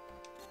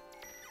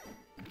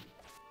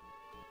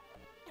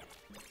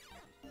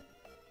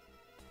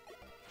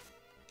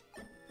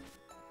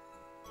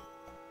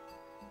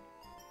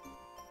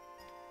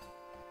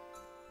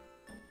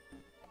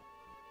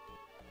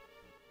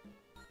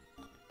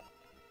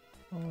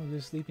 Oh,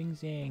 the sleeping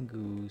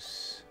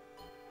Zangoose.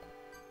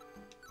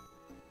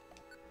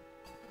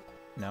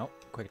 No,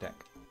 quick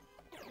attack.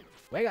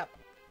 Wake up!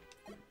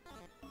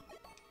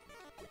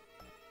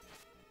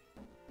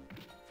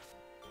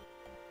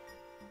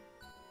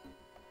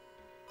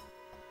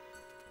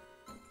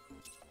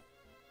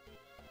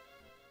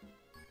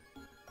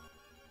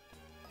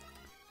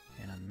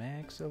 And a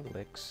max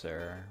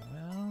elixir.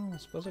 Well, I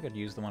suppose I could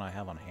use the one I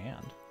have on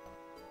hand.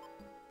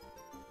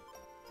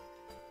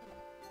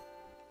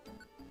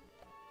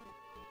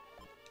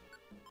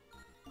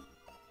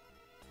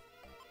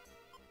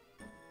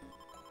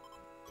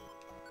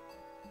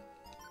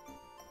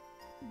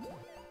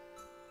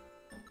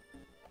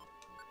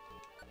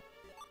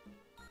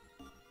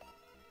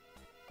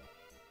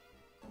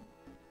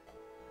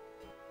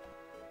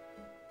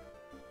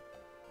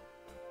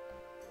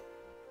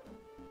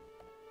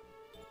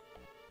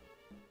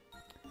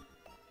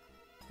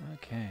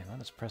 Okay, let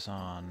us press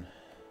on.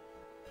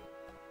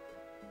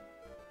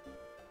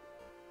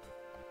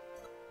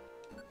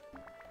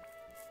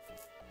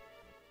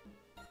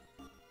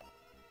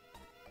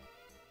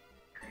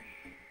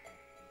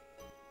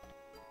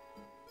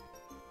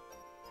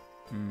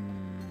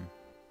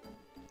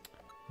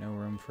 No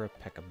room for a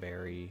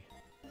Peccaberry.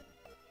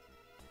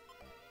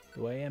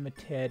 Though I am a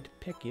tad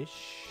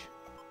peckish.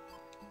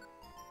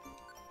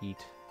 Eat.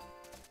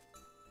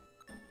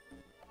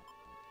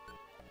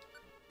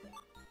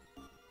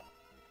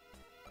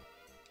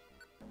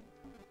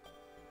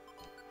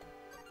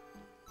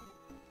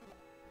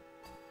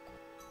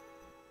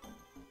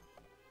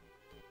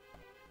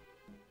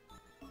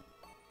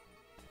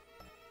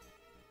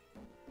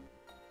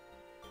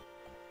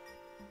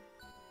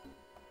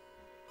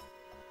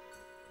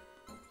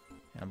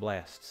 And a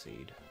blast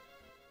seed.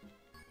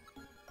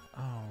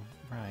 Oh,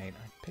 right.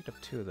 I picked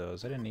up 2 of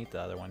those. I didn't eat the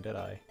other one, did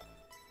I?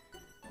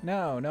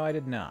 No, I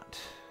did not.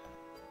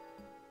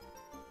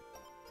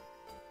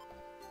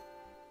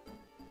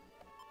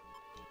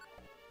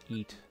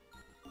 Eat.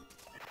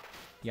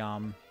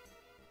 Yum.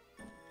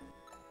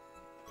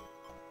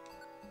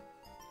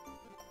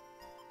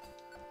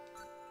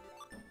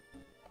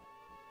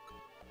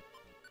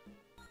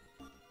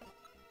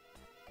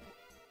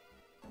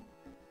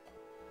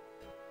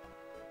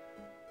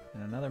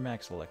 And another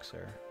max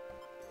elixir.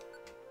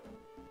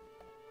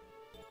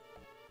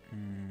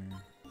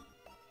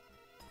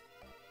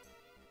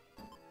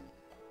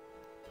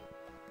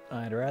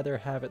 I'd rather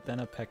have it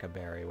than a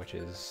Peccaberry, which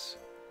is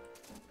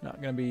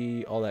not going to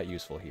be all that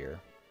useful here.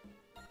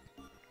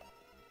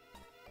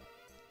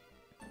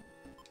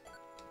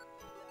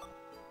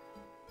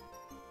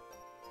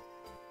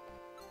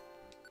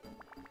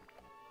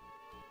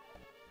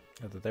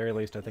 At the very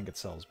least, I think it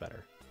sells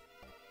better.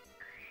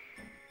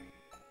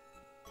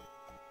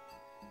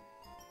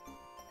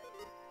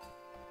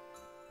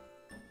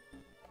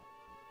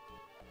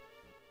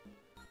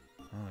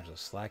 Oh, there's a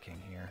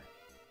slacking here.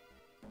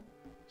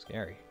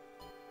 Scary.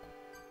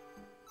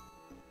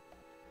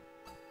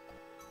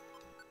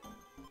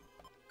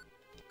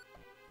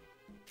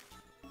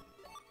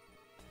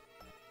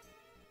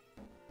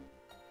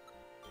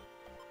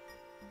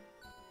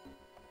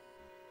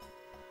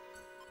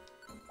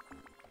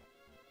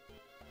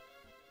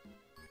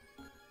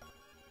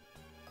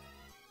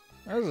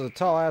 This is a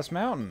tall-ass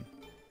mountain.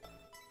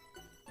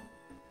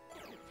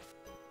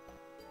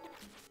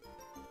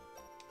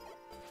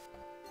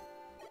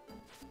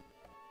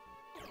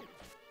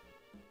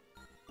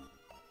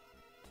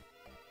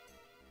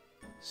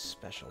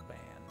 Special band.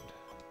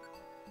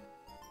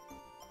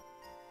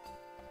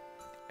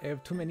 I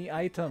have too many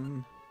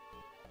items.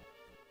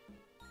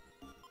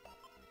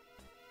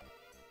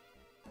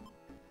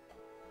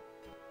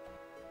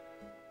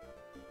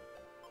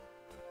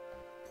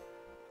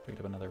 Picked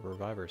up another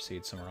reviver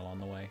seed somewhere along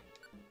the way.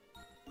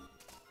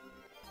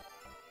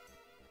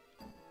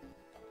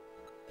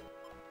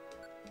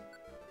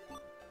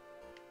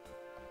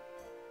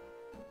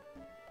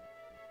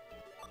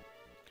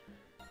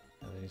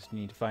 I just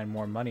need to find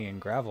more money in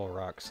gravel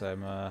rocks.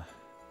 I'm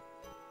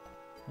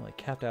really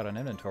capped out on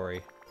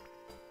inventory.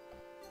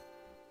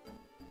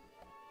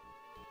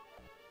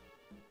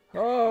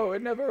 Oh,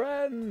 it never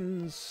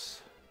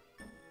ends!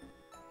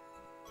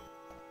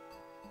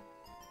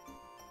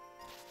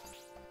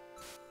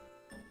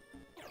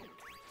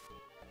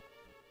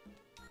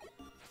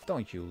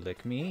 Don't you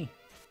lick me.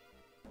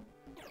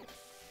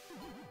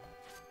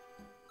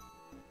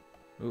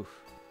 Oof.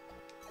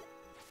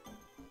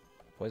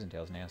 Poison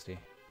Tail's nasty.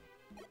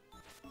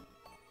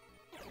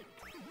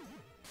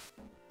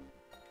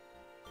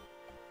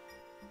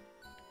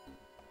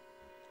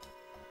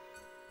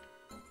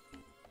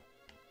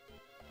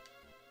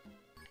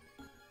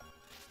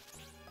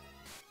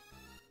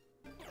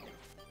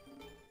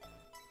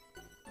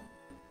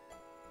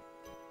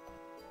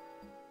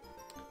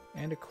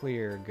 And a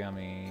clear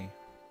gummy.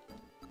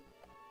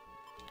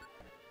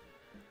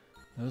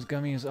 Those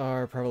gummies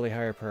are probably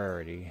higher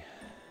priority.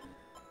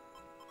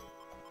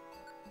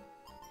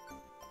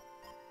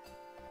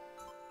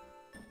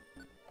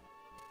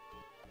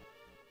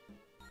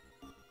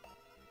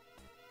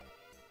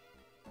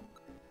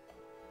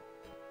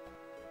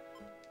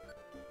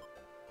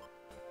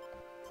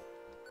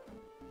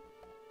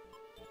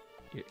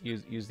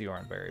 Use the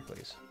orange berry,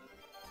 please.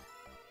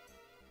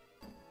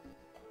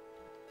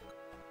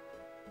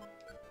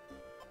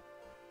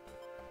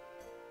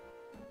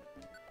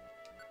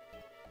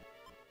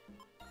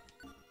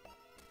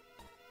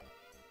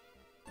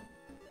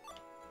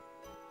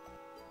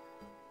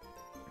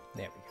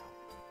 There we go.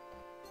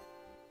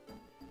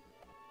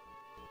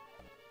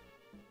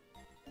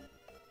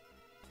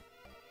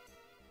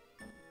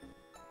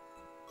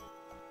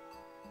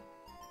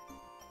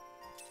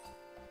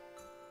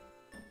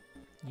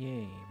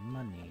 Yay,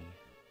 money.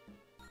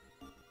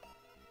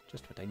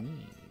 Just what I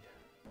need.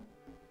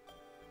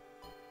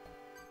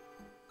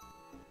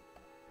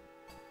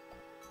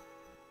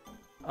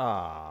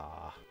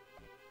 Ah,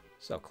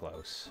 so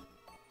close.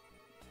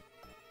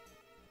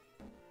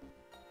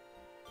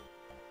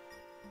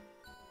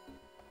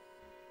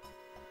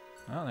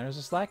 Oh, there's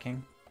a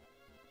slacking.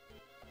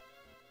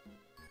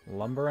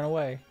 Lumbering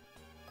away.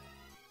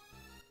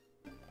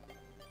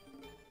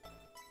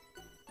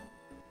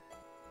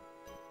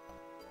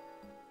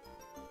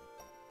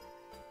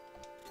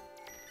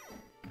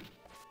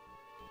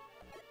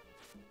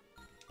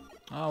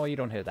 Oh, well, you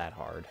don't hit that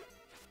hard.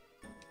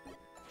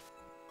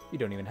 You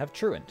don't even have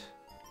Truant.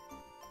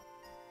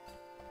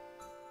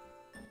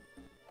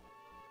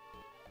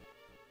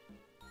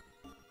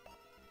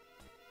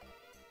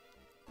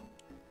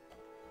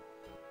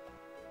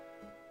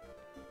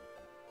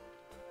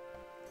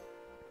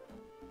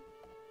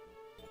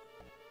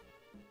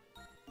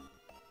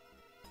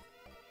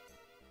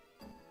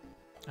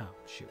 Oh,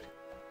 shoot.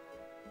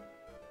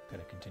 Could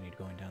have continued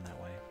going down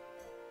that way.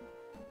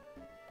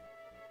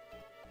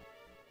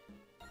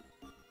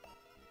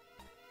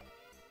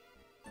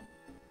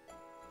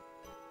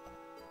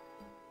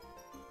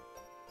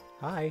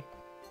 Hi.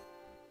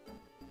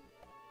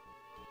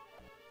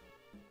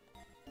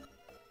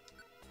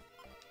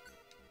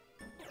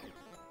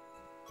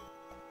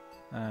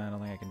 I don't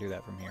think I can do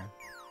that from here.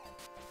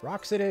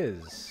 Rocks it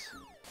is.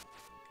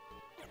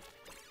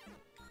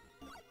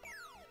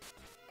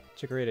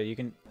 Chikorita, you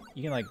can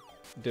like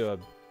do a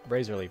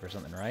Razor Leaf or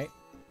something, right?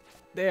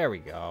 There we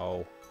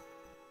go.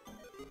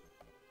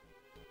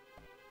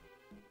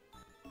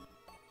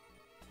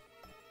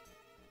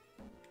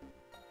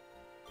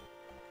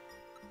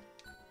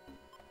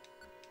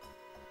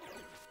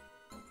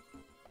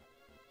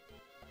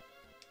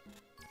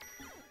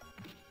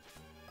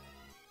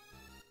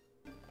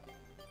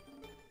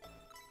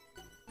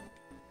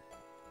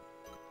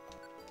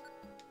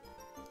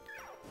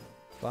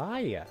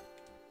 Fire.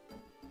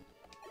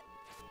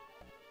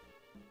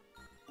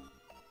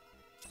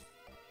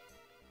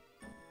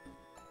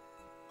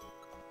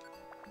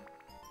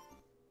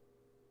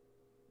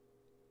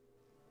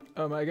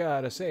 Oh my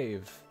god, a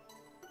save.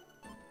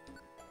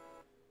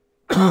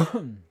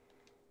 Alright,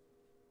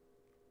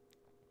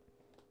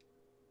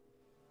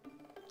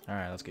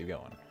 let's keep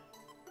going.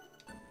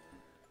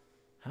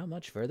 How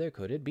much further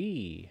could it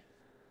be?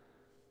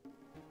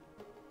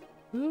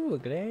 Ooh, a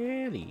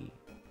Glalie.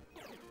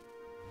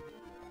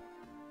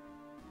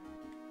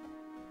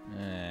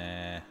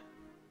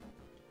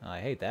 I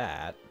hate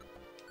that.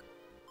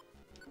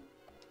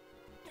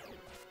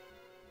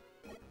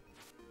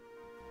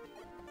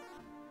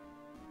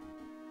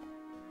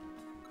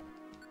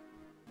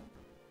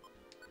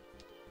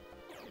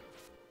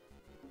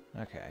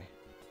 Okay,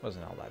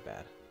 wasn't all that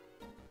bad.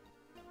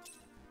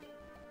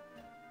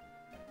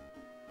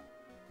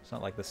 It's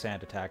not like the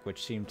sand attack,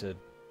 which seemed to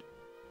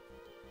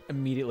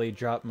immediately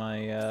drop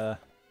my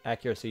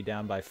accuracy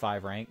down by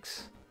 5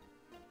 ranks.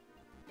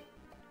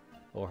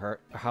 Or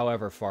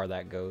however far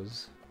that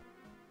goes.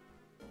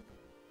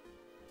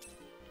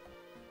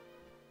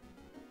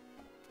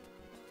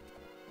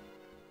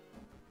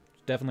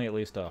 Definitely at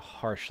least a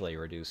harshly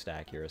reduced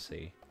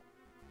accuracy.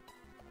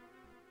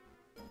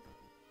 Or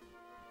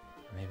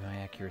maybe my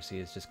accuracy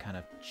is just kind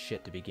of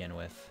shit to begin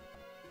with.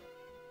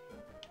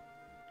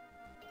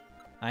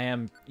 I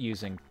am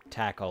using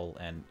Tackle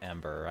and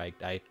Ember.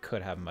 I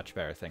could have much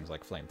better things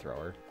like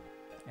Flamethrower.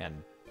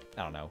 And,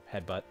 I don't know,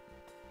 Headbutt.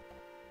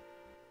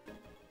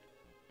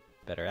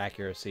 Better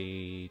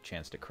accuracy,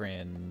 chance to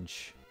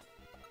cringe.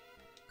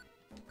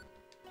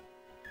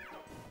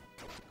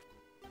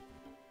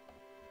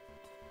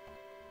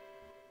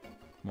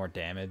 More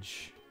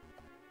damage.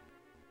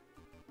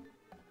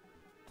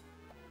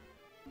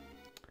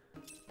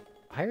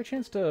 Higher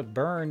chance to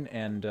burn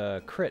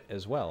and crit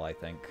as well, I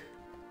think.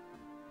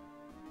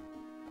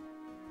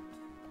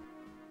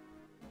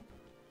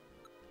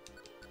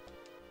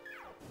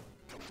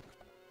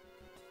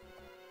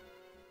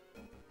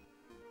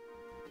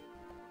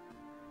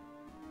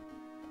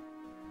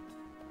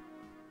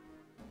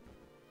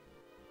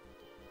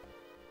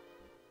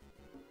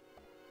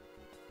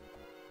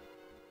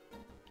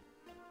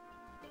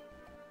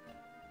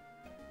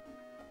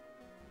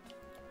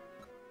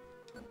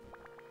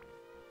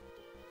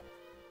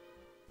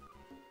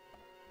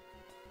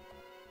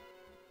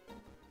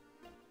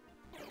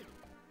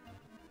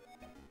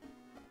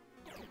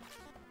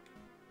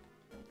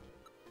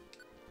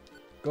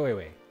 Go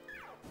away.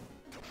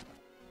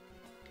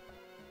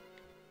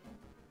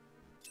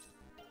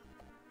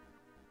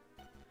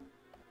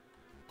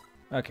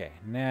 Okay,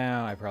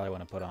 now I probably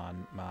want to put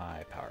on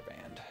my power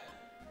band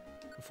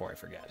before I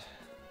forget.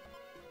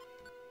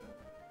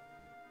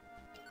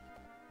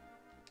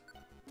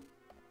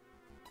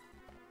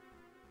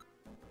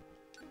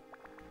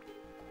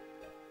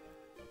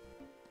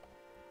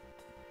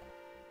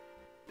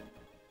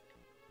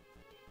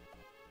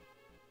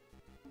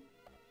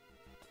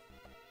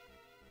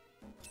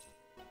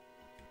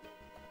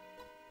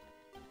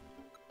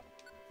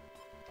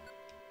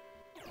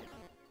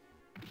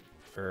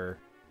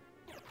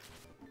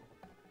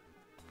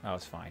 That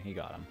was fine. He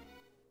got him.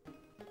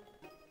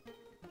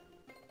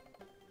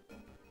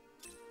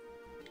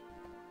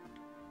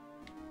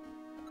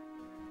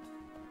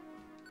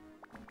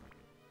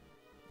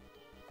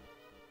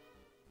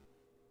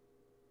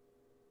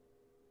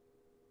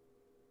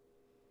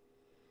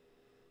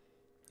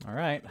 All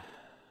right.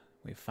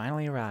 We've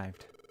finally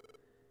arrived.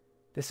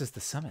 This is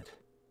the summit,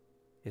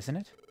 isn't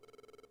it?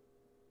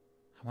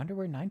 I wonder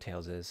where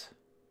Ninetales is.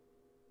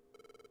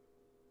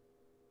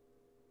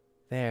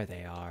 There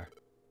they are.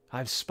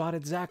 I've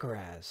spotted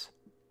Zacaraz.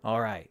 All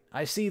right,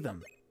 I see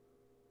them.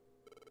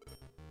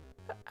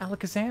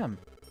 Alakazam.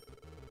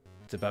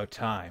 It's about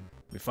time.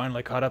 We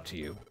finally caught up to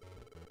you.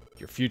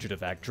 Your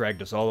fugitive act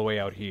dragged us all the way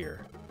out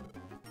here.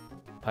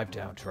 Pipe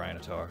down,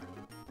 Tyranitar.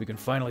 We can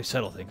finally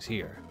settle things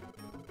here.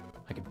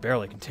 I can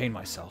barely contain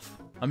myself.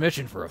 I'm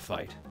itching for a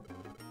fight.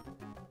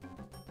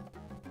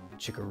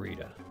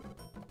 Chikorita.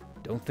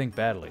 Don't think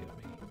badly of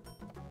me.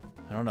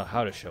 I don't know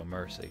how to show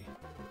mercy.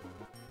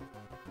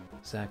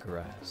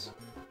 Zacaraz.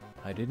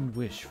 I didn't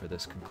wish for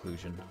this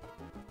conclusion,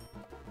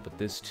 but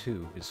this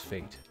too is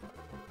fate.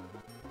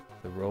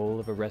 The role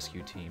of a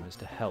rescue team is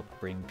to help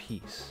bring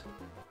peace.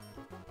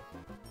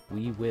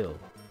 We will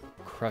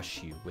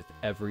crush you with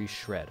every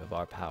shred of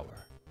our power.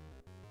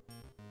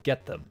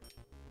 Get them.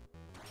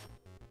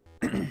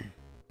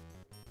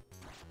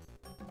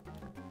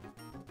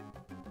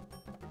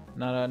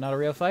 Not a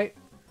real fight?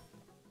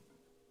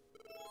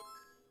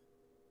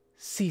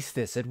 Cease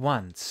this at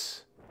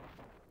once.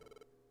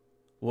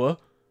 What?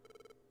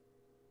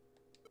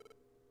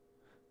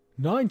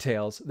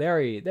 Ninetales?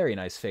 Very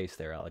nice face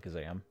there,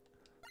 Alakazam.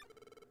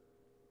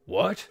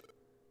 What?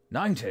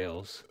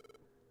 Ninetales?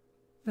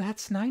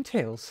 That's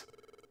Ninetales.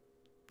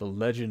 The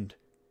legend.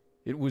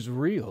 It was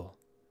real.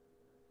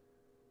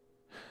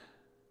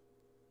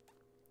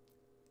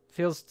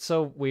 Feels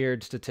so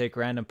weird to take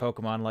random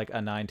Pokemon like a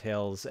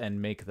Ninetales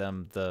and make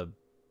them the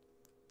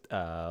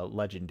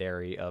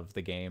legendary of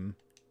the game.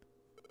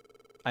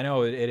 I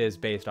know it is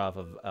based off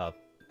of a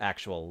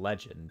actual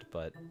legend,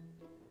 but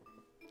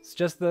it's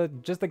just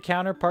the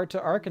counterpart to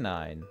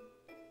Arcanine,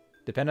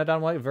 depending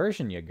on what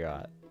version you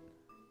got.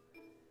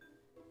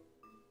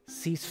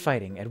 Cease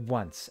fighting at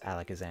once,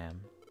 Alakazam.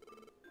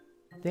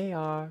 They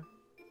are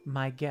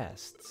my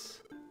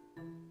guests.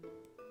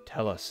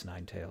 Tell us,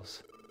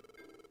 Ninetales,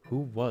 who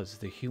was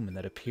the human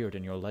that appeared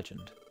in your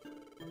legend?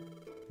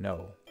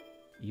 No,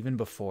 even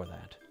before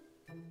that.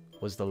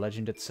 Was the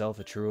legend itself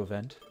a true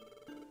event?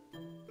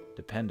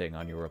 Depending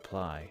on your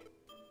reply,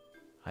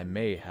 I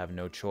may have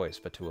no choice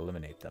but to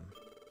eliminate them.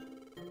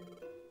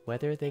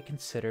 Whether they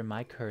consider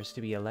my curse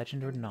to be a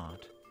legend or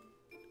not,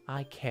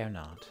 I care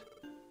not.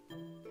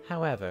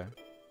 However,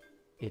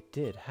 it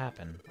did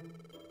happen.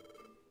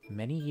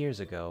 Many years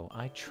ago,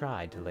 I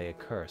tried to lay a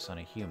curse on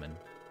a human.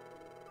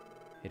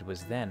 It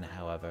was then,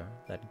 however,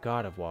 that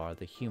Gardevoir,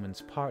 the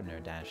human's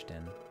partner, dashed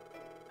in.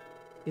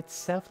 It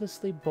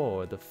selflessly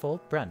bore the full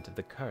brunt of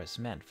the curse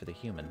meant for the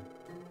human.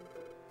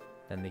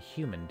 Then the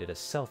human did a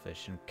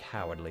selfish and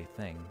cowardly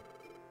thing.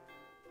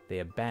 They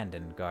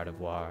abandoned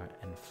Gardevoir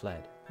and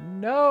fled.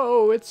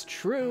 No, it's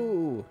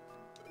true!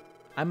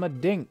 I'm a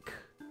dink.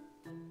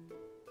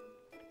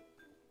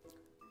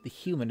 The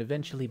human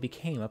eventually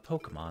became a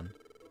Pokemon.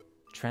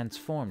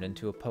 Transformed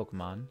into a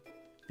Pokemon,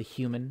 the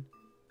human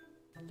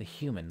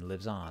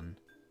lives on.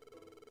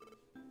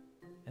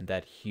 And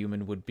that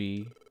human would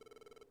be?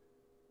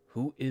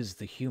 Who is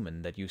the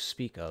human that you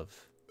speak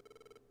of?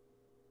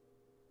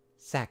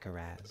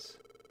 Zacaraz.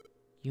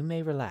 You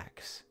may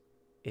relax.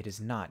 It is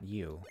not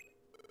you.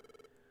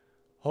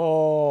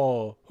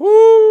 Oh,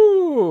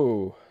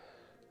 whoo!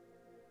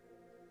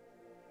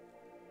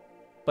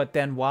 But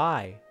then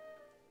why?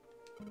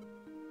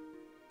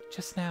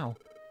 Just now.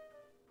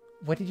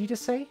 What did you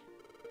just say?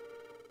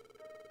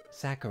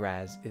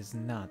 Zacaraz is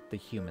not the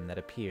human that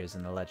appears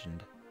in the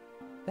legend.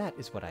 That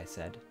is what I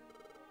said.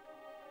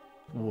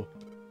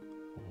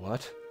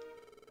 What?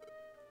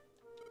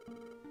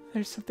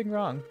 There's something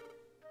wrong.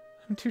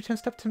 I'm too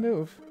tensed up to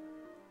move.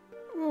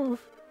 Ooh.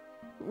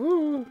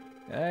 Ooh.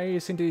 You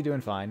seem to be doing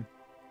fine.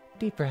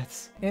 Deep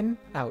breaths. In,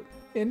 out.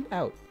 In,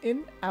 out.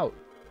 In, out.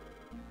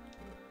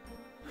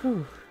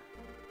 Whew.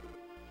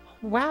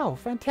 Wow,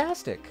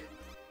 fantastic.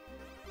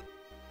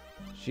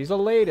 She's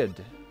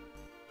elated.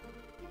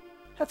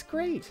 That's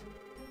great.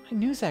 I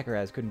knew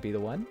Zacaraz couldn't be the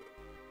one.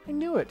 I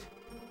knew it.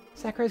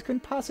 Zacaraz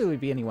couldn't possibly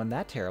be anyone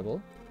that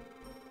terrible.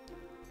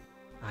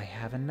 I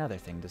have another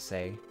thing to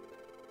say.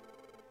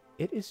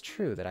 It is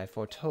true that I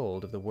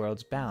foretold of the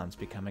world's balance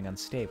becoming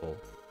unstable.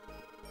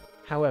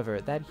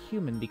 However, that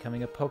human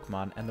becoming a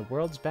Pokemon and the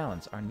world's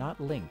balance are not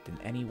linked in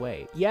any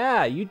way.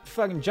 Yeah, you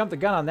fucking jumped the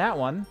gun on that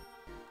one.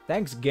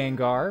 Thanks,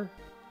 Gengar,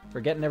 for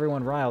getting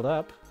everyone riled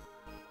up.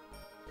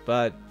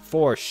 But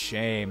for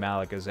shame,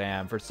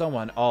 Alakazam. For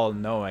someone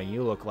all-knowing,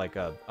 you look like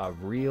a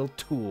real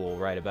tool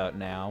right about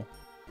now.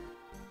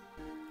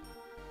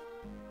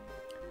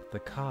 The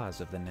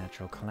cause of the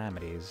natural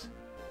calamities.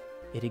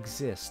 It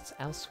exists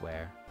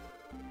elsewhere.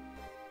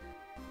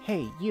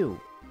 Hey, you!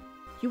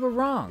 You were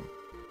wrong!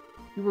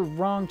 You were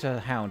wrong to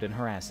hound and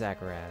harass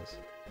Zacharias.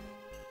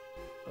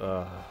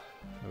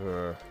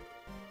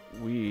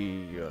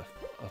 We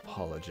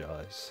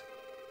apologize.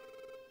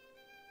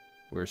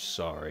 We're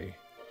sorry.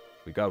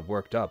 We got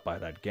worked up by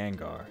that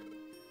Gengar.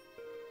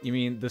 You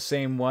mean the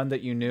same one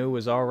that you knew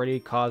was already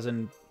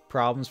causing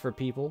problems for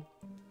people?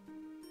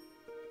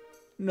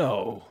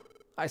 No.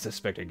 I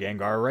suspected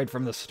Gengar right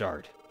from the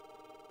start.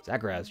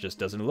 Zacharias just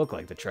doesn't look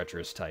like the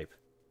treacherous type.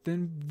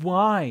 Then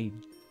why?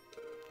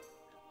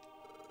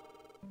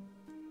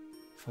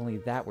 If only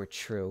that were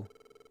true.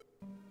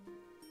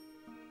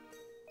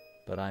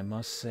 But I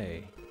must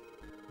say,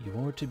 you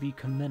are to be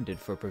commended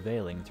for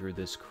prevailing through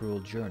this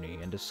cruel journey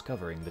and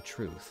discovering the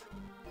truth.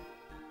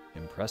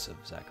 Impressive,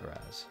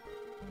 Zacharias.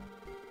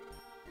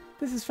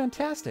 This is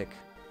fantastic.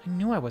 I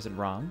knew I wasn't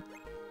wrong.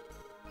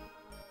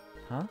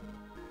 Huh?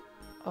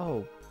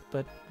 Oh,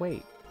 but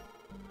wait.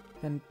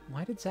 Then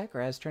why did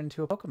Zacharias turn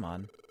into a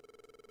Pokemon?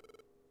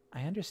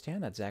 I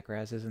understand that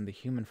Zacharias isn't the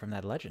human from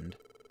that legend.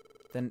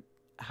 Then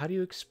how do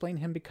you explain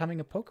him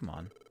becoming a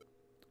Pokemon?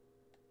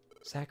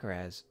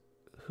 Zacharias,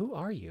 who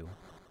are you?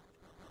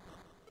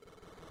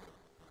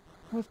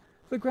 Well,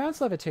 the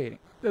ground's levitating.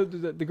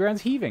 The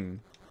ground's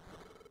heaving.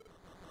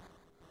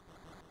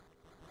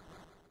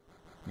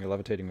 Your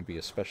levitating would be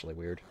especially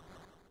weird.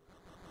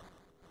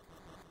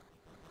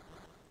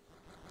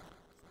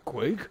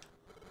 Quake?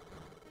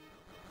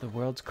 The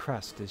world's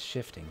crust is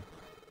shifting.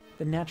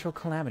 The natural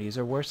calamities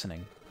are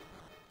worsening.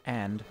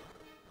 And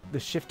the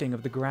shifting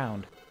of the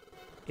ground.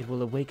 It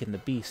will awaken the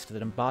beast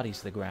that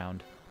embodies the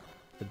ground.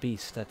 The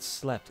beast that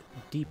slept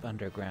deep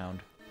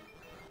underground.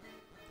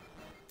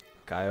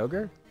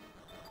 Kyogre?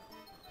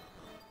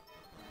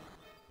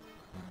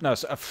 No,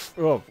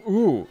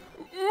 ooh.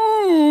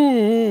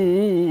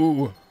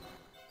 Ooh!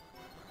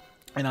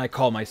 And I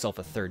call myself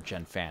a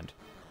third-gen fan.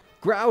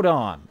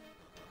 Groudon!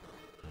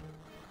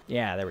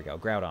 Yeah, there we go.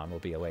 Groudon will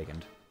be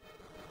awakened.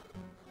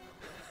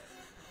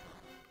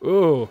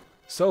 Ooh,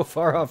 so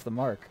far off the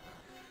mark.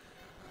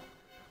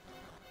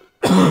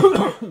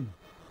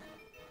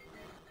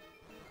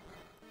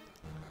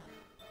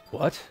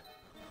 What?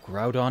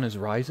 Groudon is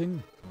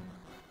rising?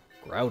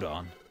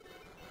 Groudon?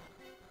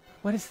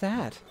 What is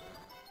that?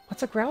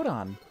 What's a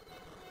Groudon?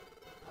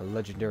 A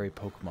legendary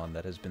Pokemon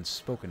that has been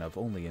spoken of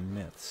only in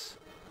myths.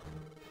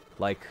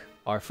 Like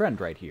our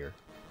friend right here.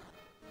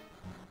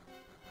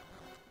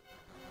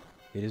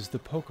 It is the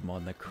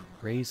Pokemon that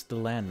raised the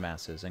land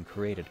masses and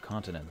created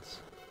continents.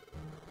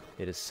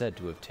 It is said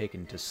to have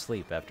taken to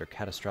sleep after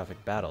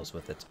catastrophic battles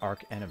with its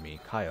arch-enemy,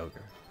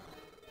 Kyogre.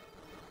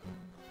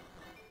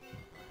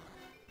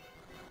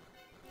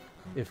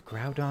 If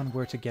Groudon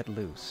were to get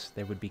loose,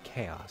 there would be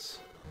chaos.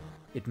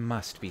 It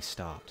must be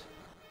stopped.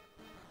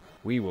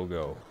 We will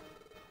go.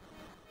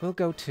 We'll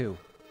go too.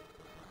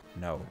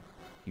 No,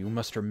 you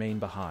must remain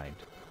behind.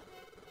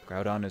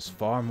 Groudon is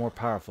far more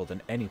powerful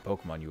than any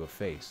Pokemon you have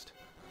faced.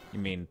 You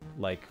mean,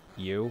 like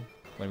you?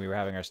 When we were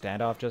having our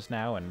standoff just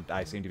now and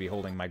I seem to be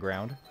holding my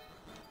ground?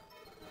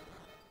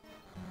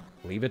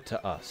 Leave it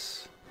to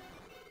us.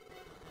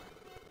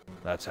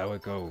 That's how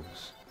it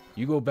goes.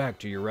 You go back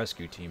to your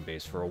rescue team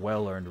base for a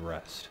well-earned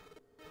rest.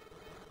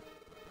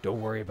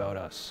 Don't worry about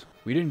us.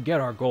 We didn't get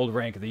our gold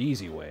rank the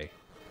easy way.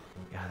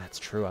 Yeah, that's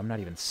true. I'm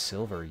not even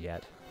silver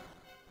yet.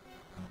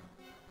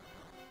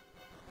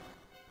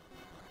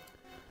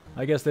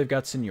 I guess they've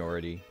got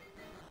seniority.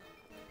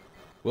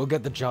 We'll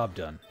get the job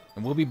done,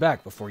 and we'll be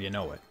back before you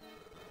know it.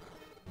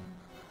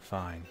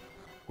 Fine.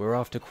 We're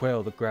off to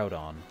quail the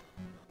Groudon.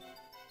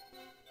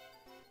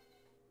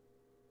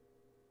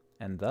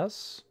 And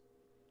thus,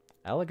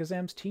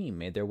 Alakazam's team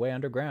made their way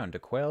underground to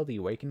quail the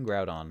awakened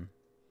Groudon.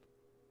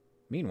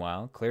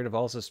 Meanwhile, cleared of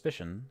all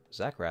suspicion,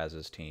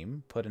 Zacharias'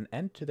 team put an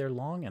end to their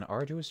long and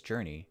arduous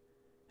journey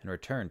and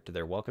returned to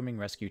their welcoming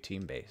rescue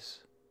team base.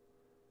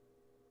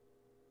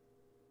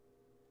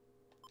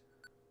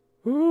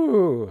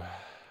 Ooh,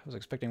 I was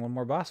expecting one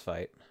more boss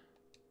fight.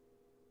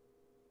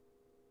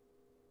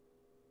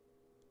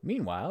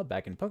 Meanwhile,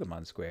 back in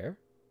Pokemon Square...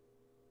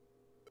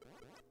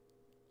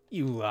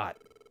 You lot!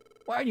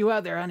 Why are you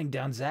out there hunting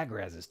down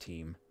Zacharias'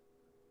 team?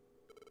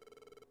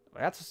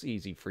 That's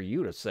easy for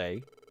you to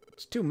say.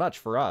 It's too much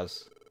for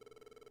us.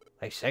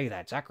 They say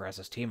that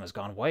Zacharias' team has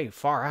gone way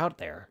far out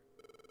there.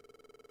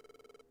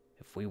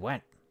 If we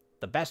went,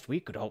 the best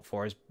we could hope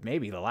for is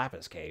maybe the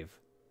Lapis Cave.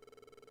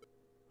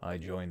 I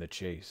joined the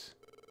chase,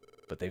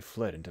 but they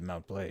fled into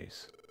Mount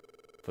Blaze.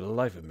 For the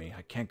life of me,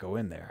 I can't go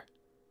in there.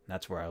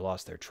 That's where I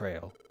lost their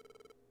trail.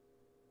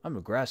 I'm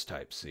a grass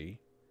type, see?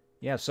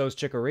 Yeah, so's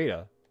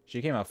Chikorita.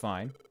 She came out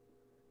fine.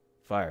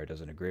 Fire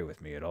doesn't agree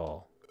with me at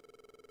all.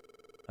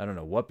 I don't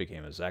know what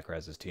became of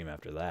Zachraz's team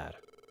after that.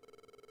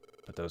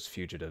 But those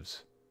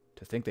fugitives,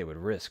 to think they would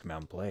risk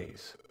Mount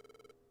Blaze.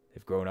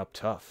 They've grown up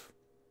tough.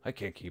 I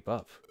can't keep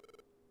up.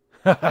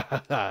 Ha ha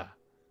ha ha!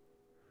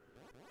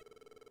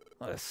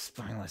 What a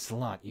spineless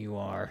lot you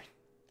are.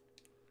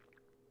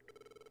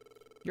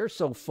 You're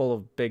so full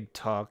of big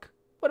talk.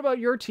 What about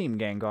your team,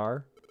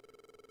 Gengar?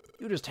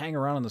 You just hang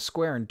around in the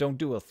square and don't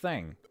do a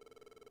thing.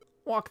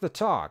 Walk the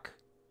talk.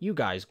 You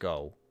guys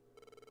go.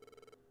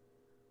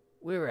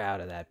 We're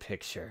out of that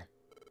picture.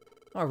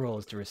 Our role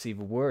is to receive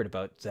a word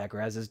about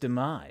Zachraz's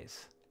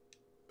demise.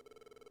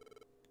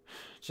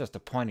 Just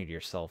appointed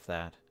yourself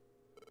that.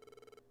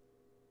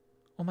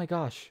 Oh my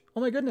gosh.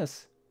 Oh my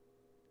goodness.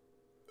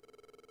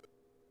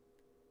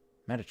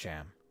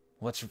 Medicham,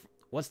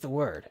 what's the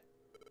word?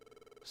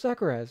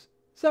 Zachraz.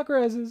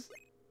 Zachraz is...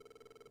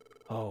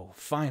 Oh,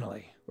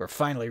 finally. We're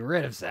finally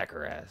rid of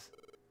Zachraz.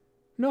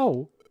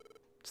 No.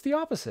 It's the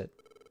opposite.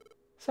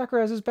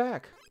 Zachraz is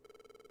back.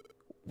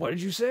 What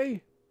did you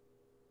say?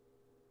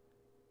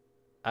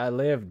 I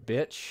lived,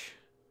 bitch.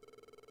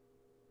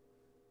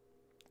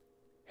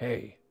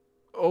 Hey,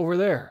 over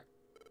there.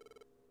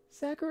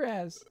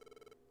 Zachraz.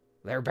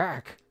 They're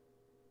back.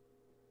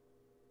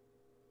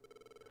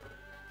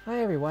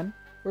 Hi, everyone.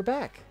 We're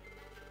back.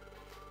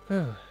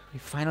 Whew, we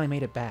finally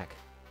made it back.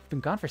 We've been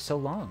gone for so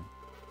long.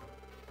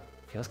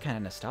 Feels kind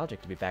of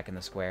nostalgic to be back in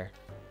the square.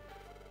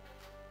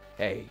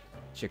 Hey,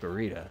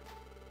 Chikorita.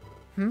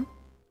 Hmm?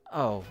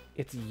 Oh,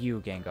 it's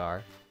you,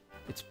 Gengar.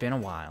 It's been a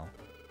while.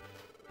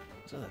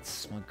 What's all that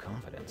smug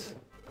confidence?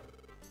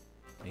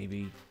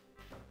 Maybe...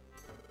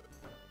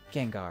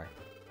 Gengar,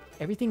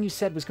 everything you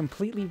said was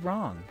completely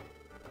wrong.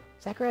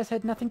 Zachraz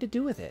had nothing to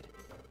do with it.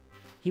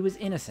 He was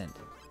innocent.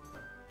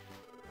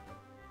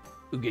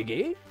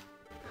 Ugege?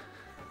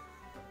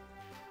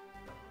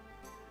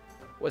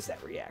 What's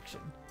that reaction?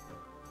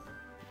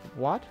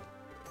 What?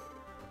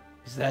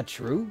 Is that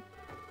true?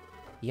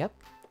 Yep.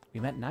 We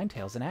met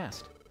Ninetales and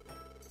asked.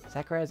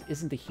 Zachraz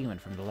isn't the human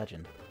from the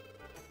legend.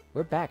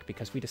 We're back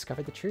because we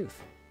discovered the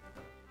truth.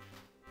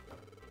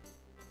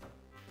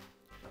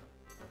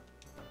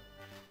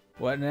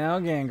 What now,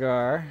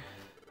 Gengar?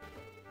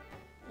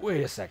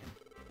 Wait a second.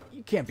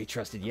 You can't be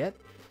trusted yet.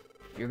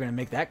 If you're gonna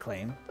make that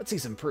claim, let's see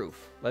some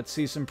proof. Let's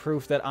see some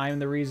proof that I'm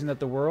the reason that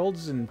the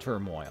world's in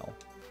turmoil.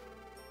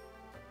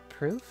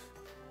 Proof?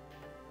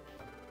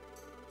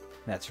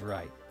 That's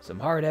right. Some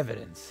hard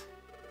evidence.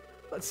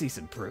 Let's see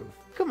some proof.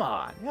 Come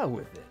on, hell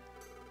with it.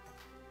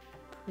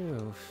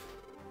 Proof?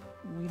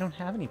 We don't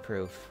have any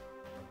proof.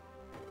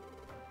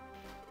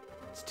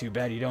 It's too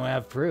bad you don't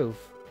have proof.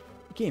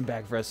 You came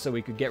back for us so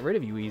we could get rid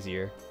of you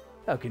easier.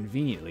 How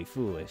conveniently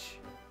foolish.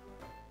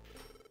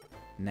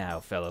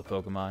 Now, fellow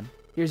Pokemon,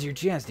 here's your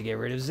chance to get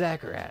rid of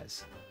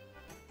Zachraz.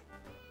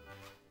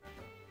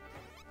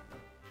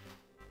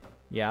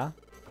 Yeah?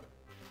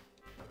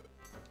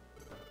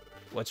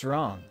 What's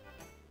wrong?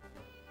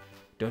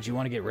 Don't you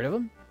want to get rid of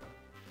him?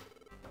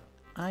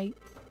 I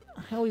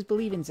always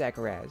believe in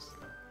Zachraz.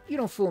 You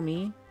don't fool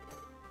me.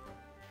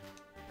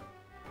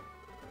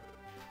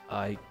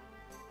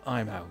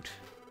 I'm out.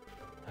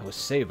 I was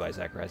saved by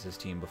Zachraz's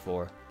team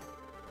before.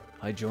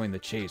 I joined the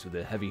chase with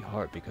a heavy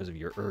heart because of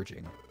your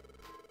urging.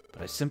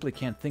 But I simply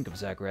can't think of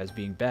Zachraz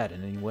being bad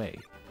in any way.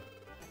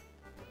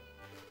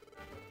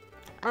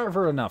 I've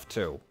heard enough,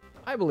 too.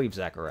 I believe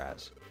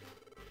Zachraz.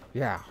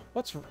 Yeah,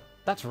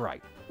 that's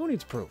right. Who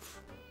needs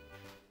proof?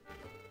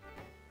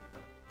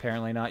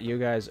 Apparently not you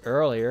guys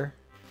earlier.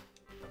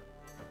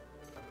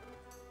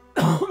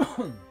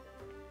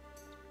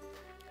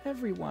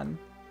 Everyone.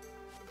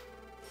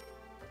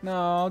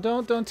 No,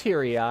 don't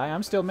teary-eye.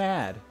 I'm still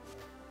mad.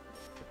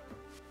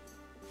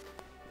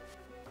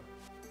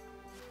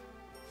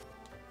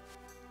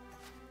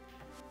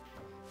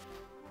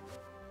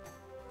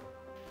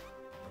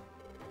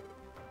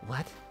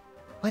 What?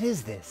 What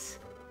is this?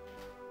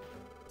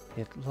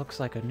 It looks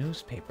like a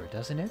newspaper,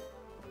 doesn't it?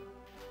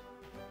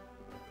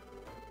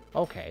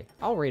 Okay,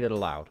 I'll read it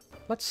aloud.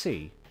 Let's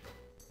see.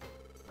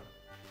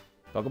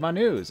 Pokemon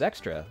News,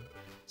 Extra.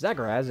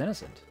 Zachraz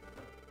innocent.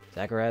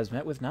 Zachraz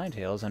met with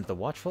Ninetales under the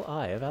watchful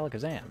eye of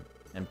Alakazam,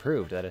 and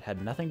proved that it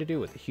had nothing to do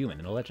with the human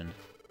in the legend.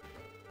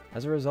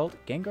 As a result,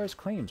 Gengar's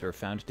claims were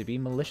found to be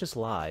malicious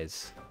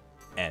lies.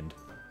 End.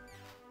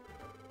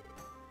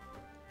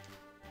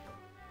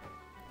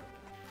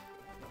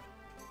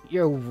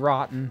 You're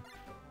rotten.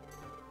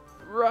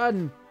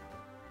 Run!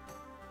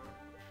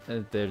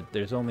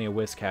 There's only a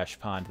Whiscash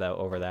pond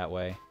over that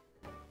way.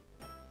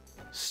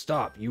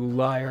 Stop, you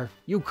liar!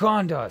 You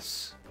conned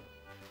us!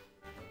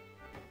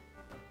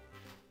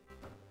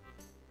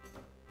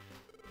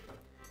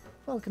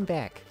 Welcome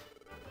back.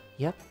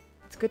 Yep,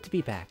 it's good to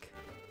be back.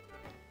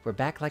 We're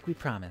back like we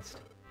promised.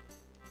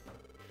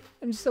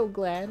 I'm so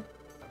glad.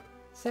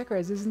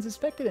 Zachraz isn't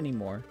suspected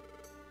anymore.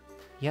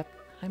 Yep,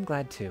 I'm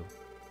glad too.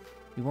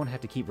 We won't have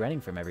to keep running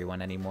from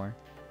everyone anymore.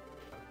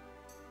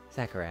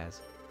 Zachraz,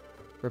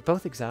 we're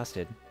both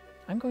exhausted.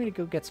 I'm going to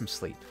go get some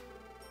sleep.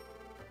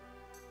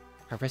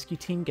 Our rescue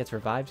team gets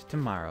revived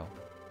tomorrow.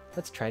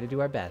 Let's try to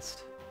do our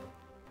best.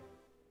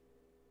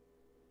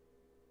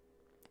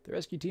 The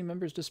rescue team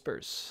members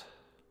disperse.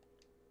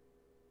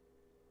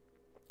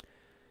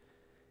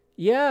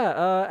 Yeah,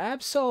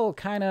 Absol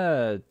kind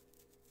of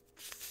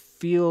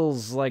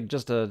feels like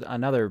just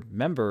another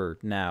member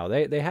now.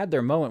 They had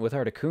their moment with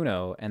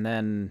Articuno, and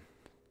then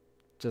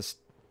just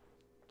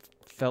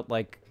felt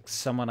like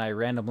someone I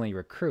randomly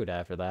recruit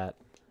after that.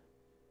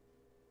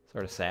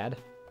 Sort of sad.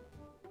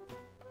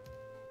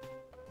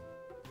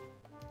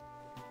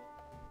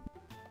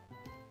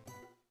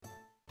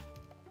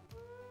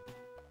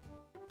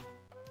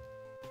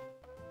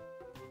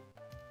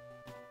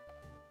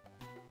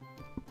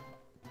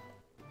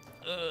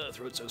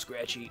 Throat's so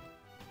scratchy.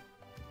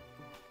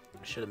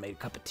 Should have made a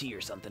cup of tea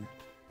or something.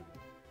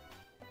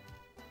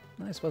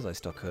 I suppose I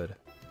still could.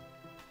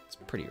 It's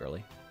pretty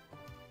early.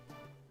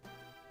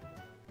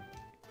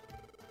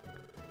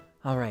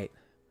 Alright.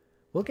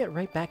 We'll get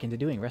right back into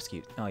doing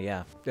rescue. Oh,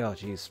 yeah. Oh,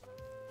 jeez.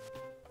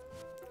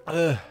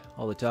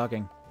 All the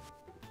talking.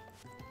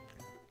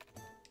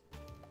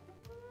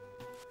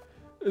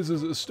 This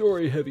is a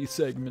story-heavy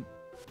segment.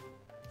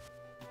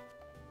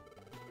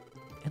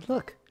 And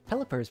look,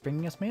 Pelipper's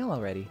bringing us mail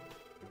already.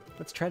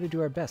 Let's try to do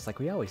our best like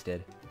we always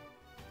did.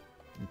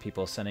 And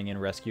people sending in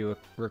rescue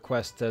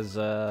requests as,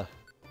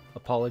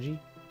 apology.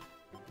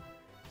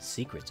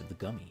 Secrets of the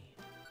Gummy.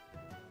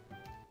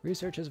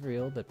 Research has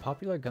revealed that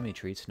popular gummy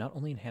treats not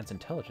only enhance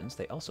intelligence,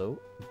 they also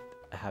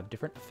have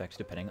different effects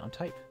depending on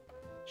type.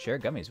 Share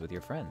gummies with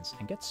your friends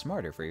and get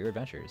smarter for your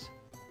adventures.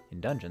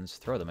 In dungeons,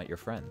 throw them at your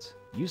friends.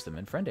 Use them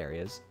in friend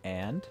areas,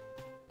 and...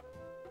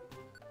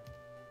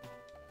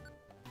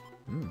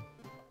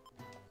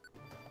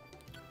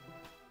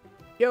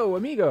 Yo,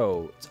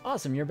 amigo! It's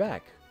awesome you're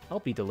back. I'll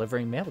be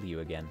delivering mail to you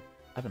again.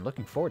 I've been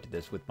looking forward to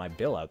this with my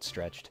bill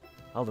outstretched.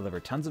 I'll deliver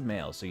tons of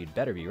mail, so you'd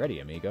better be ready,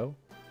 amigo.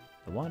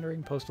 The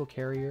wandering postal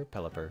carrier,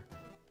 Pelipper.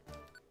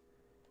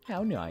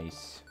 How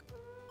nice.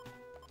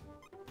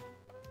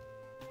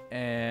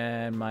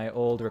 And my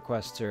old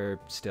requests are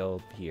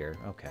still here.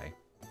 Okay.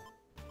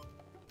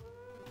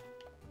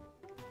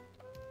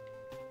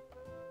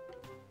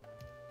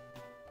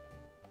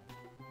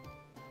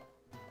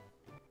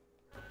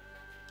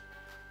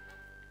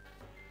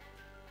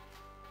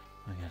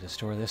 I gotta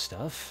store this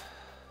stuff.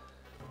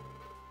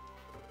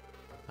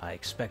 I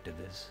expected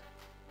this.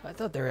 I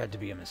thought there had to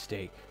be a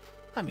mistake.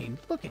 I mean,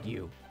 look at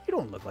you. You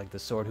don't look like the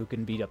sort who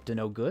can beat up to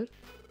no good.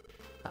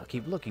 I'll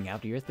keep looking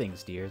after your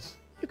things, dears.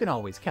 You can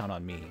always count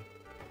on me.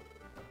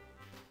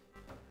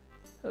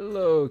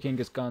 Hello,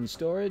 Kangaskhan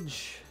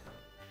Storage.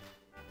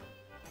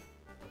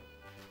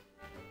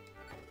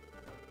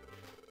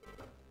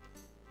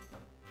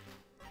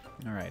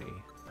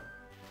 Alrighty.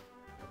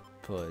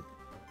 Put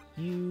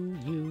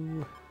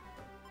you,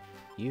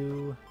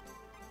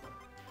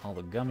 all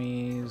the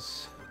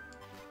gummies,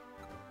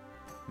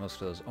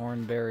 most of those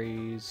orange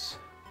berries,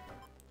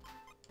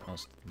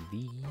 most of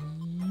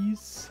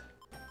these.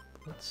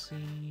 Let's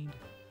see.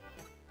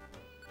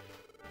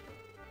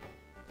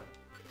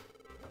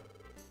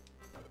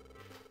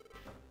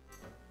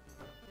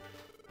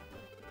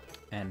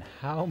 And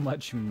how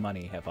much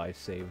money have I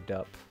saved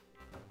up?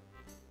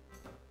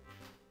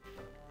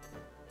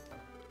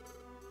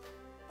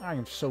 I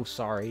am so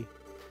sorry.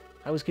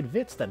 I was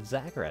convinced that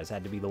Zacharias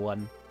had to be the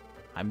one.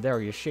 I'm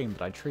very ashamed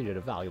that I treated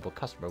a valuable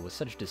customer with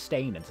such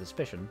disdain and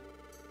suspicion.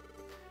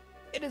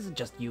 It isn't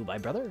just you, my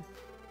brother.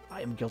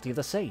 I am guilty of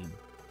the same.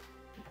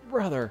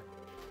 Brother.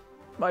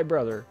 My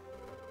brother.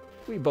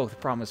 We both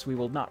promise we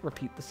will not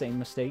repeat the same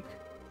mistake.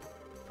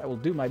 I will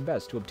do my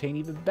best to obtain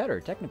even better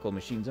technical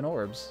machines and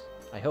orbs.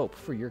 I hope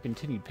for your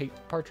continued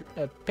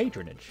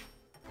patronage.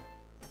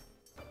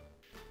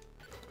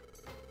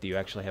 Do you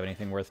actually have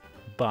anything worth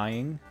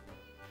buying?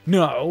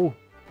 No!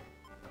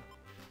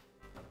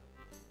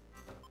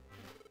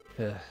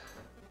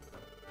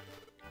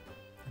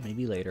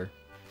 Maybe later.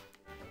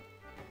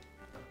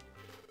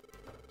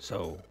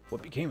 So,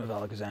 what became of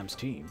Alakazam's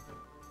team?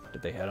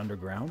 Did they head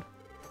underground?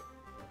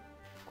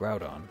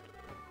 Groudon,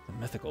 the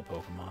mythical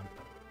Pokemon.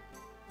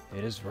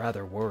 It is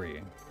rather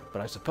worrying,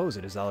 but I suppose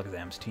it is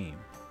Alakazam's team.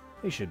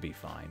 They should be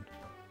fine.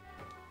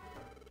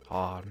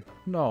 Ah,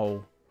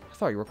 no. I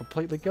thought you were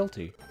completely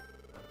guilty.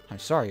 I'm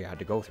sorry you had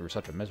to go through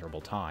such a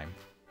miserable time.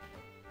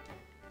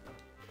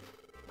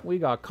 We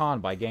got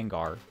conned by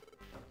Gengar.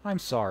 I'm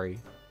sorry.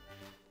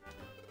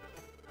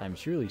 I'm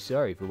truly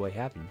sorry for what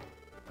happened.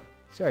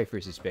 Sorry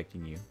for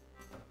suspecting you.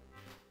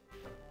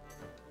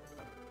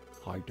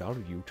 I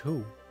doubted you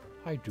too.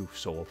 I do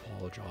so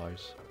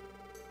apologize.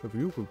 If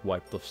you could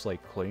wipe the slate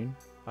clean,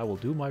 I will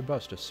do my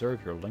best to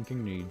serve your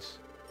linking needs.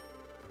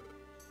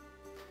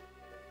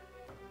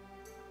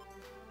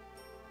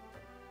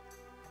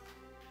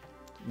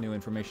 New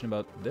information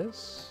about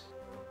this?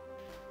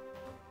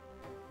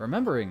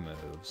 Remembering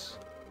moves.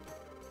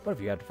 What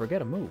if you had to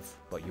forget a move,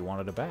 but you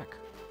wanted it back?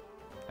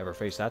 Ever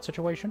face that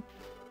situation?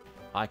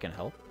 I can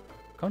help.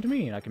 Come to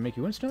me and I can make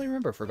you instantly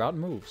remember forgotten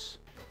moves.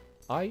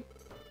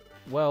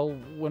 Well,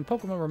 when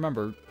Pokemon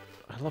remember,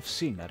 I love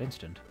seeing that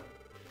instant.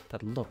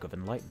 That look of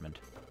enlightenment.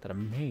 That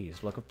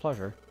amazed look of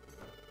pleasure.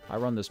 I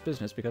run this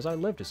business because I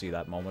live to see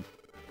that moment.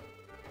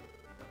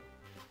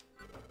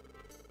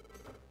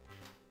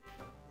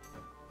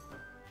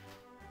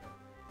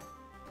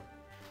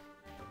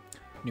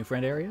 New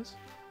friend areas?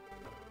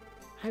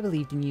 I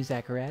believed in you,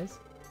 Zacharias,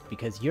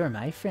 because you're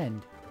my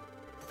friend.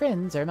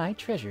 Friends are my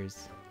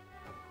treasures.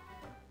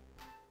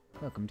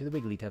 Welcome to the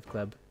Wigglytuff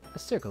Club, a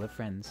circle of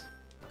friends.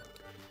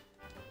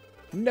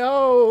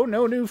 No,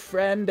 no new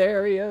friend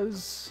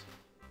areas.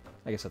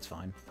 I guess that's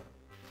fine.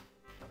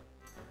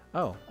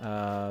 Oh,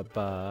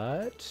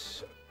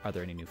 but are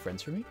there any new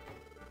friends for me?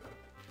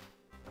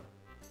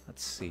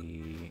 Let's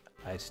see.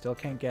 I still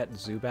can't get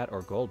Zubat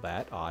or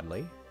Golbat,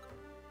 oddly.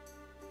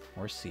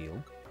 Or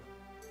Seal.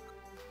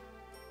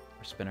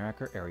 Or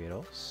Spinarak or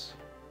Ariados.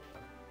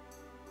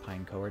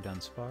 Pineco or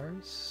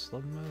Dunsparce.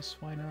 Slugma,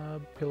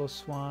 Swinub,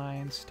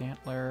 Piloswine,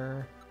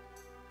 Stantler.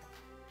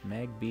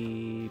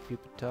 Magby,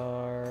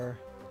 Pupitar.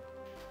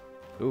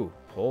 Ooh,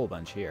 whole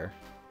bunch here.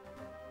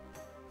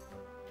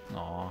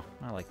 Aw,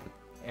 I like the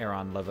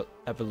Aeron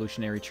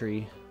evolutionary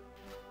tree.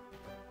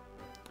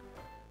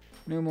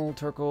 Numel,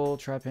 Turkle,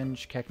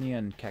 Trapinch, Cacnea,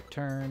 and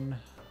Cacturne.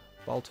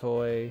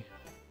 Baltoy.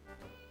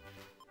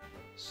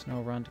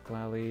 Snorunt,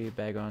 Glalie,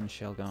 Bagon,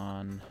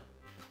 Shelgon.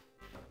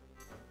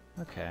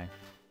 Okay.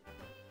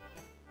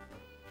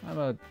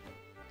 I'm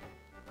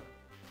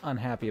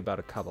unhappy about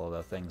a couple of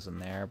the things in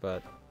there,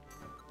 but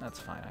that's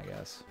fine, I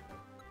guess.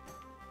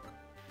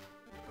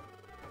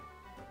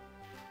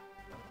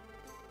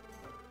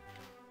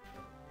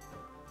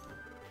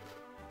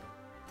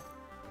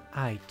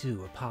 I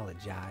do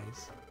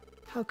apologize.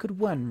 How could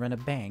one run a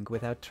bank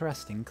without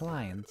trusting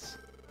clients?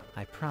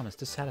 I promise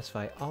to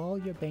satisfy all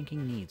your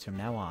banking needs from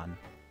now on.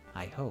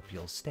 I hope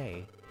you'll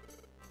stay.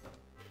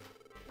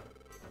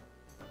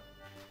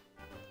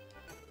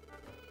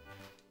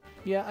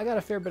 Yeah, I got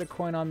a fair bit of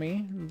coin on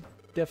me.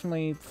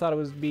 Definitely thought it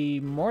would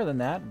be more than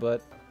that,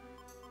 but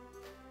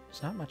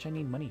there's not much I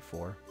need money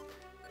for.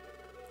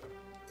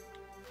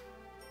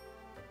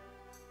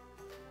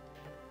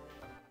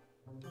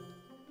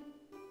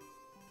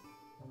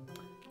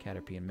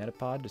 Caterpie and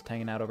Metapod just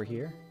hanging out over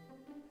here.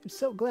 I'm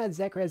so glad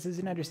Zacharias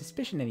isn't under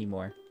suspicion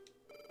anymore.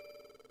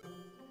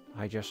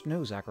 I just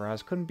knew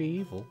Zacharias couldn't be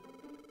evil.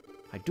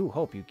 I do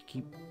hope you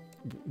keep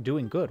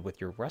doing good with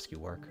your rescue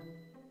work.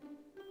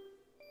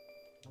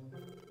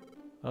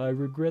 I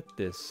regret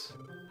this.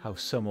 How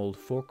some old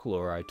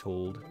folklore I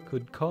told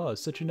could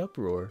cause such an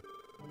uproar.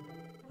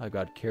 I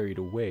got carried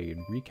away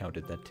and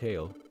recounted that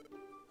tale.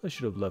 I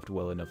should have left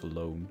well enough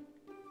alone.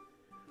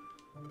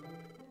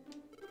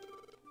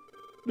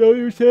 Know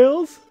your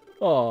tales?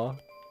 Aw.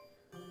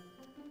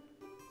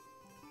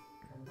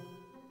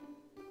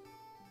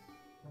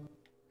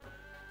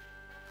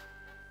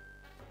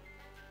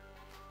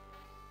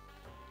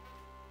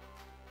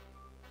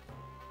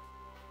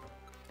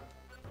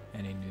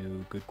 Any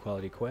new good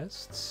quality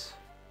quests?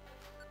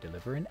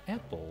 Deliver an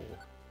apple.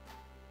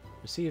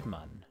 Receive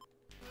mun.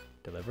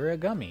 Deliver a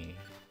gummy.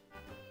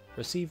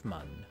 Receive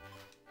mun.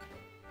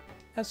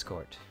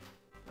 Escort.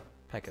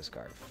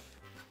 Pekascarf.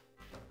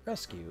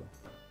 Rescue.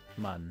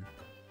 Mun.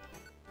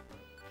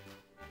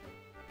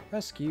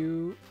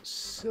 Rescue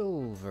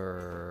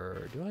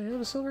silver. Do I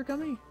have a silver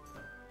gummy?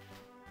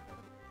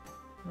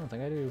 I don't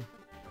think I do.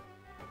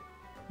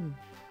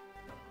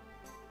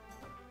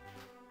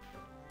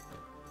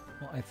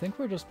 Well, I think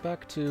we're just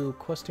back to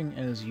questing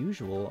as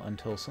usual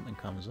until something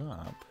comes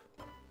up.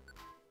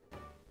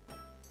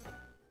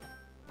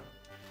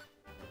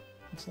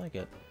 Looks like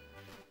it.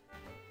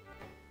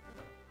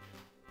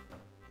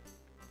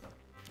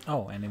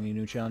 Oh, and any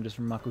new challenges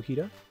from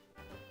Makuhita?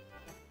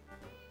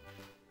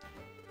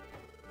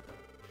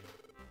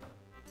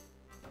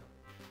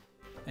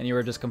 And you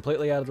were just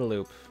completely out of the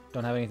loop.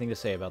 Don't have anything to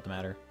say about the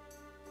matter.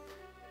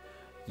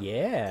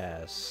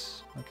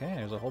 Yes! Okay,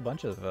 there's a whole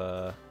bunch of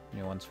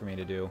new ones for me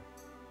to do.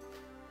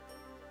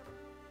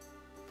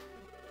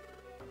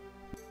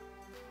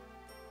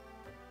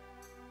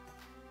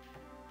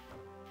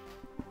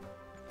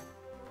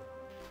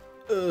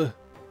 Ugh.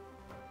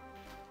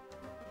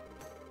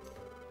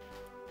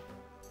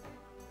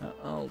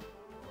 I'll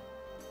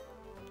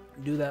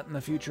do that in the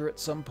future at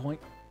some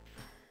point.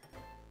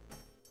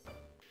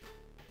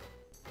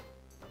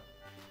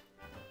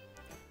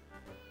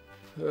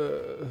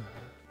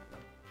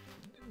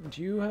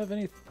 Do you have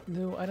any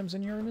new items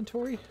in your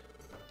inventory?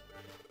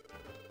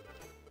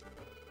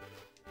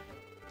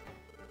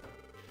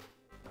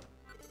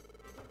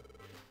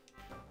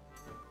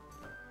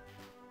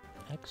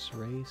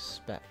 X-ray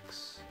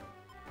specs.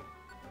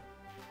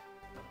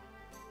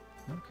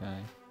 Okay.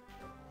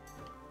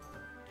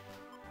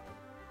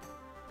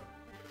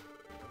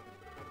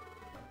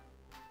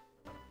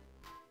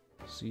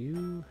 So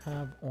you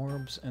have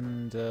orbs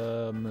and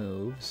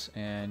moves,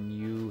 and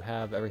you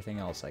have everything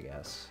else, I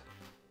guess.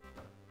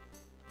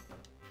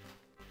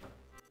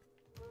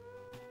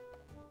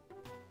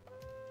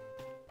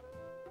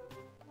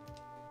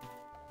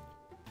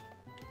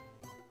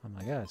 Oh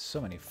my god,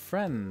 so many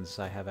friends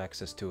I have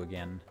access to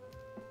again.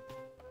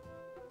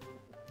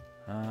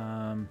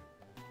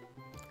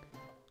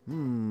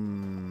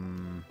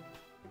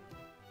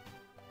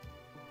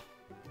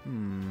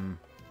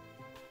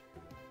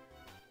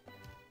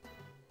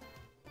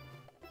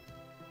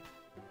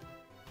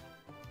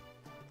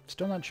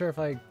 Still not sure if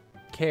I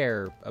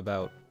care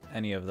about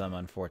any of them,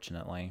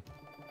 unfortunately.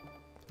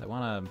 I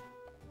want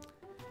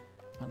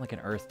like an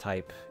earth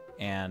type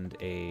and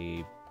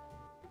a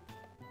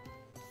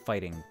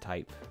fighting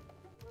type.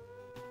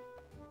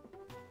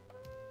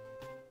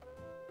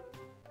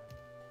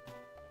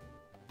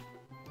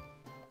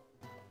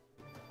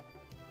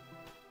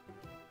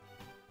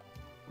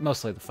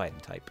 Mostly the fighting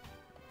type.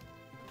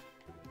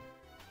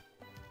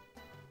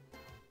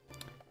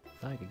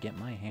 If I could get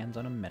my hands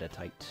on a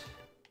Metatite.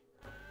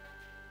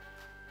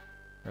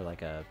 Or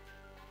like a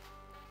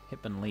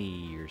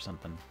Hitmonlee or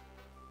something.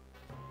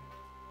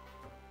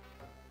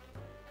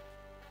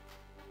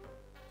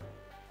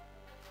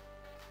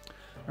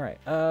 Alright,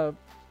 I'm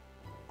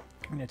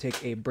gonna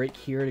take a break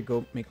here to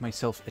go make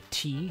myself a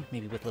tea,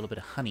 maybe with a little bit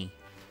of honey.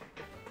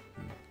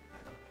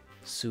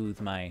 Soothe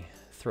my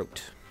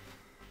throat.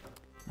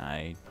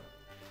 I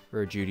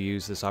urge you to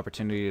use this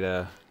opportunity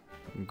to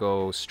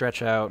go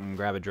stretch out and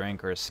grab a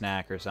drink or a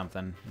snack or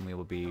something, and we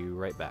will be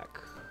right back.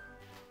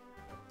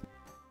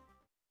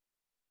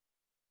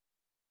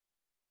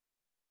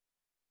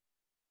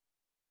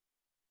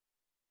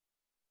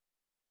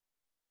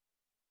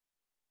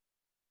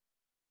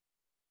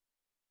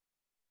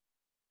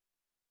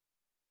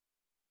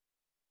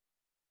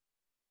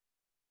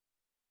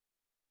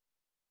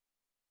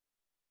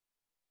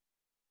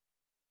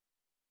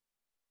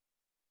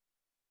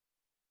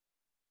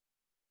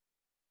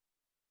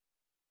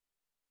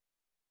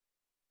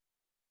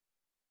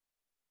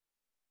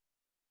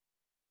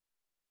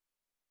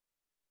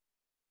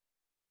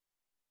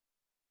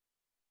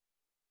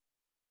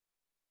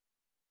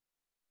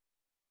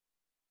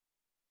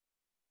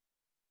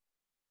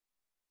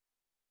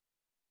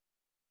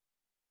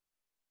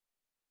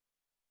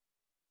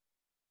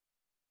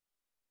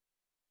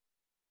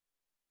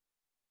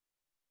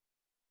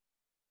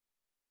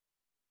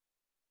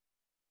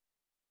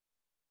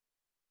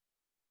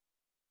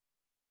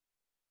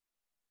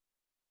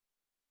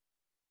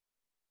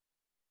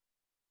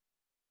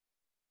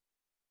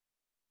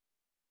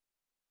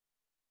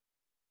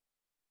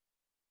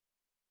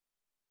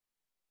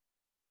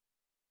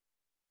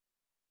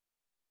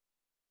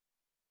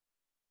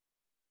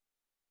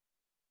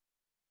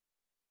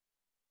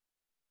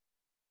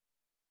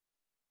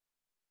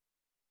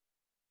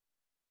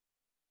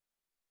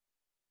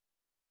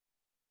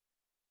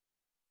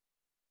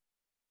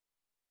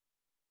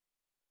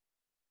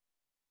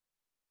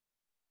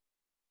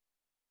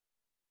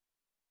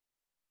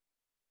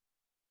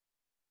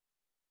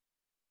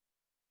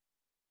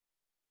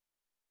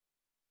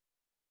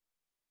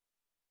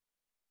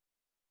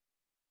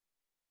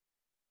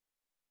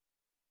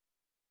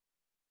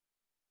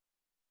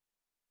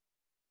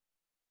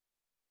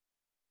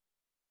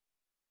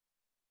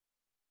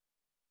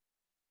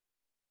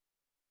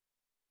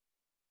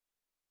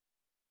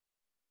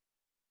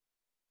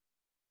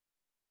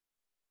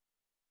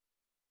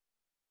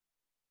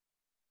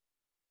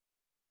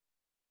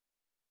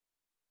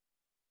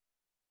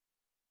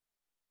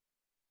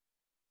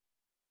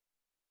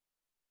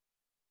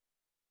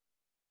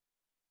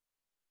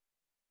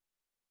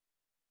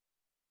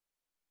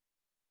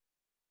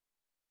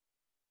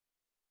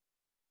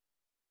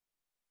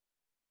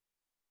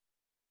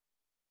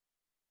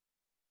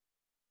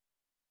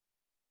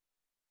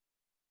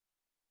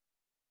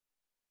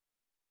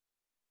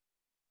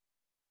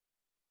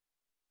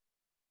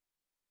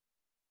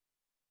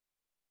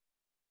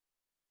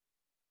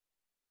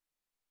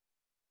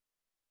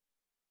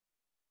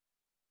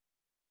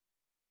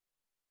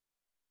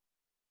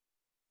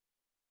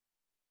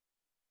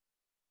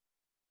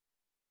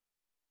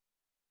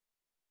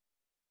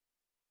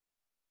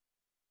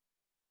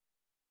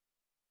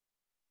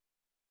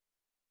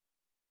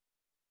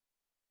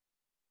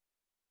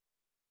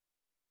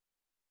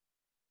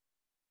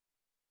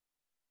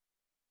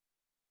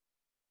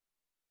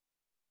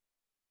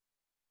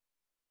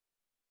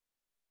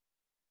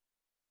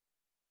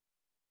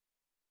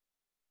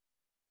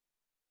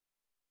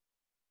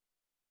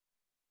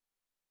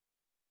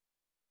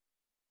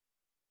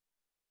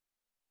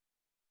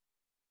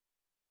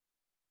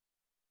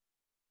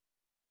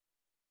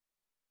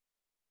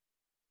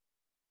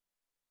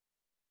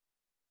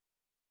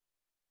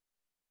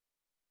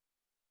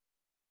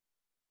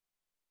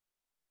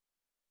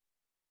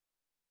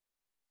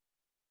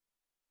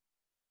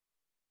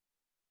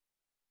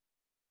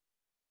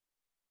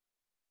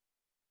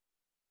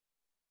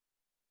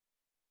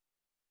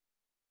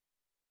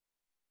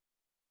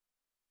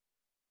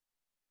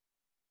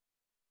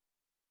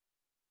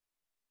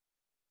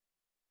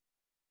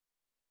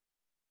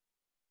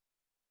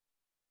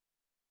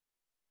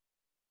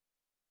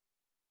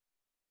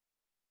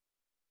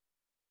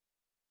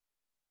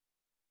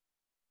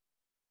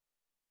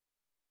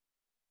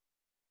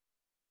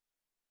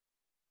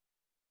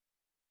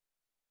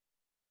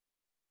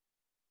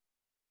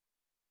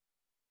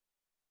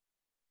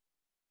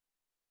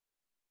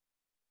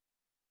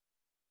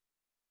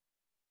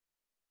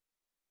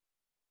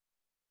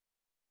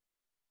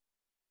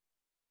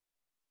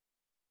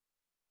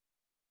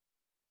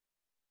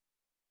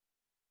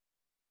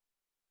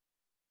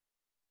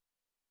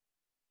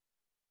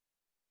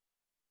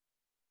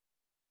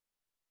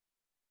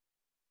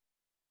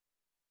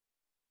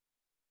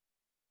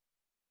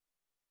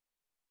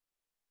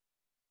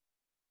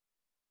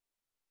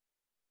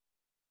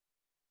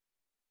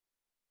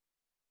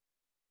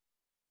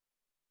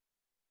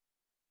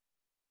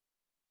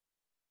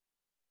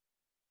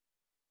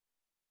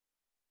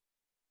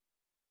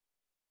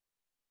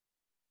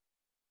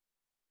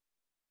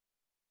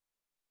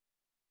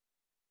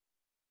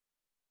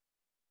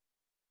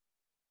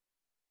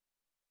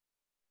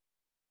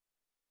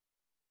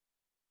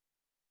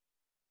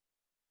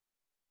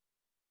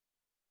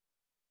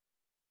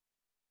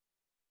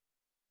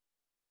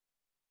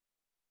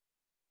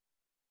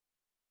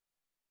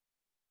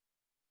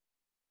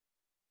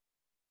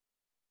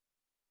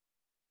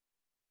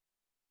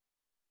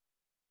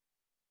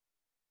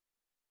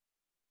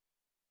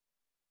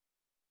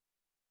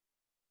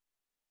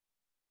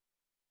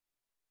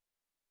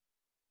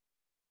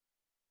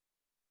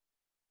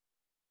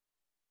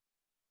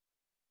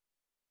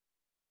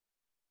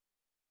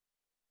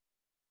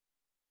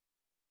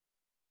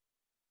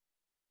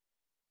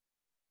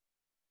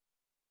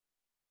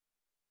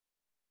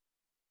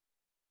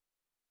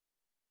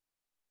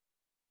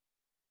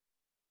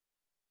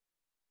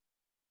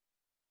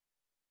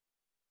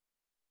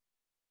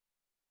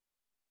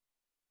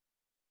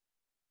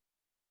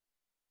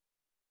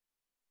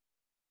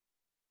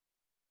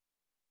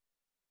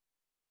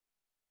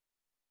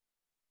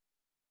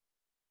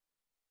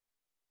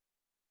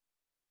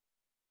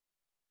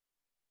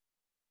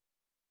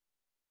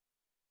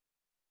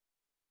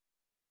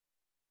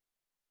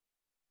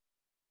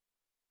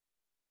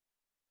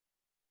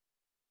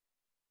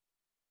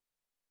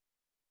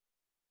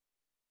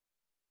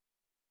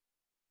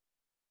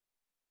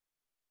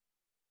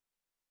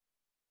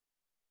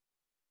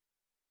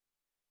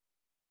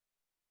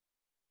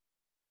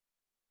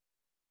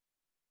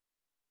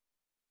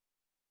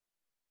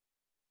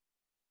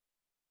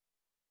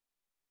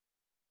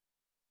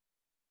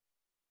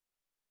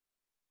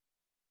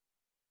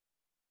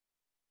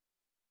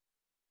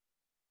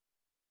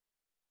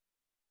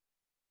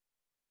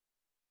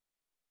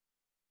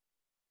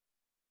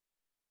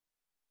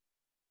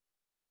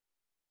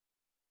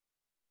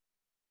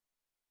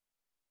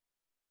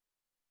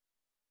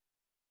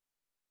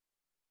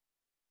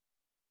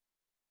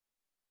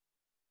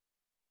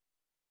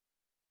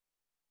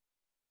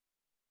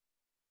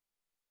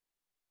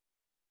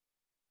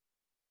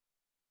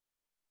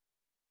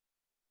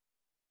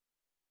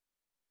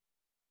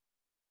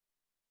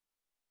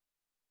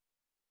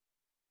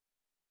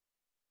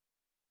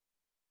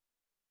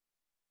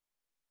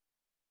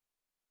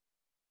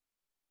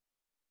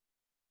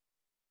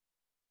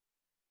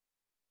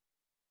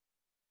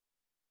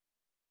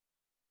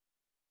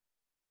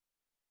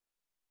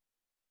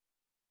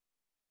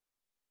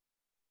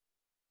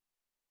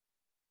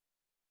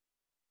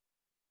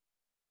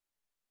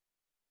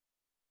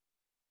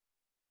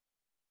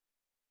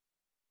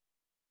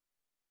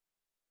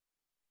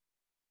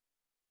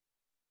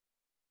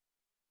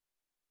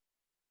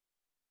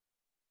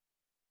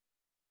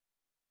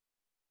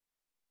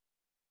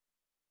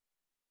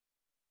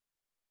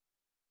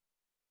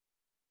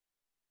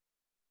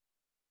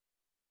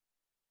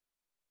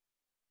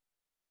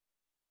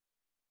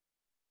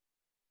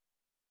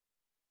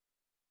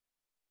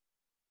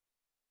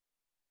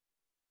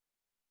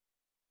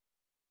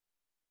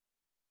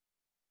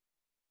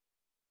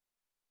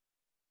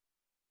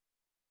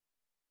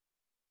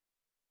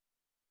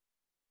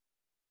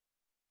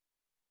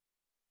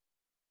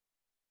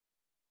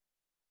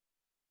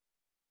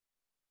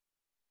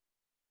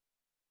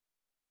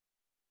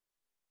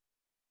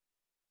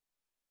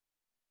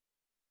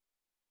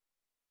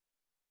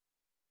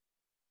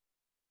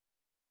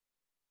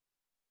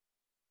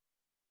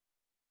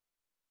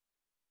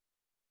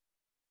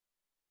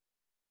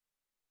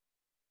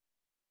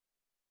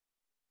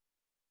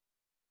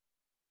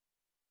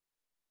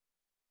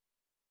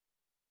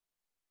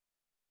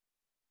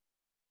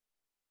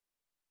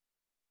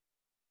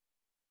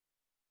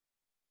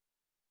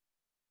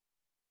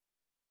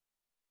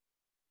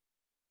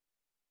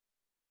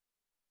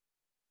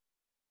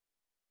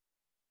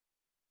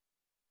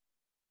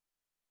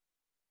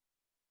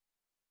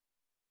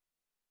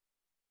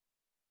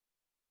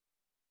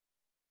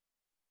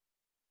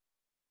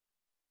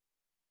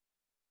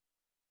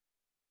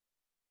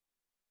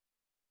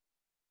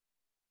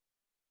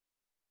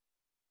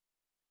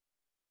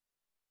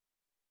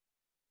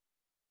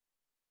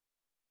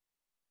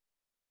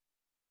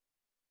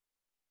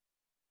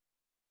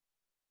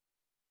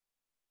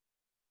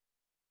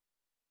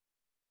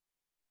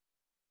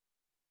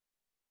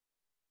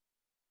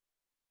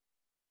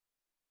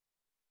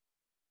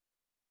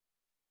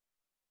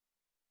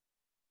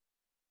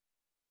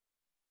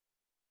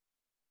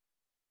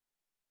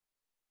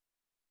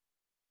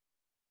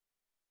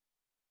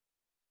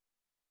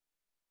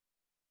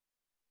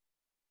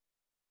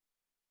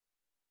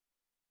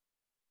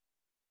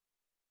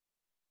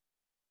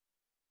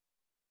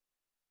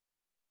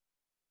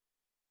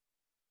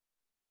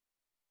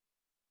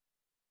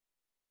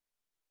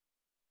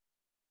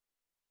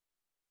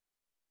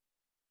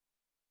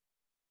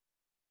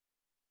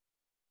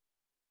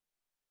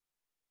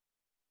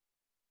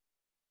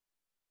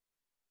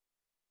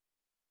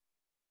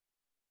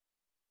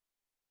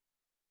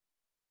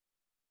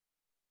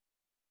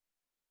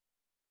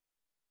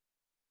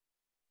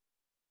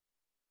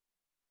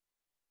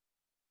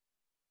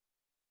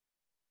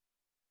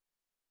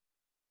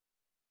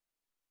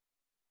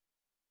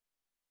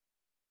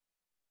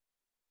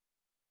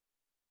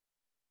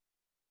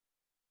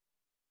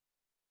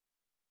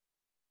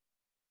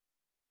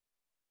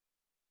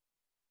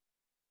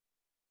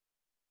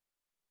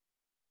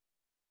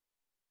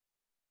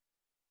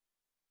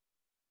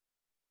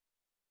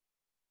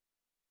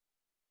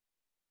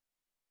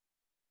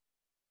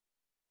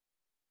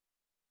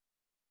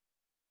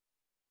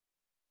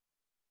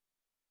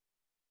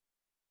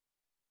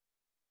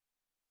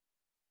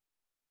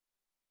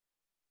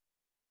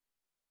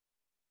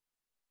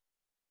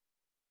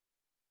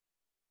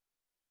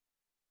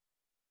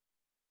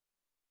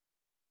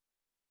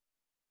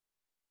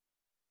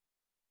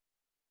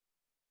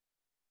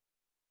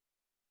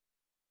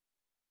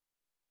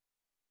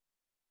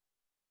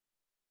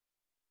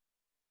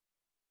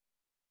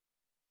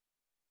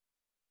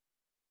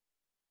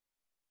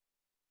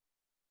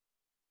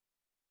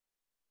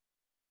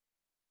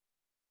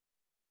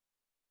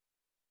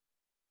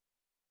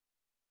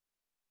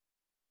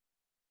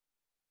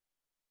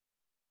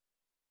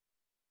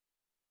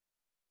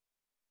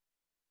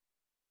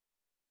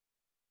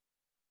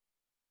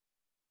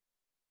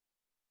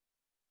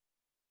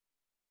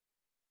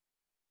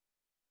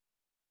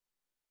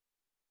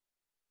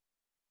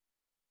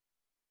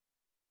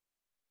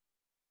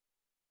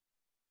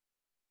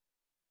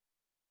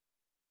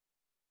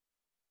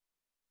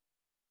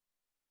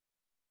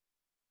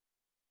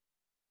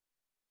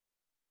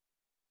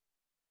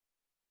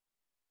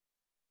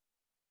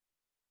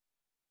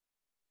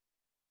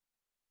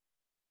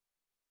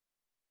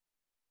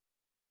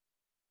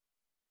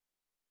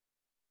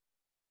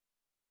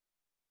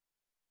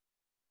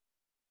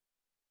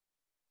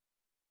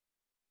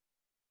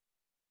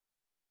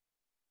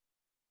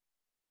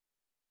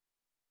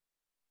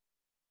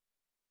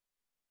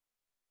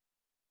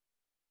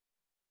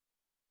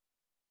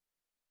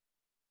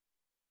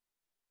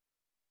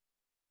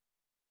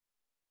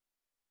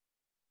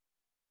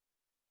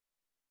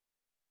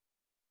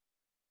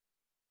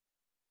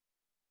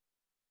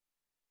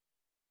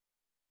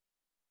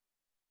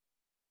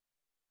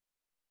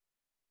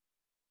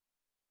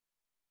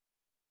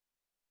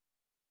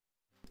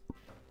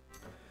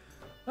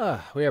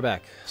 Ah, we are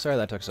back. Sorry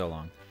that took so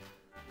long.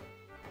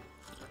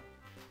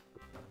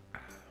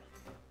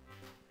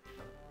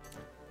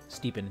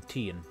 Steeping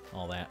tea and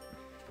all that.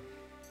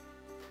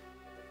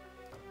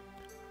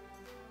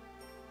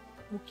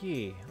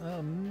 Okay,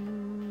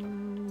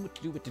 what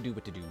to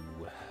do.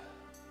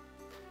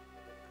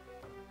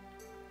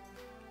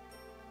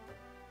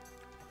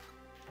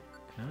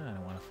 I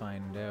want to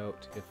find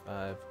out if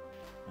I've...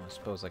 Well, I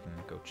suppose I can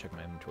go check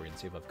my inventory and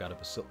see if I've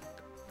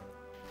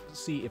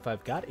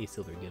got a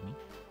silver gimme.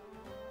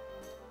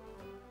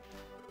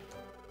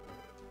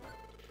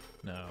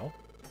 No.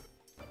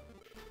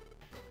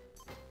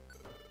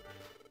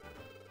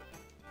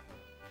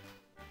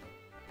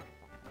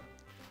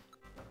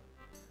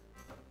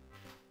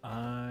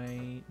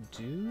 I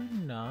do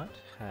not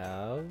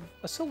have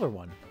a silver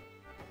one.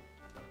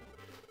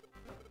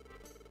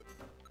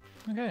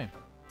 Okay.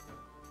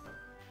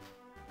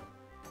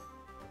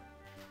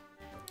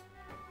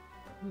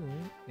 Who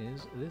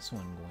is this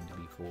one going to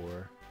be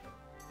for?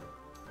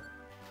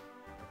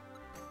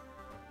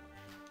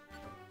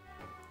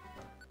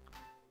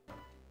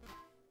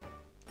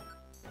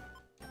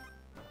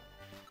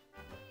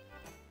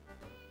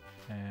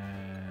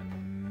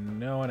 And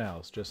no one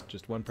else.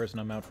 Just one person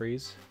on Mount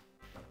Freeze.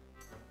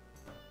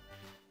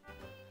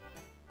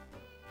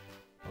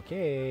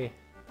 Okay.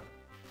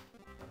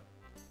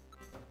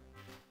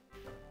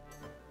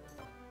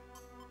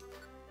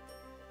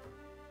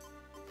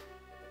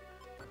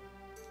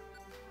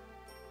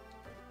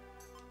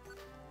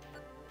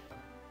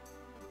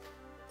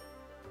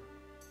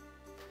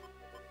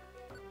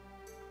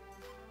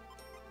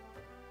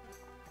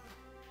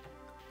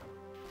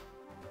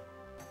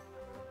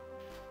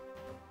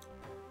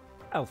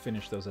 I'll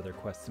finish those other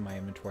quests in my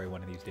inventory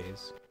one of these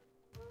days.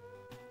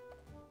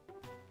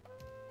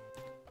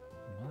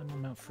 While I'm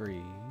on Mount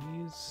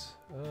Freeze...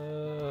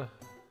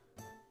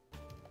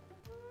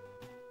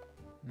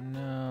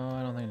 No,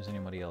 I don't think there's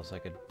anybody else I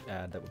could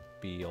add that would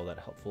be all that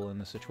helpful in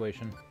this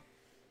situation.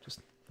 Just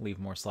leave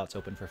more slots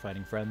open for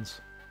fighting friends.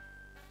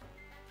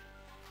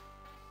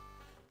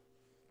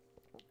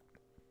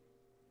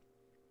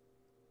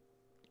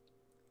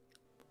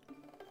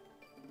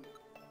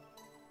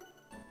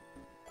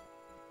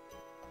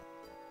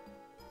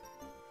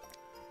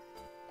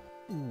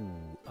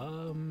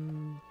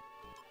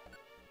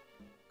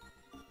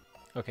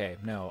 Okay,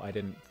 no, I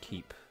didn't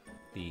keep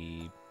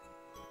the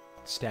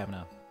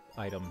stamina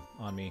item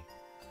on me.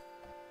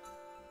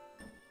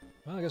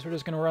 Well, I guess we're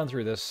just gonna run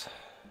through this.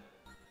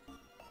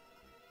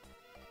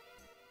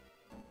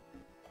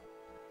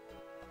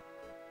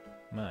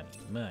 Money,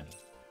 money.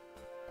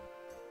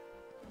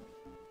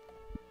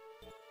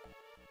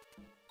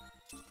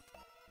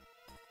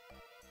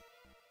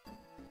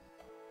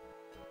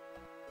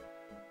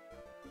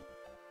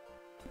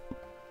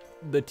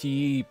 The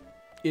tea,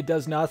 it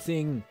does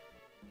nothing.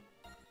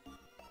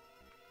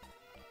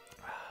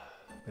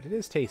 But it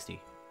is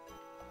tasty.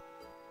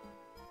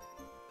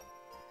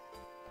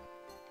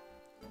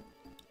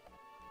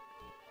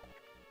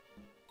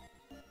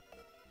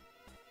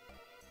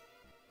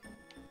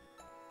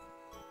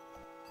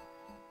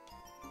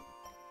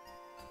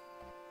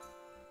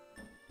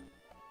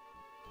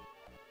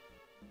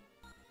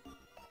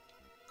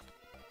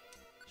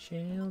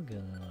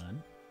 Shelgon.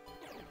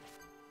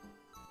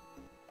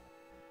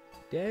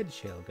 Dead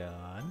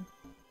Shelgon.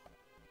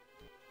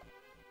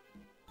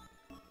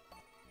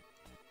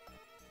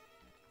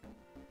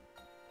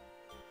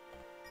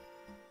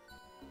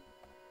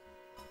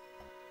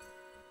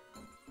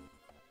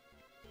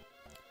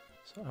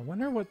 So I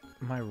wonder what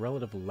my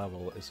relative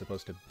level is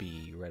supposed to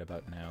be right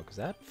about now, because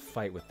that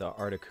fight with the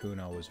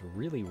Articuno was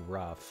really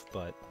rough,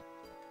 but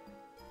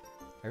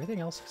everything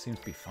else seems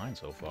to be fine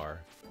so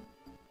far.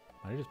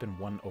 Might have just been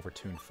one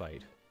overtuned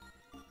fight.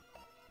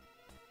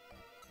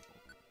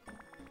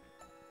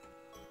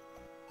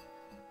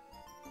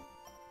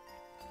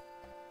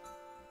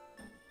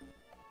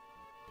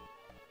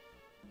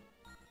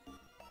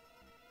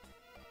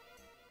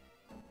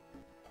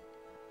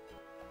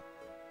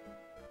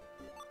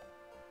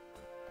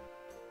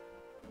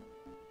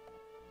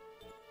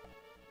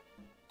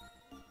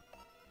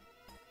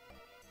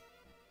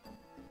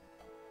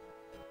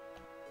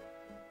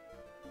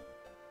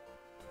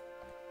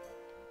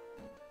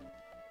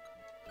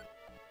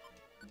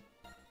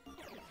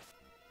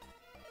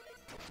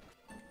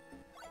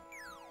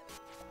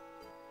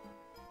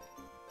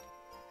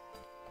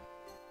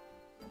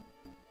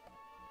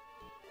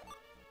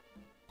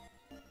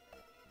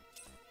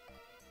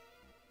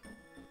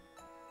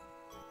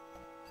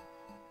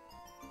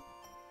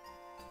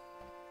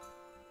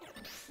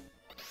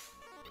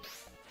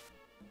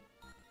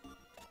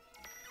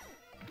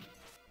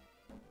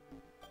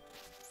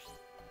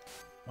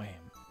 Wham.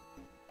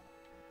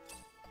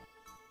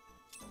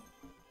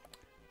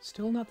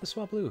 Still not the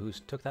Swablu who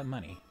took that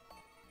money.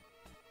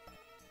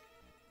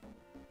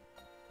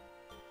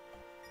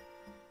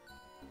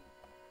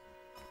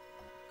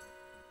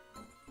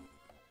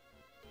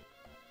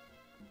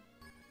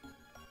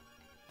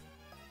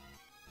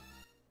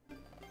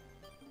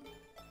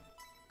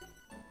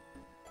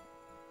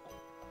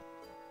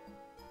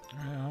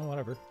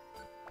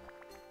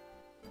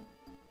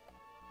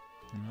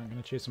 I'm not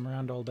gonna chase them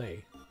around all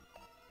day.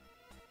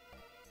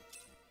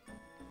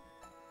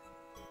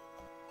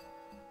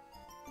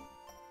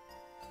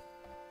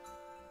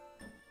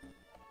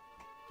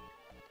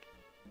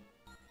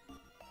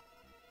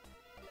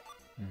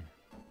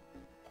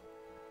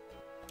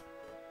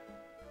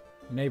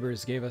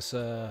 Neighbors gave us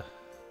a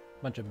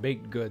bunch of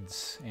baked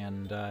goods,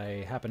 and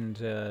I happened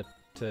to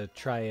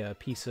try a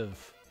piece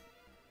of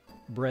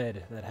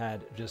bread that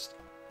had just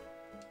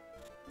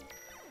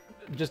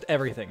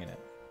everything in it.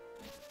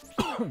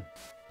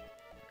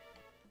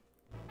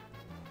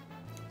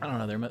 I don't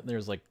know.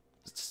 There's like,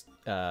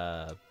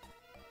 oh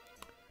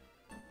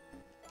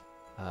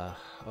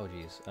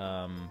geez.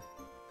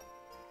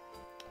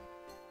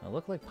 It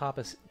looked like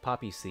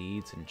poppy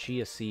seeds and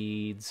chia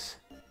seeds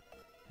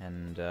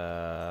and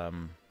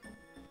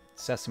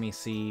sesame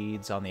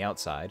seeds on the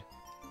outside.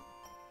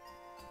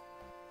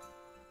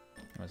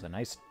 It was a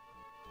nice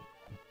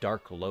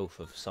dark loaf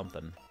of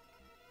something.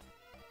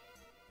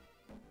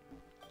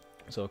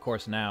 So of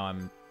course now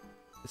I'm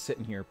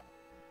sitting here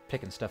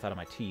picking stuff out of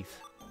my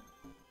teeth.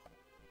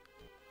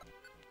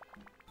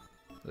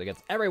 It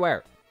gets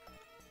everywhere.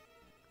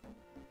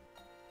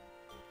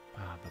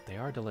 Ah, but they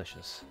are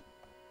delicious.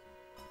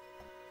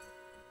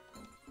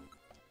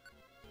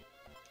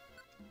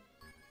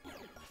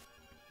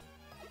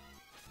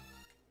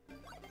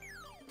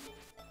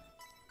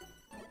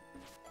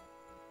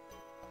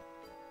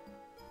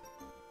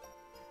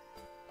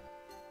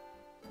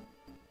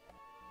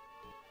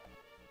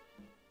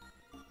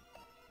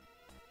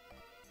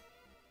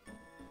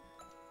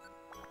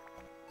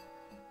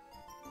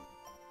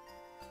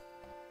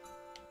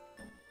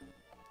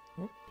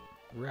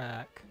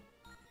 Rack.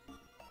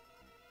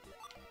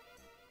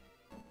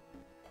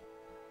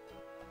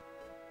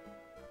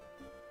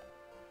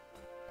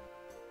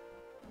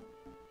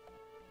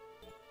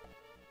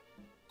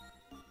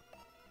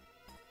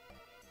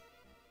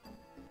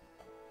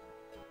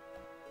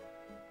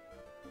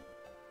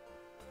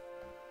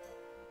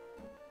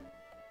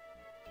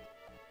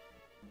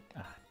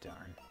 Ah,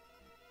 darn.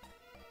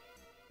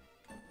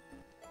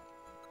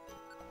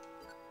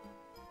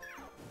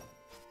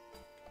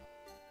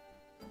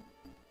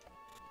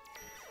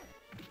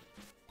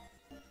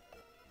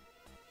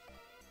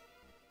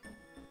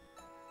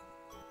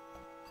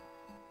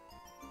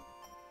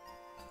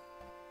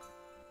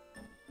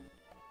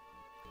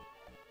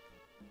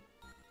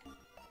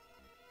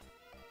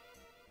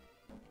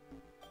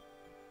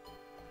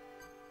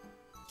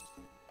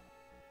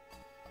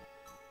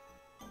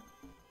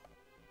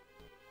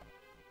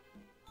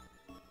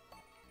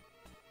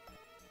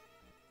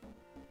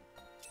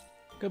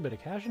 Good bit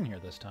of cash in here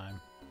this time.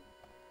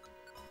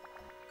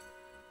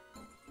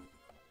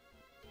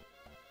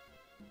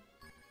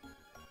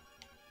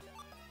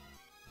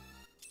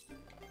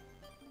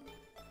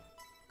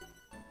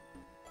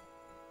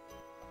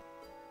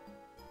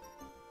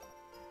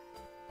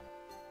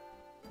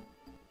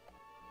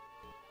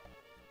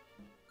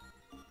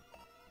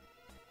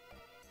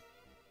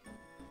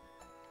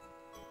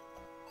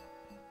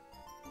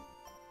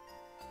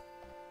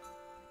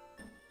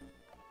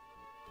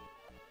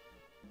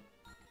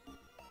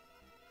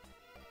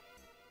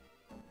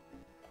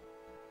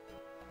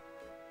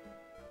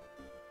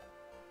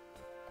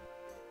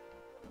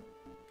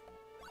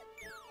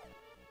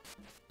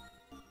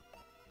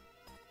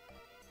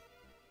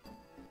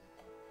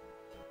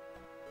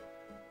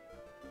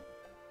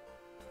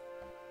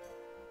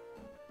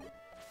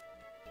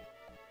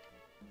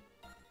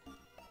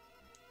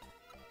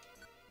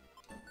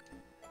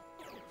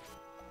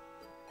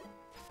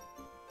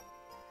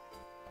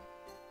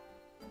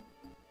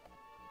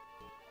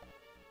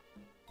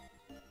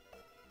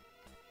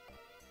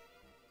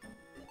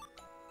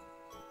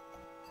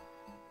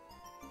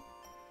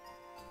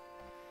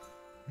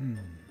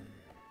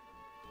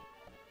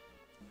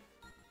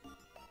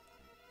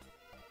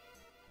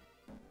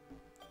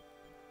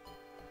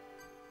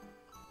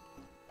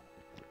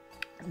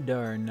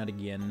 Darn, not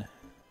again.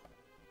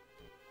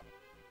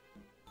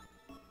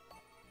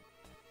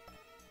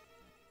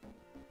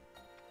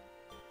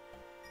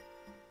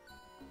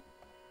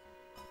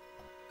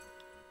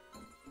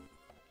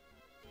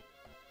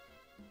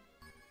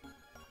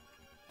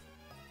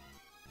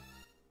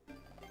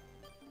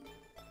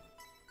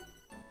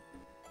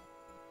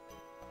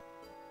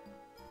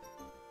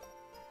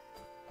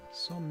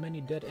 So many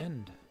dead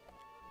end.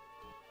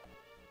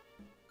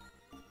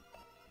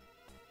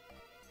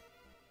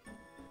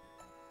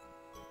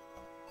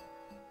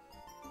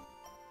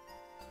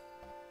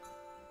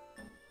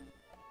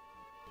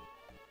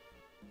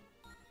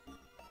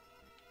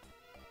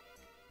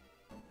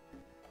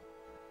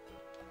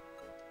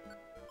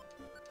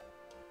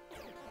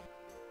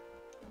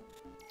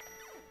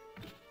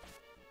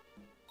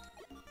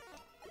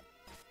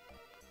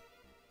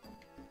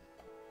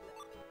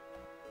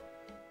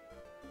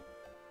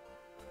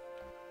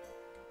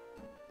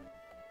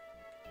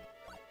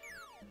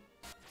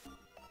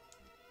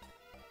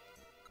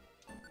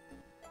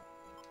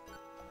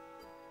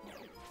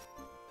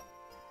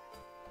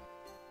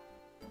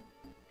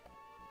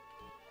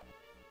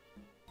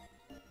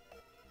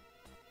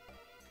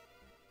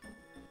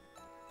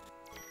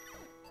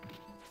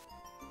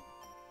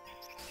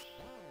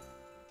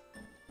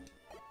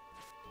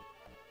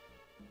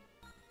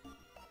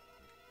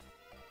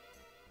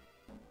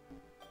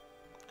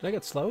 Did I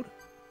get slowed?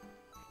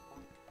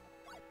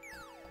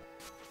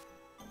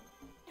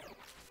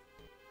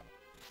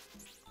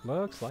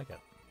 Looks like it.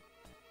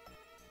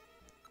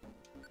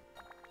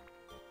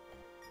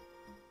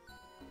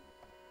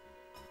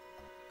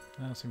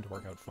 That seemed to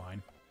work out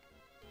fine.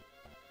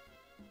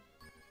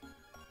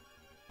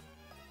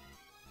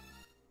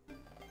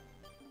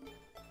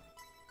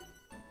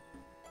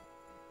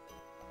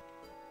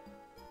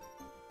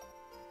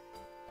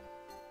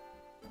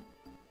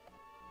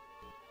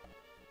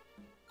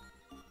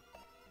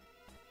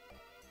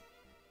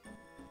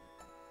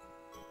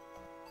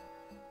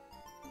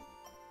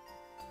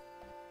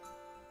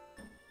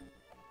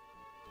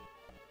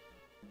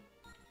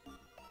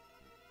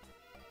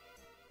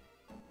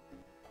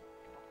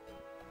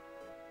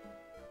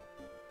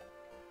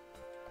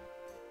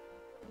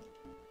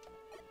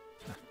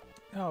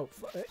 Oh,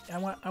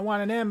 I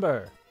want an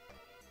ember.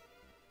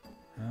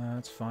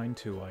 That's fine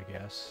too, I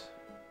guess.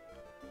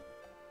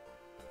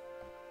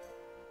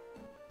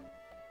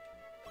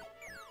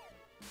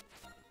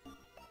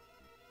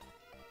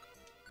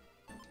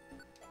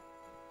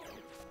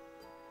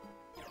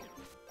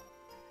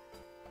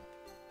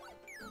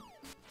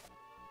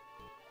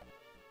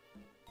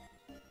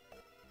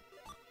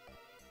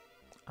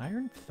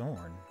 Iron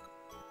Thorn.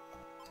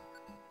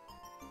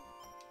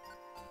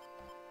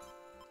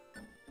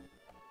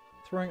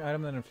 Throwing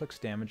item that inflicts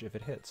damage if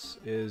it hits.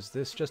 Is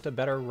this just a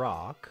better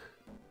rock?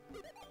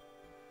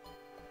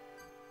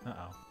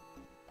 Uh-oh.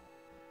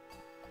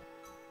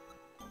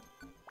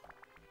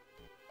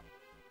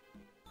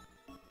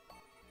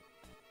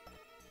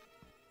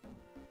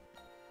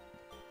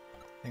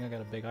 Think I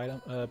got a big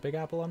item, big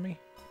apple on me?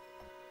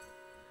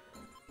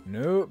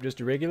 Nope, just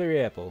a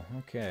regular apple.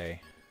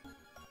 Okay.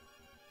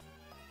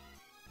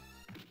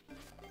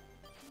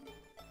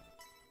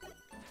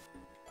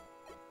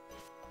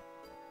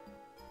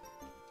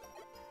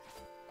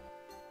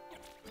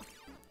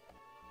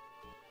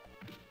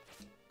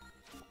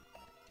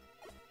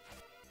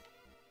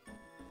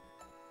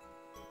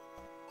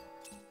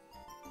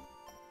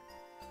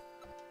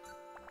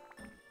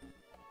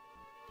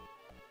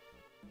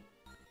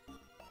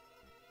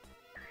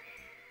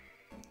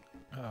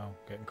 Uh-oh,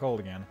 getting cold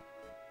again.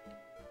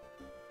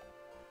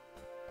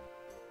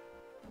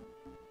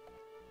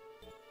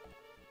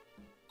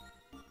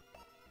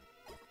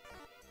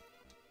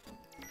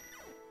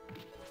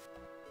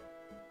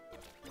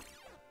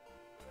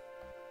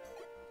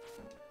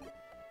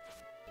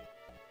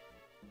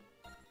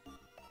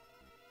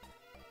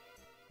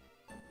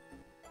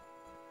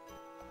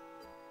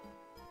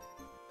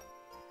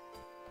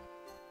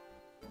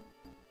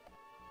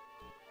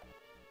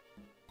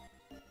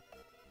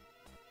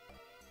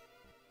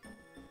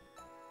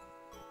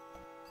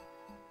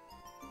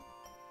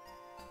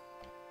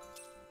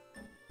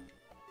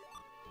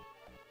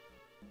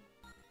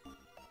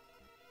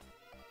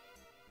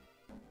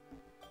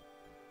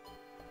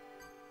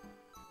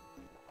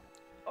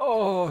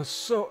 Oh,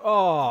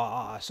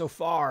 so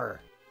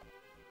far.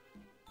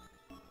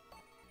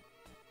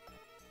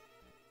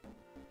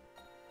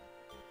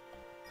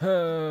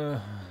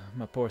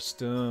 My poor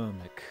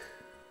stomach.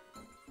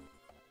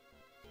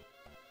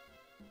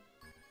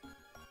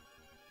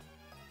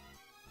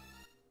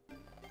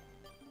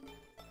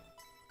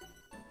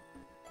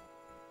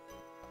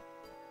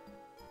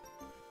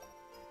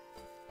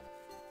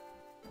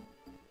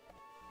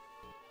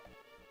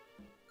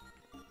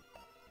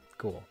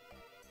 Cool.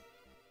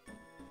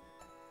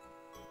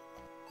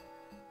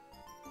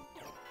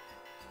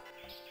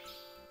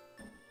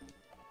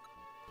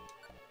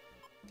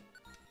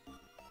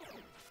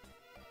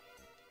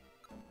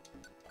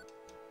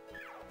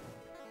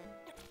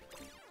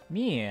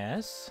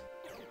 Yes.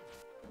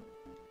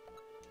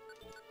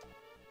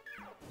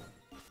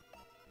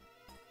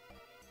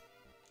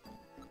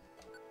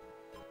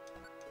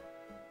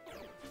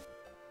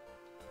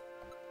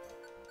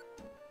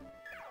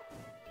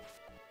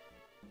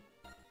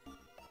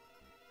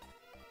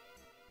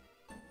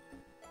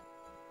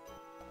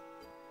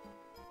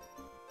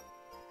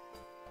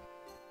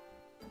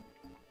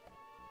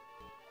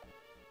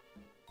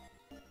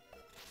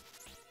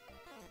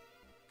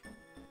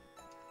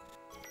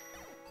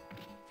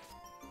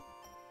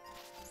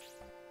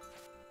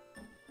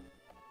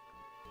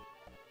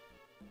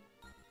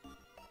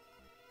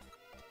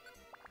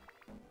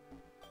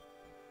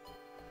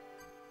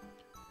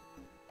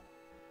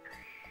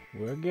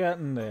 We're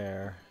getting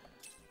there.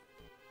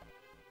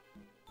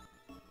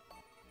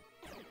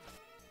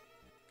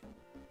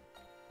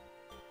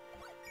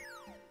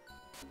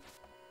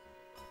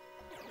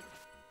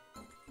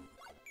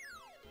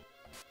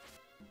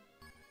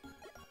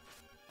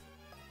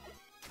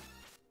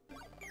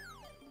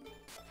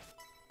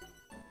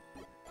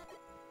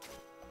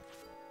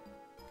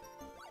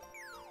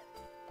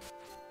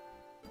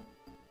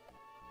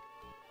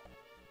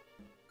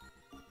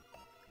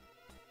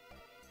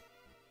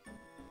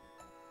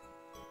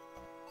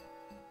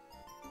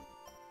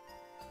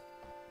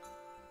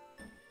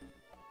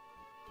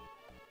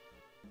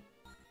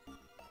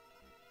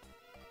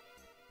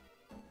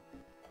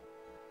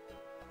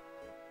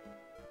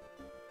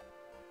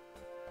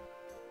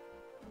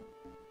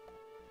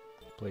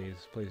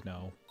 Please, please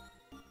no.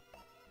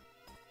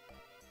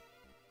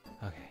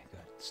 Okay,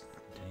 good. It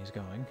continues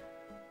going.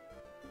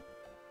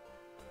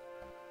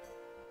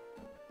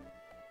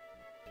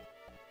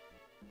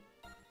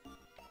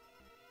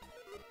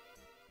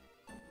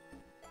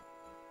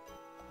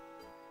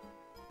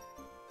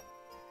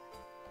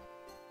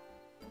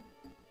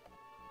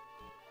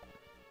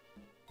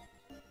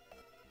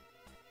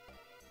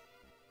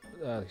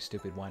 These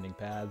stupid winding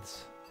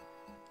paths.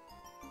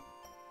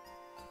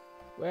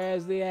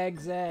 Where's the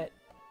exit?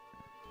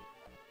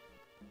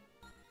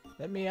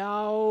 Let me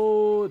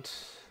out!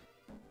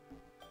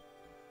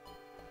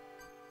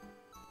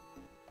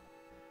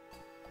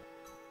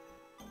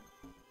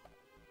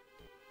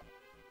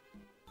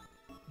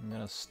 I'm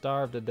gonna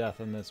starve to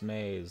death in this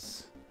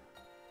maze.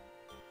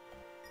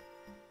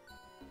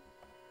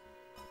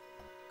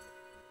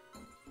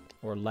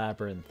 Or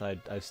labyrinth.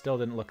 I still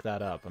didn't look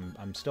that up.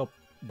 I'm still,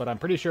 but I'm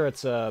pretty sure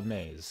it's a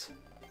maze.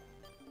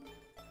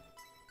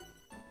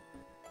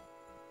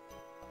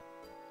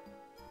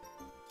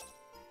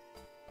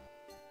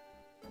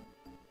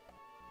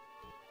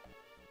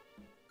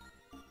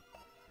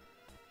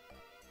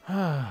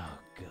 Oh,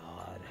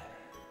 God.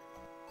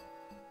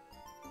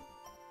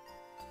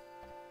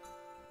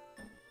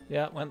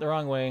 Yeah, went the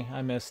wrong way.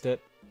 I missed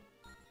it.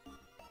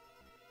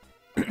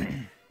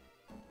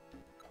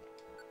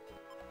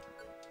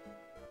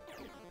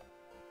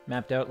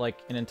 Mapped out like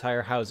an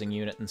entire housing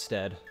unit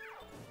instead.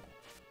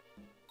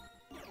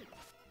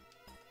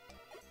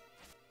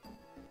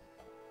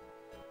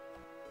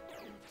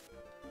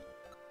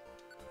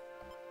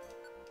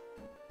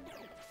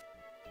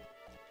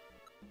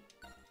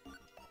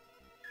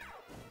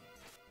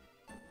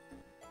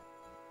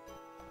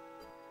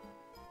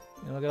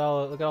 You know,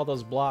 look at all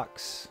those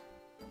blocks.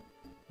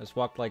 I just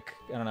walked like,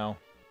 I don't know,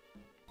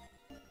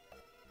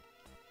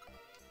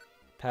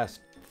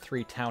 past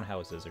 3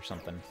 townhouses or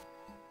something.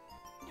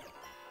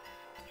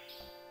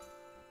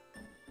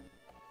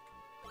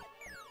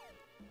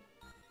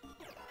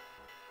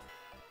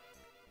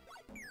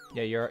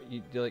 Yeah, you're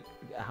like,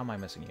 how am I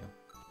missing you?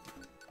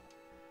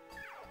 You're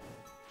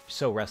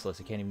so restless,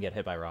 you can't even get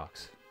hit by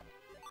rocks.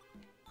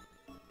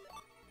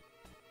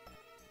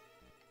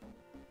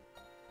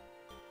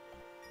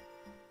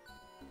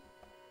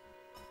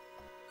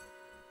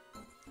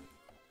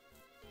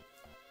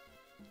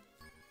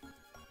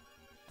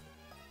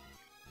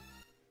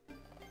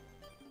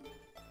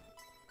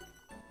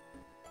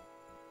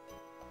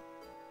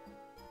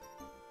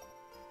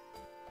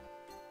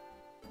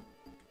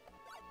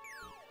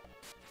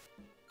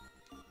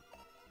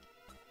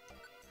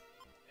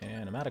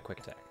 And I'm out of quick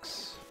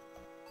attacks.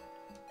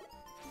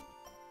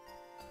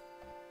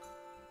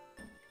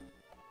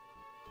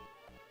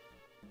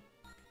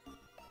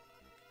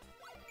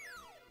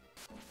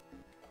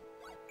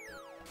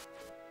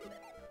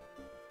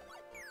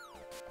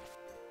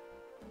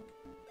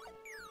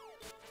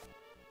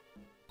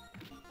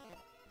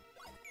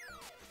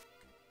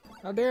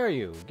 How dare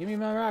you? Give me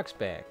my rocks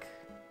back.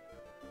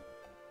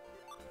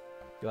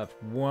 You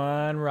left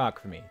 1 rock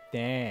for me.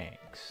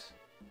 Thanks.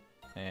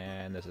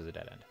 And this is a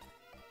dead end.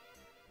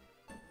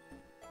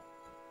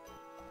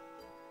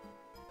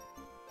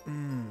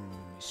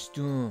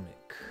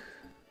 Stomach.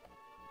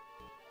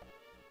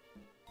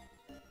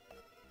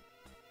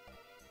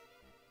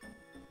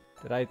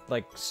 Did I,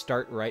 like,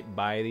 start right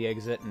by the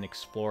exit and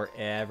explore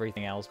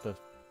everything else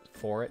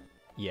before it?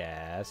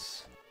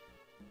 Yes.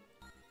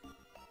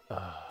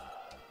 I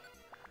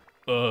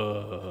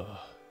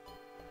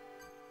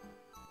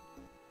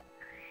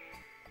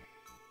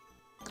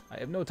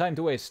have no time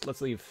to waste.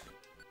 Let's leave.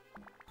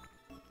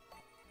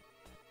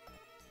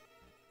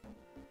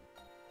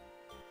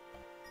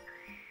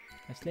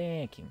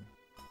 Slacking.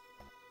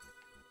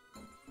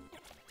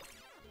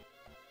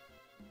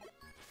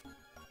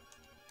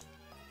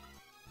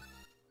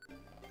 A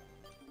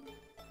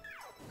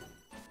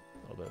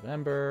little bit of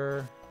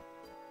ember.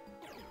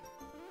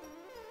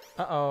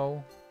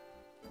 Uh-oh.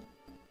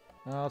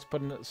 Let's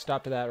put a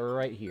stop to that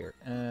right here.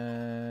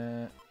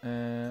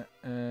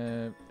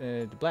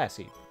 The blast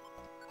seed.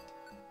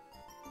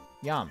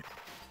 Yum.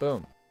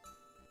 Boom.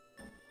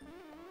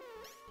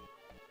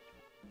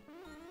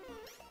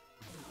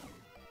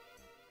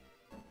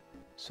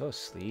 So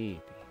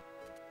sleepy.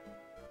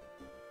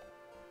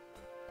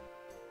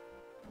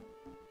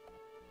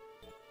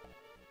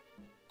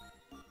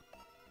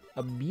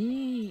 A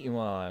bee,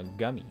 well, a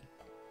gummy.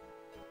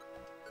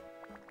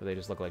 But they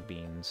just look like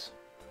beans.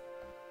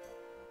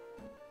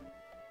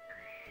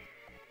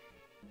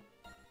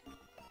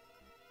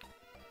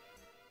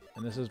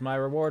 And this is my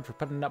reward for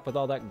putting up with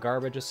all that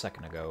garbage a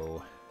second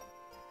ago.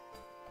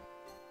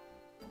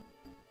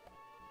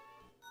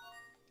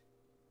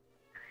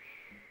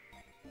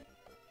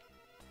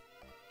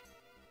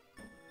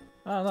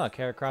 Oh, look,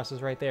 Carrot Cross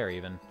is right there,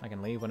 even. I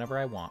can leave whenever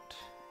I want.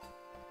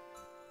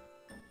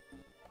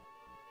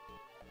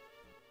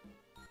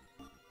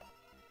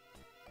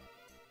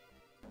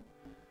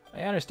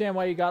 I understand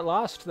why you got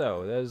lost,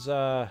 though. There's,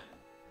 that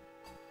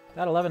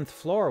 11th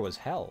floor was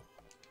hell.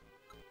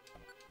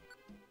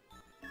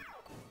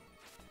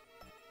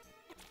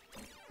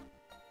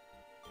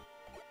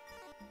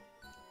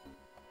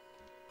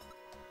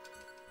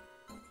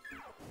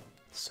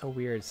 So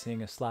weird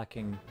seeing a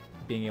Slacking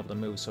being able to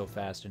move so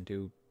fast and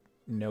do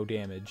no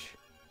damage.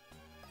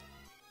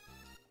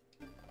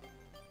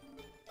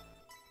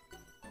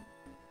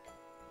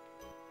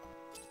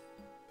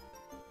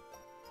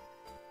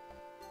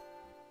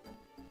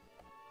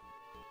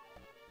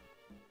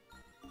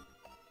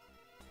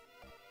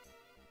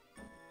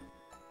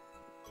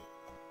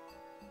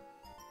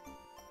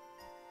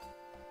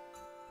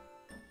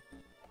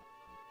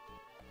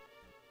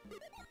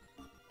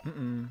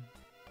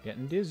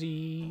 Getting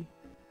dizzy.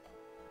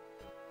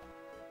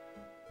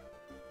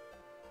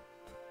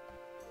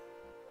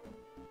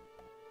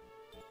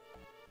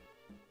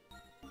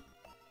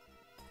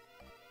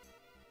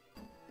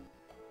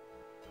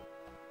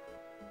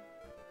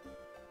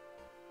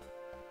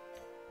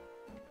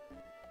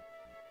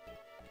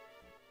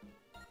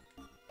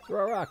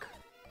 Throw a rock.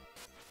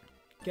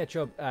 Get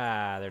your...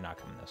 Ah, they're not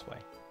coming this way.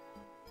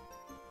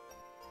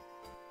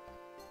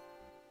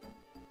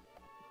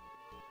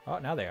 Oh,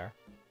 now they are.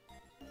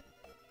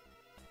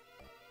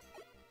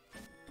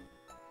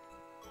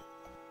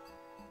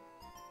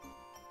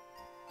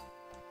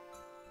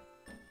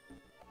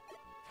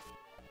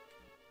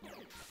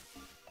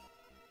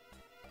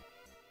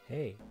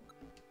 Hey,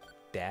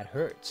 that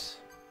hurts.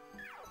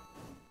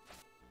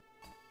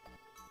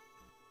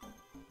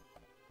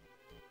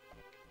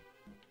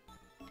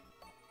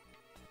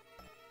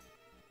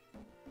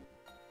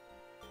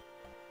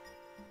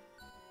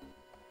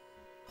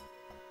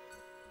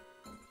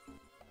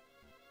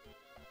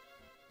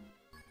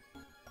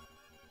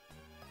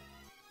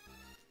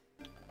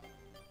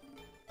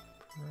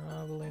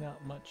 Probably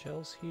not much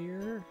else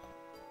here.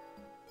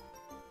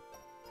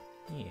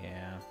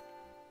 Yeah.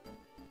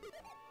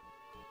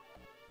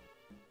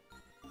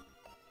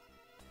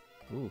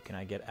 Ooh, can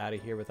I get out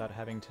of here without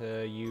having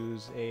to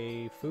use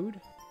a food?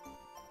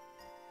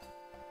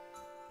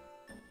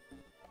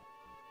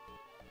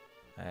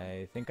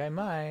 I think I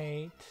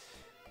might.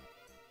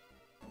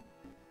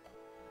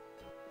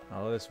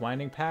 Oh, this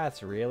winding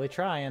path's really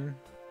trying.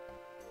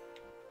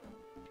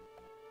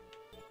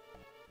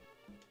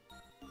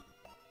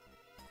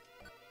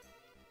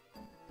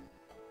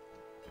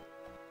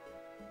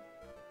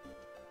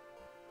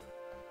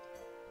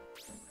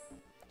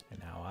 And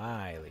now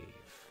I leave.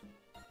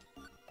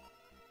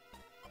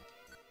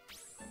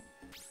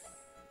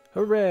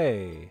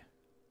 Hooray!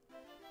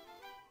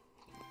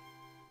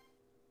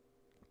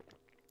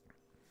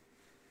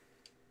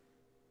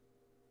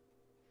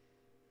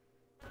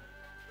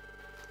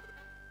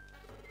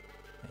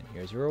 And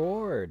here's your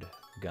reward.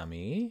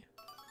 Gummy.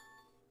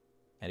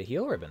 And a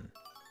heal ribbon.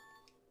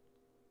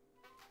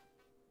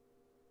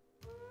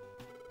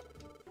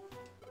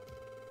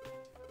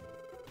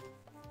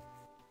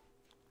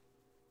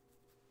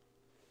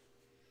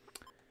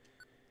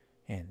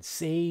 And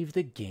save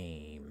the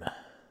game.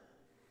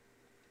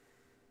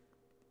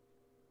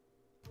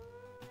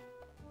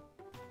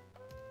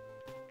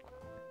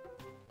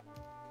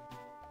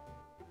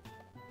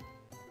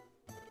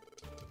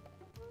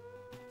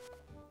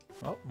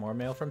 Oh, more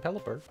mail from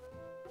Pelipper.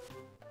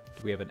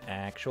 Do we have an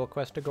actual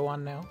quest to go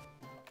on now?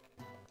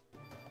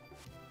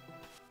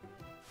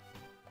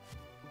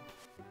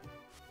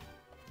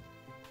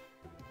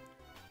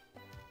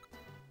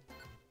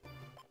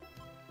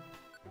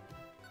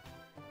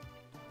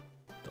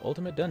 The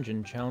Ultimate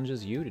Dungeon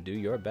challenges you to do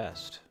your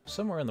best.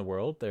 Somewhere in the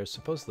world, there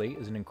supposedly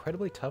is an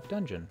incredibly tough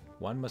dungeon.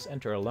 One must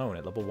enter alone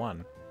at level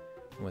 1,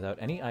 and without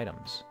any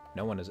items.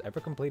 No one has ever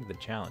completed the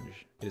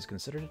challenge. It is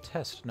considered a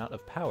test not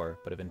of power,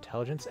 but of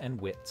intelligence and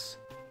wits.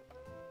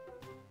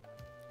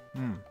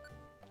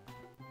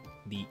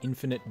 The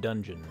Infinite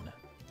Dungeon.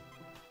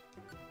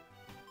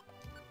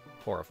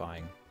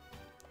 Horrifying.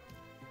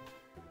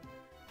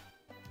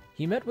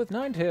 He met with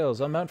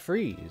Ninetales on Mount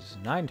Freeze.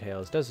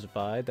 Ninetales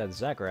testified that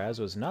Zagraz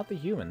was not the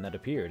human that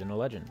appeared in the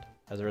legend.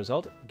 As a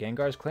result,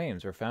 Gengar's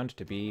claims were found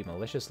to be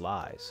malicious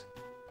lies.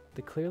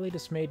 The clearly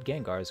dismayed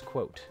Gengar's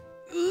quote,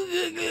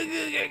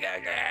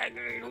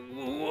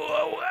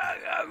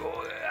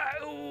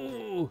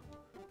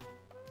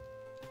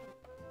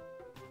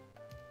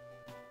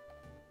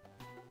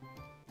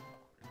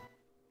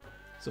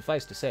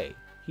 suffice to say,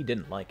 he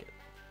didn't like it.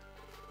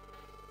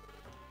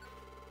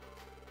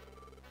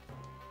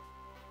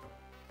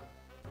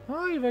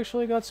 Oh, you've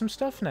actually got some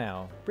stuff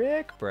now.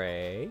 Brick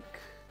Break.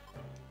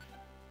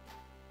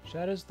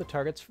 Shadows the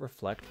targets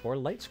reflect or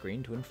light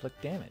screen to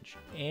inflict damage.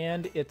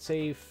 And it's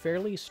a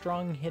fairly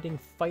strong hitting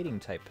fighting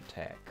type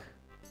attack.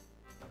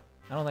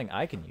 I don't think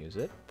I can use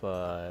it,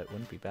 but it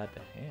wouldn't be bad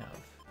to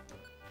have.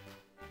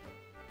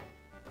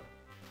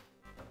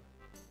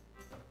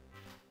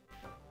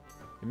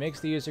 It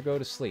makes the user go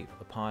to sleep.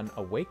 Upon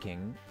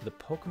awaking, the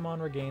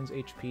Pokemon regains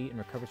HP and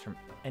recovers from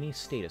any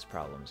status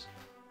problems.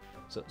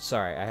 So,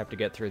 sorry, I have to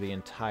get through the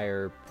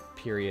entire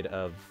period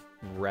of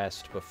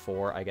rest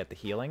before I get the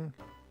healing?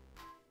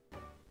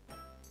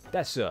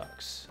 That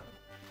sucks.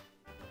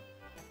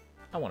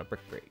 I want a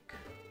Brick Break.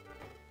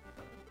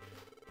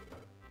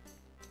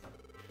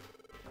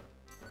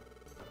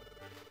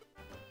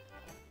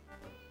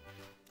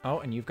 Oh,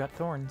 and you've got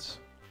thorns.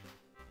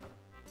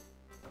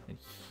 And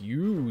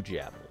huge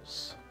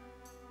apples.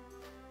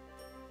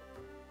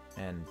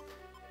 And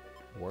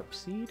warp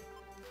seed?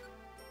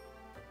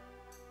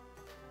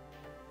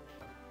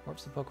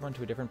 Warps the Pokemon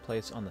to a different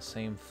place on the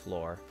same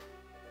floor.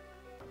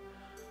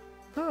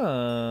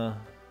 Huh.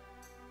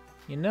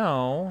 You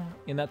know,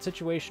 in that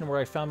situation where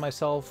I found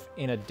myself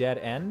in a dead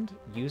end,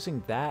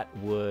 using that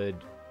would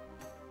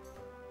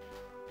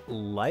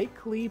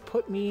likely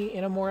put me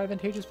in a more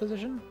advantageous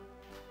position.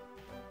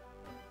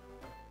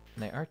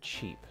 And they are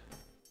cheap.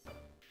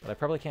 But I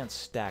probably can't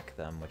stack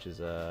them, which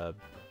is a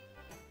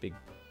big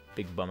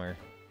bummer.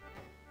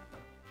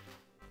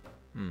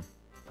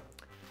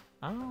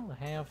 I'll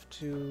have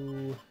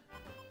to...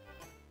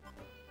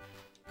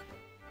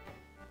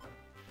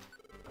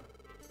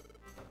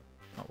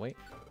 Oh, wait.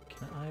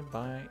 Can I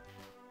buy...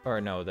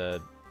 Or no,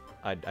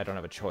 I don't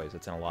have a choice.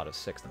 It's in a lot of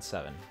 6 and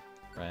 7,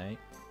 right?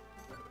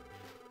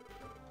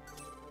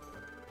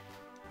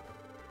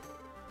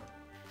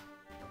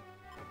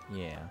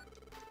 Yeah.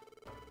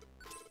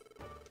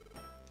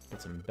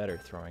 Get some better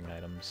throwing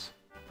items.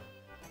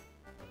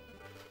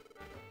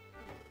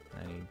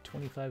 I need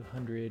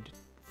 2,500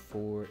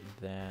 for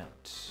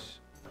that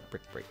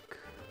Brick Break.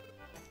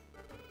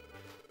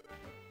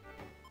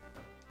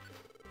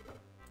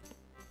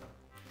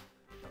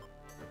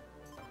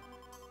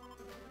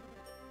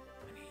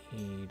 I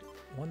need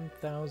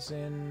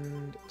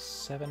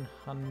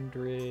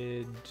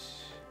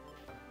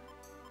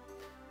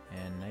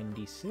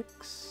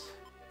 1,796.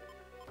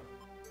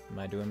 Am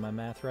I doing my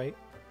math right?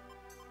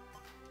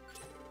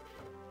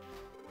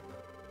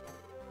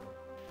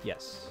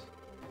 Yes.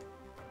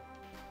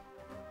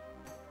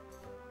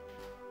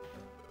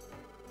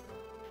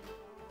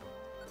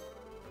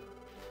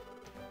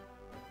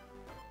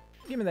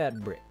 Give me that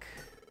brick.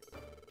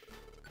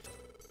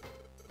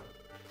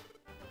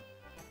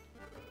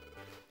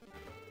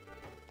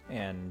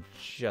 And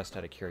just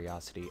out of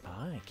curiosity,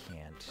 I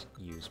can't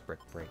use Brick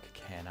Break,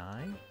 can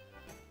I?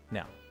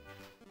 No.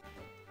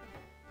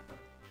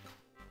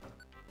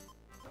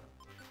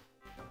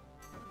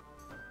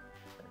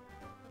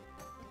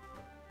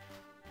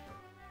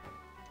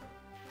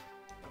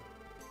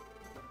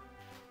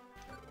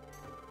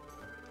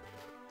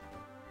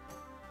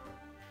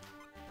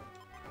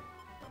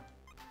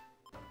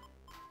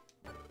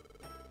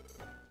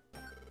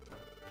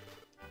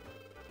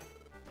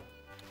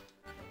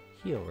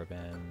 Heal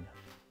Ribbon.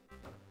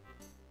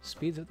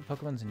 Speeds up the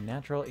Pokemon's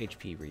natural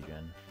HP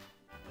regen.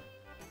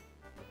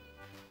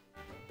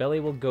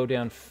 Belly will go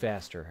down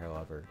faster,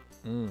 however.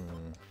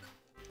 And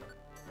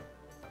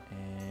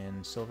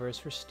silver is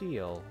for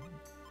steel.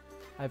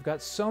 I've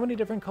got so many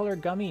different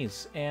colored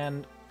gummies,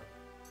 and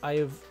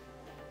I've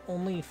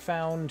only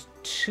found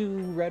 2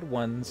 red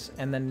ones,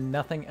 and then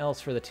nothing else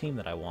for the team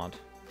that I want.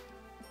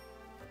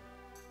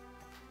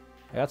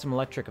 I got some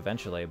electric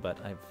eventually,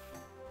 but I've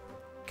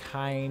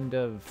kind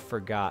of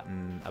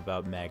forgotten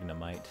about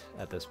Magnemite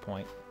at this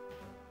point.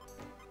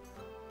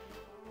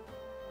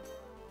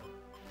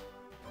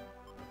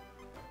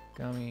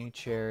 Gummy,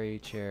 Cherry,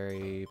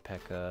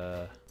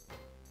 Pekka.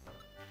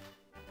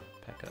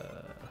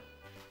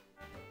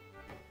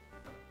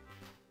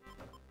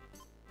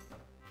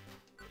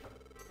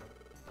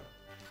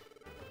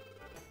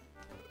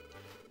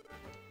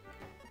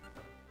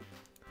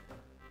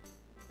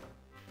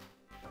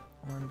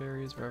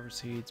 Hornberries, rubber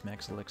seeds,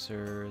 max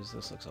elixirs.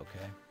 This looks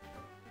okay.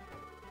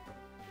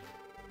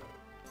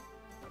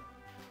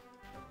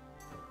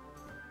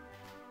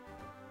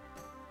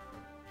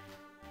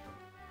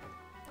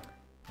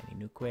 Any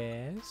new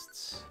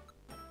quests?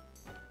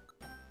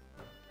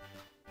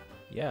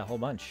 Yeah, a whole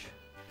bunch.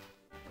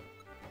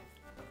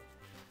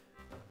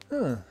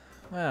 Huh.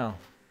 Wow.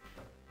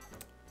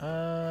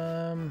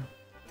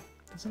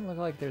 Doesn't look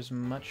like there's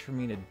much for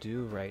me to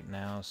do right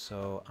now,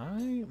 so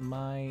I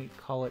might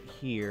call it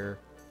here.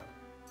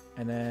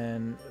 And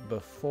then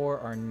before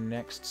our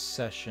next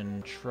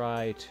session,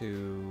 try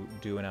to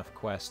do enough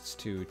quests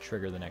to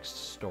trigger the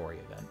next story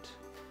event.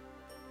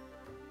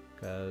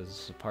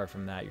 Because apart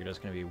from that, you're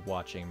just going to be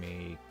watching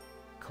me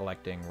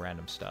collecting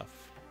random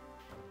stuff.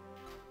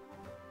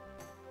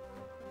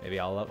 Maybe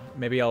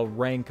I'll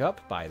rank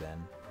up by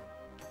then.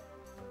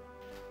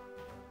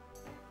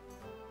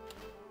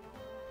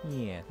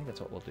 Yeah, I think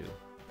that's what we'll do.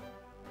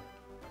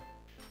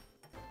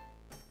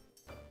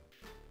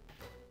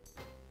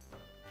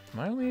 Am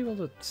I only able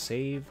to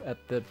save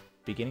at the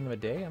beginning of a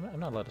day? I'm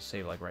not allowed to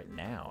save like right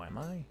now, am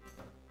I?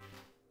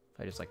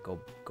 If I just like go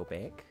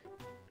back?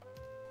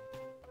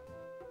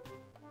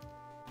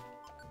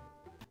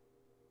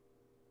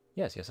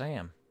 Yes, I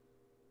am.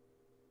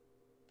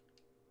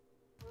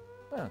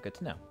 Well, good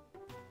to know.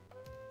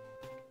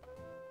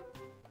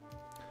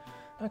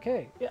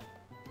 Okay, yeah.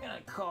 I'm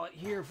gonna call it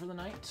here for the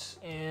night,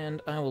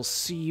 and I will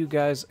see you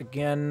guys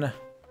again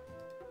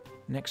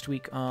next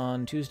week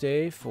on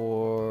Tuesday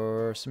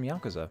for some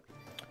Yakuza.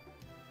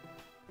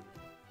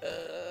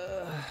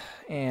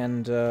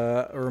 And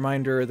a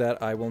reminder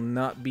that I will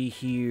not be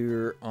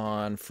here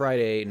on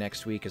Friday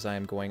next week as I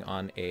am going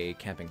on a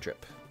camping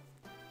trip.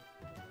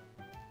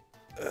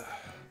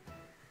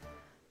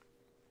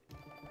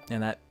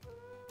 And that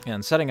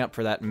And setting up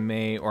for that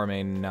may or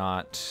may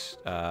not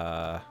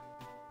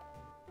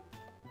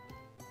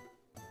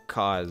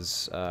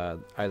cause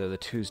either the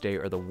Tuesday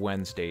or the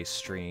Wednesday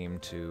stream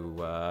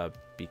to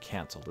be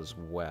canceled as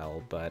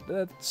well, but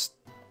that's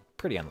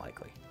pretty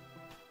unlikely.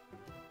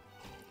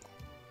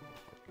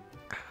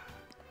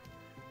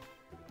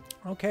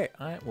 Okay,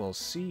 I will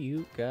see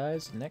you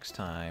guys next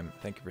time.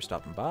 Thank you for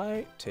stopping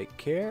by. Take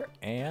care,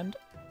 and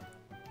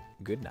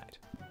good night.